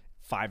within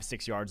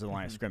 5-6 yards of the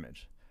line of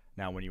scrimmage.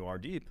 Now, when you are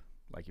deep,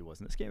 like he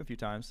was in this game a few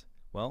times,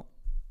 well,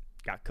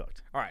 got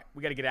cooked. All right,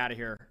 we got to get out of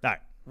here. All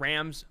right.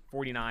 Rams,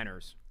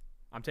 49ers.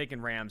 I'm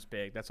taking Rams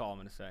big. That's all I'm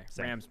going to say.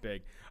 Same. Rams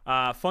big.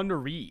 Fun to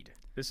read.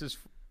 This is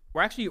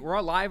we're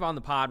all live on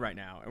the pod right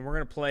now, and we're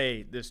gonna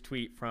play this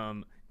tweet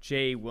from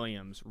Jay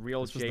Williams,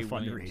 real Jay Williams.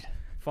 Fun to read.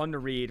 Fun to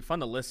read, fun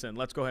to listen.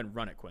 Let's go ahead and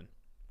run it, Quinn.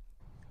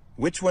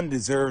 Which one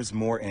deserves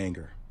more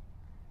anger?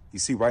 You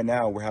see, right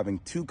now we're having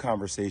two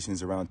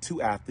conversations around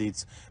two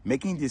athletes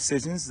making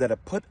decisions that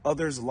have put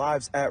others'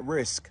 lives at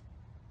risk.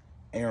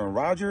 Aaron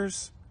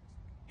Rodgers,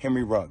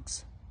 Henry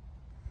Ruggs.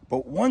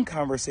 But one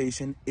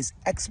conversation is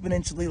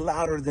exponentially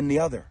louder than the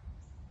other.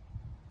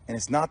 And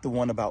it's not the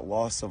one about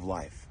loss of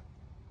life.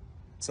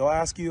 So I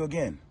ask you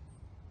again,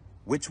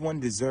 which one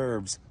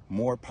deserves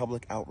more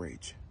public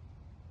outrage?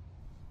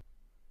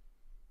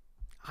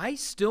 I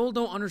still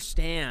don't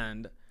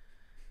understand.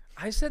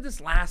 I said this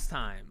last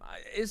time.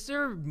 Is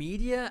there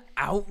media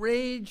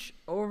outrage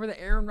over the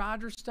Aaron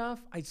Rodgers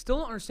stuff? I still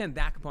don't understand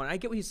that component. I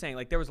get what he's saying.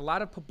 Like, there was a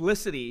lot of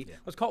publicity. Yeah.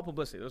 Let's call it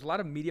publicity. There was a lot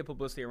of media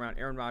publicity around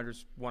Aaron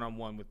Rodgers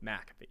one-on-one with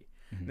McAfee.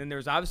 And then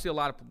there's obviously a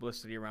lot of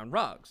publicity around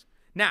Ruggs.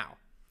 Now,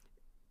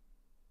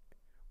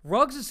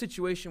 Ruggs'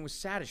 situation was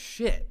sad as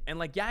shit. And,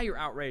 like, yeah, you're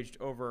outraged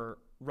over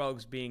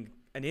Ruggs being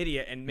an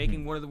idiot and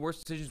making one of the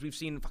worst decisions we've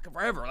seen fucking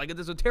forever. Like, it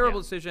was a terrible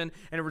decision,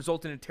 and it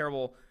resulted in a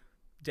terrible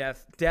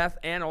death,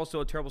 and also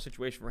a terrible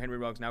situation for Henry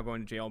Ruggs now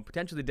going to jail and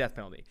potentially the death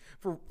penalty.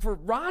 For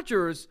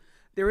Rodgers,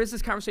 there is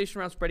this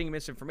conversation around spreading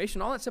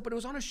misinformation, all that stuff, but it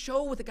was on a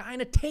show with a guy in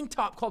a tank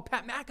top called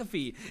Pat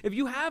McAfee. If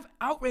you have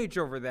outrage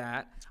over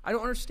that, I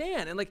don't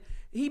understand. And, like,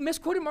 he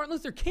misquoted Martin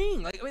Luther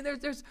King. Like, I mean,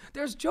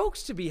 there's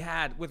jokes to be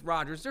had with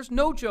Rodgers. There's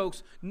no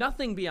jokes,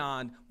 nothing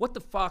beyond what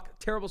the fuck,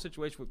 terrible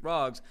situation with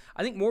Ruggs.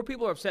 I think more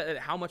people are upset at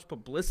how much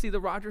publicity the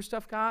Rodgers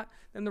stuff got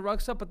than the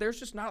Ruggs stuff, but there's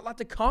just not a lot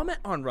to comment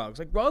on Ruggs.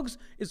 Like, Ruggs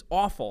is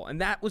awful, and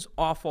that was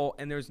awful,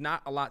 and there's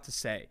not a lot to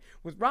say.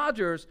 With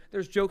Rodgers,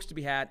 there's jokes to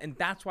be had, and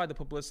that's why the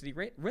publicity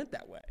went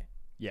that way.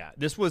 Yeah,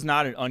 this was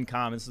not an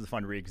uncommon. This is a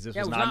fun read because this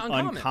was not an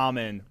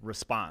uncommon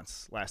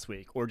response last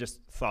week or just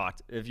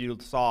thought. If you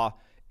saw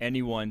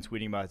anyone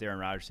tweeting about the Aaron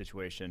Rodgers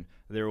situation,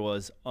 there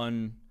was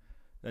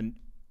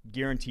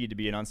guaranteed to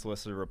be an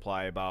unsolicited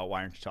reply about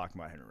why aren't you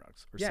talking about Henry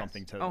Ruggs or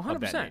something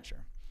of that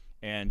nature.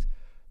 And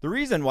the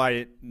reason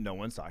why no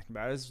one's talking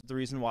about it is the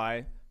reason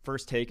why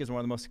First Take is one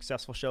of the most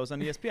successful shows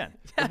on ESPN.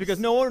 It's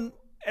because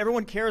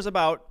everyone cares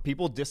about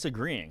people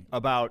disagreeing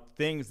about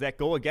things that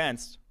go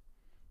against,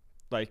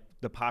 like,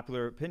 the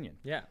popular opinion.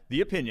 Yeah.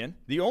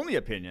 The only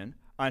opinion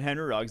on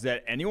Henry Ruggs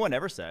that anyone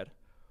ever said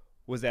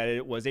was that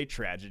it was a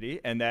tragedy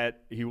and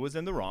that he was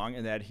in the wrong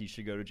and that he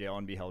should go to jail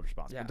and be held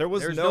responsible. Yeah.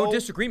 There's no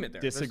disagreement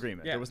there.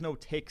 There was no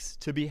takes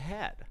to be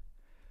had.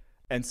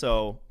 And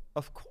so,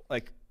 of course,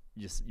 like,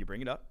 you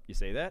bring it up, you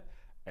say that,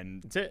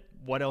 and that's it.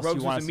 What else Ruggs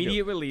do you want was us to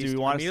immediate do? release. Do you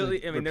want us to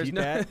repeat repeat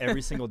that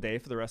every single day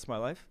for the rest of my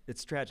life?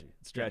 It's tragedy.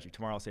 It's tragedy. Yeah.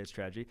 Tomorrow I'll say it's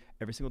tragedy.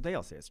 Every single day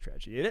I'll say it's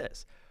tragedy. It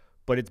is.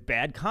 But it's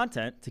bad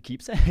content to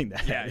keep saying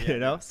that, you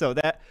know? So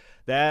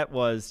that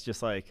was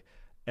just like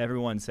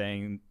everyone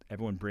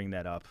bringing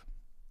that up.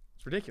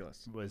 It's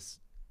ridiculous.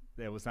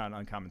 It was not an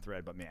uncommon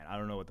thread, but, man, I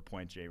don't know what the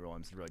point Jay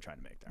Williams is really trying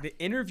to make there. The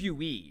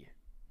interviewee,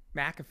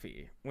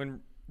 McAfee,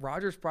 when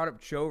Rodgers brought up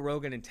Joe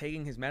Rogan and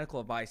taking his medical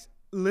advice,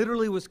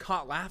 literally was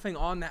caught laughing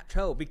on that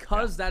show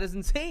because that is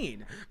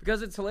insane,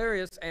 because it's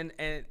hilarious and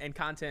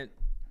content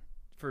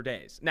for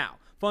days. Now,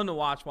 fun to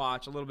watch,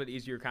 a little bit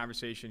easier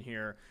conversation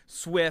here.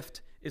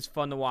 Swift is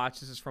fun to watch.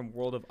 This is from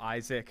World of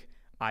Isaac.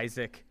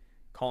 Isaac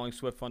calling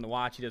Swift fun to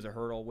watch. He does a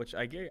hurdle, which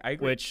I agree.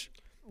 Which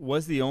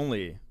was the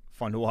only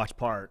fun to watch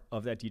part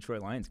of that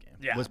Detroit Lions game.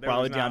 Yeah, was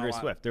probably DeAndre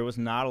Swift. There was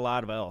not a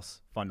lot of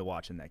else fun to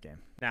watch in that game.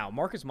 Now,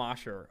 Marcus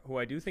Mosher, who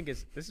I do think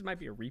might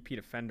be a repeat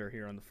offender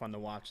here on the fun to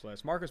watch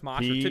list. Marcus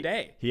Mosher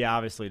today. He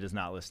obviously does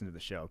not listen to the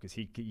show because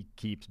he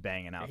keeps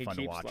banging out fun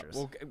to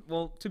watchers.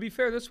 Well, to be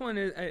fair, this one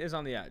is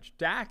on the edge.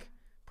 Dak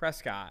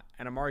Prescott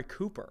and Amari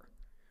Cooper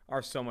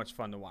are so much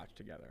fun to watch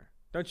together.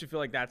 Don't you feel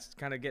like that's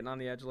kind of getting on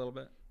the edge a little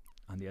bit?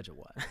 On the edge of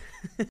what?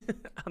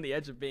 On the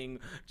edge of being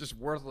just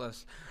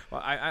worthless.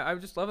 Well, I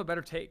just love a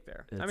better take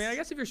there. I mean, I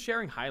guess if you're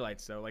sharing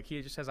highlights, though, like he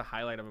just has a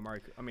highlight of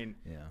Amari. I mean,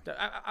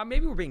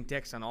 maybe we're being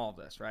dicks on all of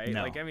this, right?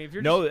 No. Like, I mean, if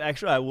you're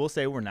actually, I will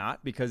say we're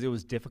not, because it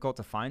was difficult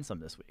to find some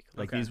this week.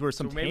 Like, these were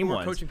some tame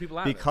ones. Coaching people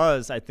out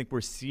because I think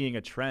we're seeing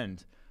a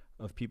trend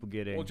of people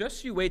getting. Well,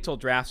 just you wait till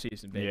draft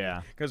season, baby.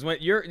 Yeah. Because when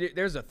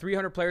there's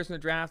 300 players in the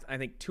draft, I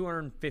think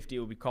 250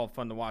 will be called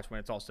fun to watch when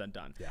it's all said and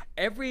done. Yeah.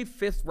 Every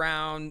fifth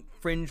round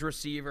fringe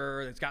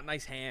receiver that's got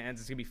nice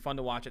hands, it's gonna be fun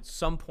to watch at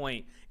some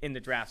point in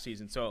the draft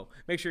season. So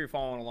make sure you're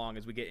following along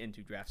as we get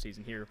into draft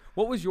season here.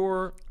 What was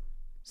your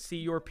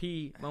C or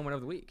P moment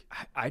of the week?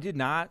 I did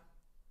not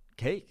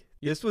cake.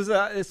 This was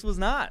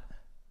not.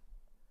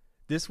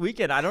 This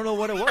weekend, I don't know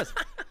what it was.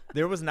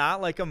 There was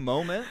not like a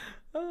moment.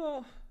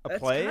 Oh. That's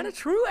kind of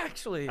true,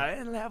 actually. I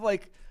didn't have the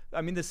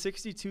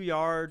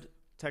 62-yard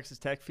Texas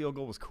Tech field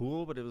goal was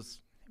cool, but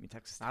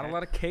Texas Tech. Not a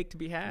lot of cake to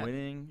be had.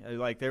 Winning.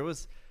 There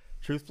was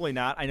truthfully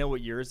not. I know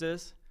what yours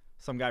is.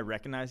 Some guy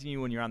recognizing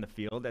you when you're on the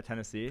field at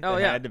Tennessee. Oh,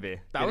 it yeah. had to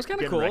be. That was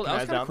kind of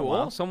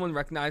cool. Someone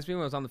recognized me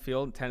when I was on the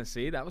field in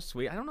Tennessee. That was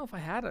sweet. I don't know if I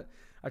had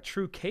a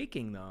true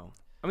caking, though.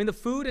 I mean, the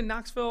food in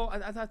Knoxville,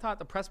 I thought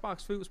the press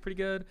box food was pretty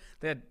good.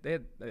 They had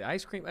the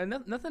ice cream,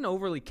 nothing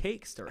overly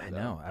cake stirred. I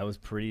know. I was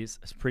pretty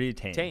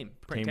tame. Tame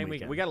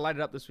weekend. We got to light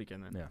it up this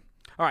weekend then. Yeah.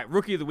 All right,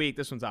 rookie of the week.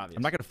 This one's obvious.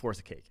 I'm not going to force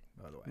a cake,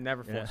 by the way.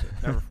 Never force it.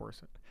 Never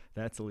force it.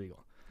 That's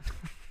illegal.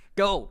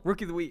 Go,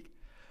 rookie of the week.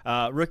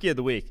 Rookie of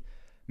the week,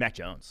 Mac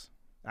Jones.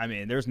 I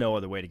mean, there's no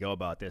other way to go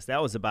about this. That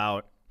was I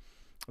want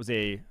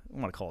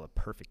to call it a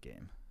perfect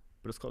game,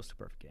 but it was close to a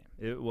perfect game.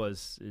 It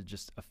was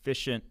just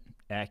efficient,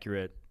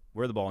 accurate,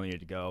 where the ball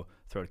needed to go.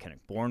 Throw to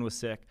Kendrick Bourne was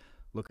sick.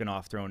 Looking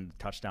off, throwing the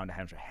touchdown to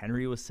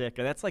Henry was sick.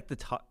 And that's like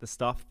the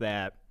stuff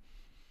that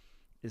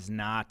is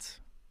not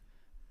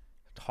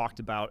talked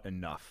about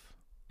enough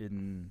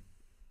in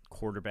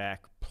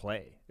quarterback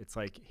play. It's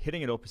like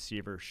hitting an open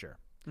receiver, sure.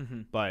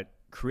 Mm-hmm. But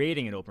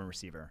creating an open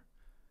receiver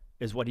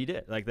is what he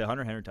did. Like the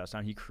Hunter Henry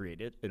touchdown, he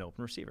created an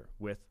open receiver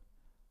with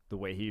the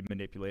way he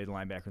manipulated the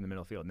linebacker in the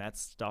middle of the field. And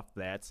that's stuff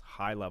that's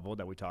high level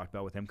that we talked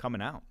about with him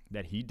coming out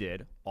that he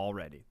did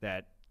already,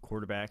 that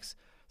quarterbacks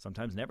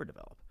sometimes never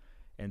develop.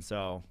 And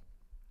so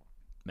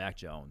Mac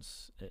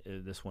Jones,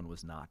 this one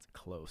was not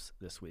close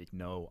this week.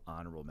 No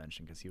honorable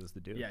mention because he was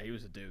the dude. Yeah, he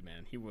was a dude,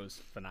 man. He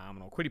was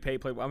phenomenal. Kwity Paye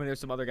played well. I mean, there's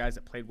some other guys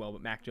that played well,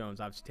 but Mac Jones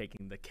obviously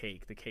taking the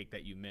cake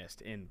that you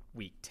missed in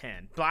week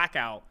 10.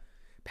 Blackout,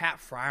 Pat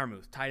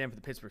Freiermuth, tight end for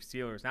the Pittsburgh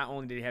Steelers. Not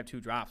only did he have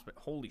 2 drops, but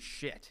holy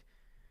shit,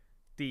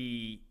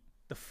 the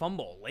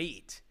fumble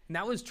late. And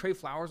that was Trey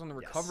Flowers on the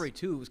recovery,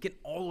 too. It was getting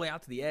all the way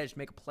out to the edge to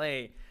make a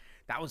play.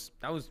 That was.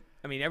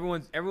 I mean,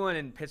 everyone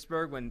in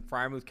Pittsburgh, when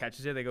Freiermuth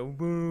catches it, they go,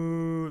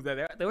 boo.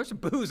 There were some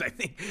boos, I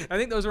think. I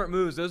think those weren't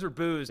moves. Those were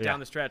boos down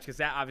the stretch because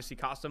that obviously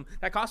cost them.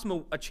 That cost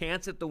them a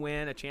chance at the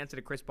win, a chance at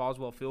a Chris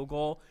Boswell field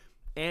goal,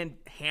 and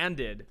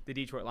handed the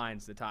Detroit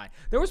Lions the tie.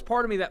 There was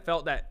part of me that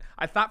felt that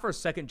I thought for a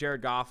second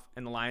Jared Goff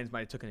and the Lions might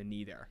have taken a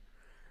knee there.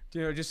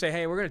 Just say,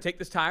 hey, we're going to take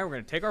this tie. We're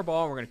going to take our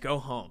ball. We're going to go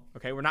home.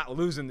 Okay, we're not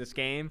losing this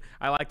game.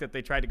 I like that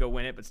they tried to go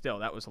win it, but still,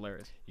 that was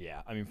hilarious.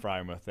 Yeah, I mean,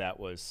 Freiermuth, that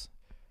was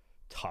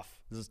tough.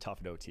 This is tough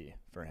at OT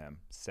for him,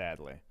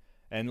 sadly.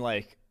 And,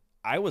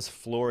 I was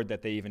floored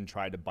that they even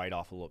tried to bite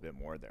off a little bit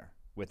more there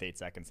with 8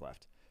 seconds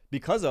left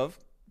because of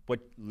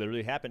what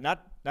literally happened.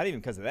 Not even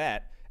because of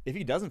that. If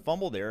he doesn't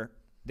fumble there,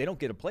 they don't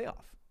get a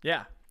playoff.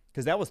 Yeah.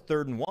 Because that was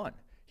 3rd and 1.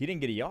 He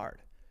didn't get a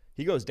yard.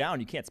 He goes down.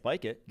 You can't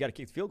spike it. You got to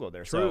kick the field goal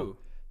there. True.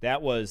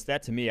 So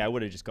that to me, I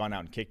would have just gone out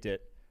and kicked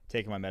it,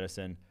 taken my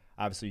medicine.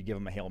 Obviously, you give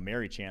him a Hail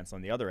Mary chance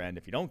on the other end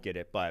if you don't get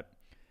it, but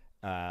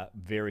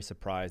very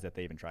surprised that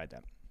they even tried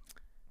that.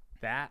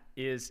 That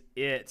is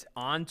it.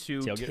 On to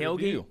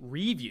tailgate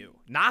review.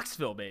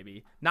 Knoxville,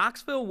 baby.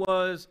 Knoxville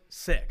was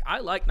sick. I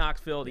like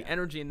Knoxville. The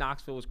energy in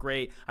Knoxville was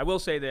great. I will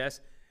say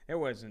this.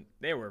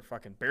 There were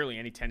fucking barely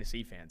any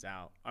Tennessee fans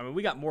out. I mean,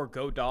 we got more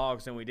Go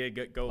Dogs than we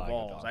did Go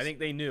Vols. I think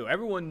they knew.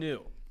 Everyone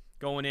knew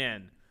going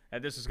in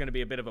that this was going to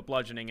be a bit of a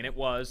bludgeoning, and it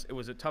was. It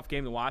was a tough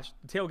game to watch.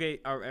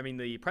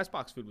 The press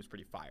box food was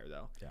pretty fire,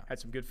 though. Yeah. Had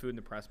some good food in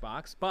the press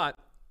box. But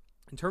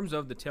in terms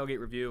of the tailgate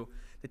review,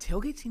 the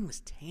tailgate scene was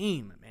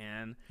tame,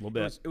 man. A little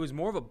bit. It was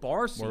more of a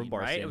bar scene,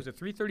 right? It was a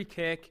 3:30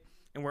 kick,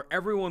 and where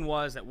everyone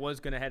that was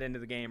going to head into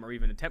the game or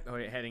even attempt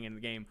heading into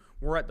the game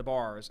were at the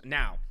bars.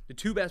 Now, the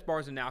 2 best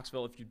bars in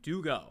Knoxville, if you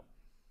do go,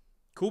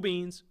 Cool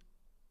Beans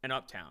and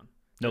Uptown.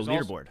 No,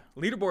 Leaderboard.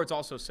 Leaderboard's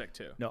also sick,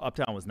 too. No,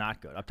 Uptown was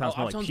not good. Uptown's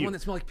smelled like puke. The one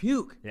that smelled like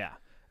puke. Yeah.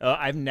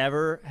 I've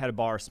never had a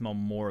bar smell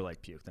more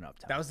like puke than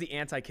Uptown. That was the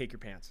anti-cake your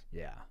pants.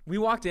 Yeah. We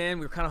walked in.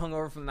 We were kind of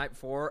hungover from the night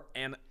before,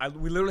 and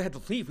we literally had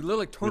to leave. We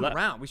literally turned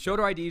around. We showed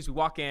our IDs. We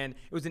walk in.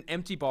 It was an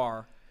empty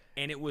bar,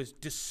 and it was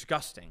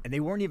disgusting. And they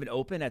weren't even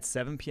open at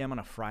 7 p.m. on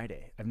a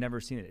Friday. I've never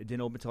seen it. It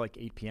didn't open until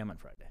 8 p.m. on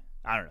Friday.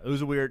 I don't know.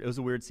 It was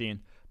a weird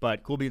scene.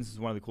 But Cool Beans is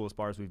one of the coolest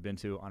bars we've been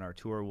to on our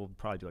tour. We'll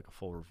probably do a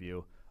full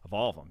review of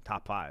all of them,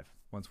 top 5,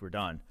 once we're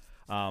done.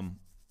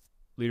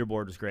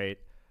 Leaderboard was great.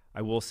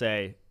 I will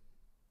say,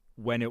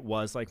 when it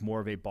was more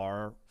of a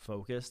bar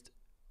focused,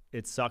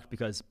 it sucked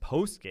because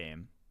post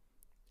game,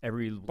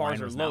 every bars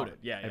line was loaded.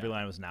 Every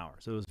line was an hour,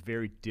 so it was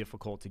very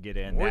difficult to get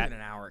in. More than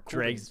an hour. At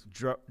Cool Beans.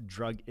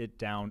 Drug it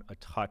down a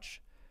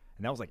touch,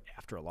 and that was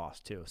after a loss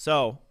too.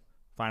 So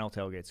final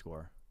tailgate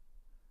score,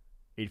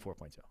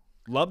 84.2.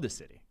 Love the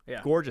city.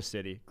 Yeah. Gorgeous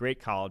city. Great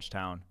college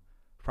town.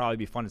 Probably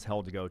be fun as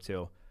hell to go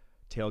to.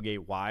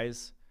 Tailgate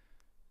wise,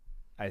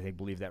 I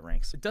believe that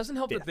ranks. It doesn't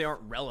help that they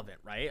aren't relevant,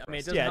 right? I mean,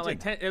 it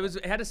doesn't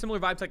it had a similar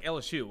vibe to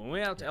LSU. When we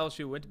went out to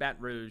LSU, went to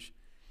Baton Rouge,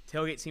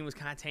 tailgate scene was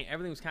kind of tame.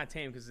 Everything was kind of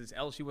tame because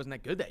LSU wasn't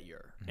that good that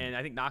year. Mm-hmm. And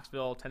I think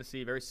Knoxville,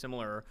 Tennessee, very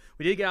similar.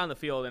 We did get on the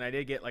field, and I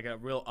did get a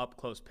real up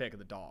close pic of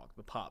the dog,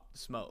 the pup, the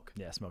Smoke.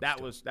 Yeah, Smoke. That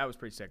was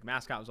pretty sick.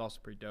 Mascot was also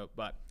pretty dope.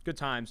 But good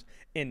times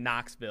in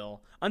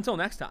Knoxville. Until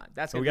next time.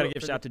 We got to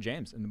give a shout out to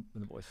James and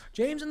the boys.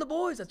 James and the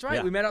boys. That's right.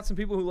 Yeah. We met out some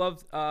people who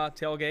love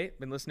tailgate.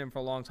 Been listening to him for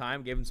a long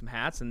time. Gave them some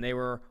hats, and they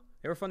were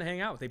fun to hang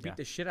out with. They beat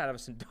the shit out of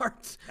us in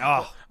darts.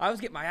 Oh. I was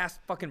getting my ass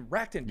fucking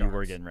wrecked in darts. You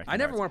were getting wrecked. I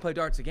never want to play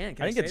darts again.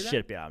 I didn't get the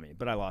shit beat out of me,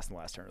 but I lost in the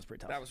last turn. It was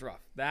pretty tough.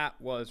 That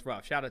was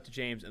rough. Shout out to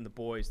James and the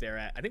boys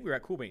there I think we were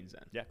at Cool Beans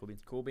then. Yeah, Cool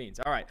Beans. Cool Beans.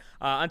 All right.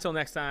 Until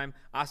next time,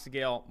 Asta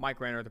Gale,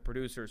 Mike Renner, the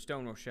producer,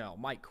 Stone Rochelle,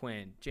 Mike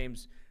Quinn,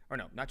 James, Or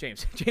no, not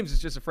James. James is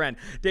just a friend.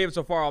 David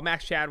Sofaro,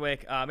 Max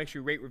Chadwick. Make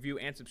sure you rate, review,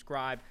 and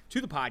subscribe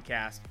to the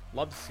podcast.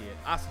 Love to see it.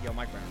 I'll see you on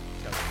Mike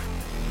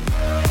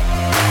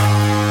Brown.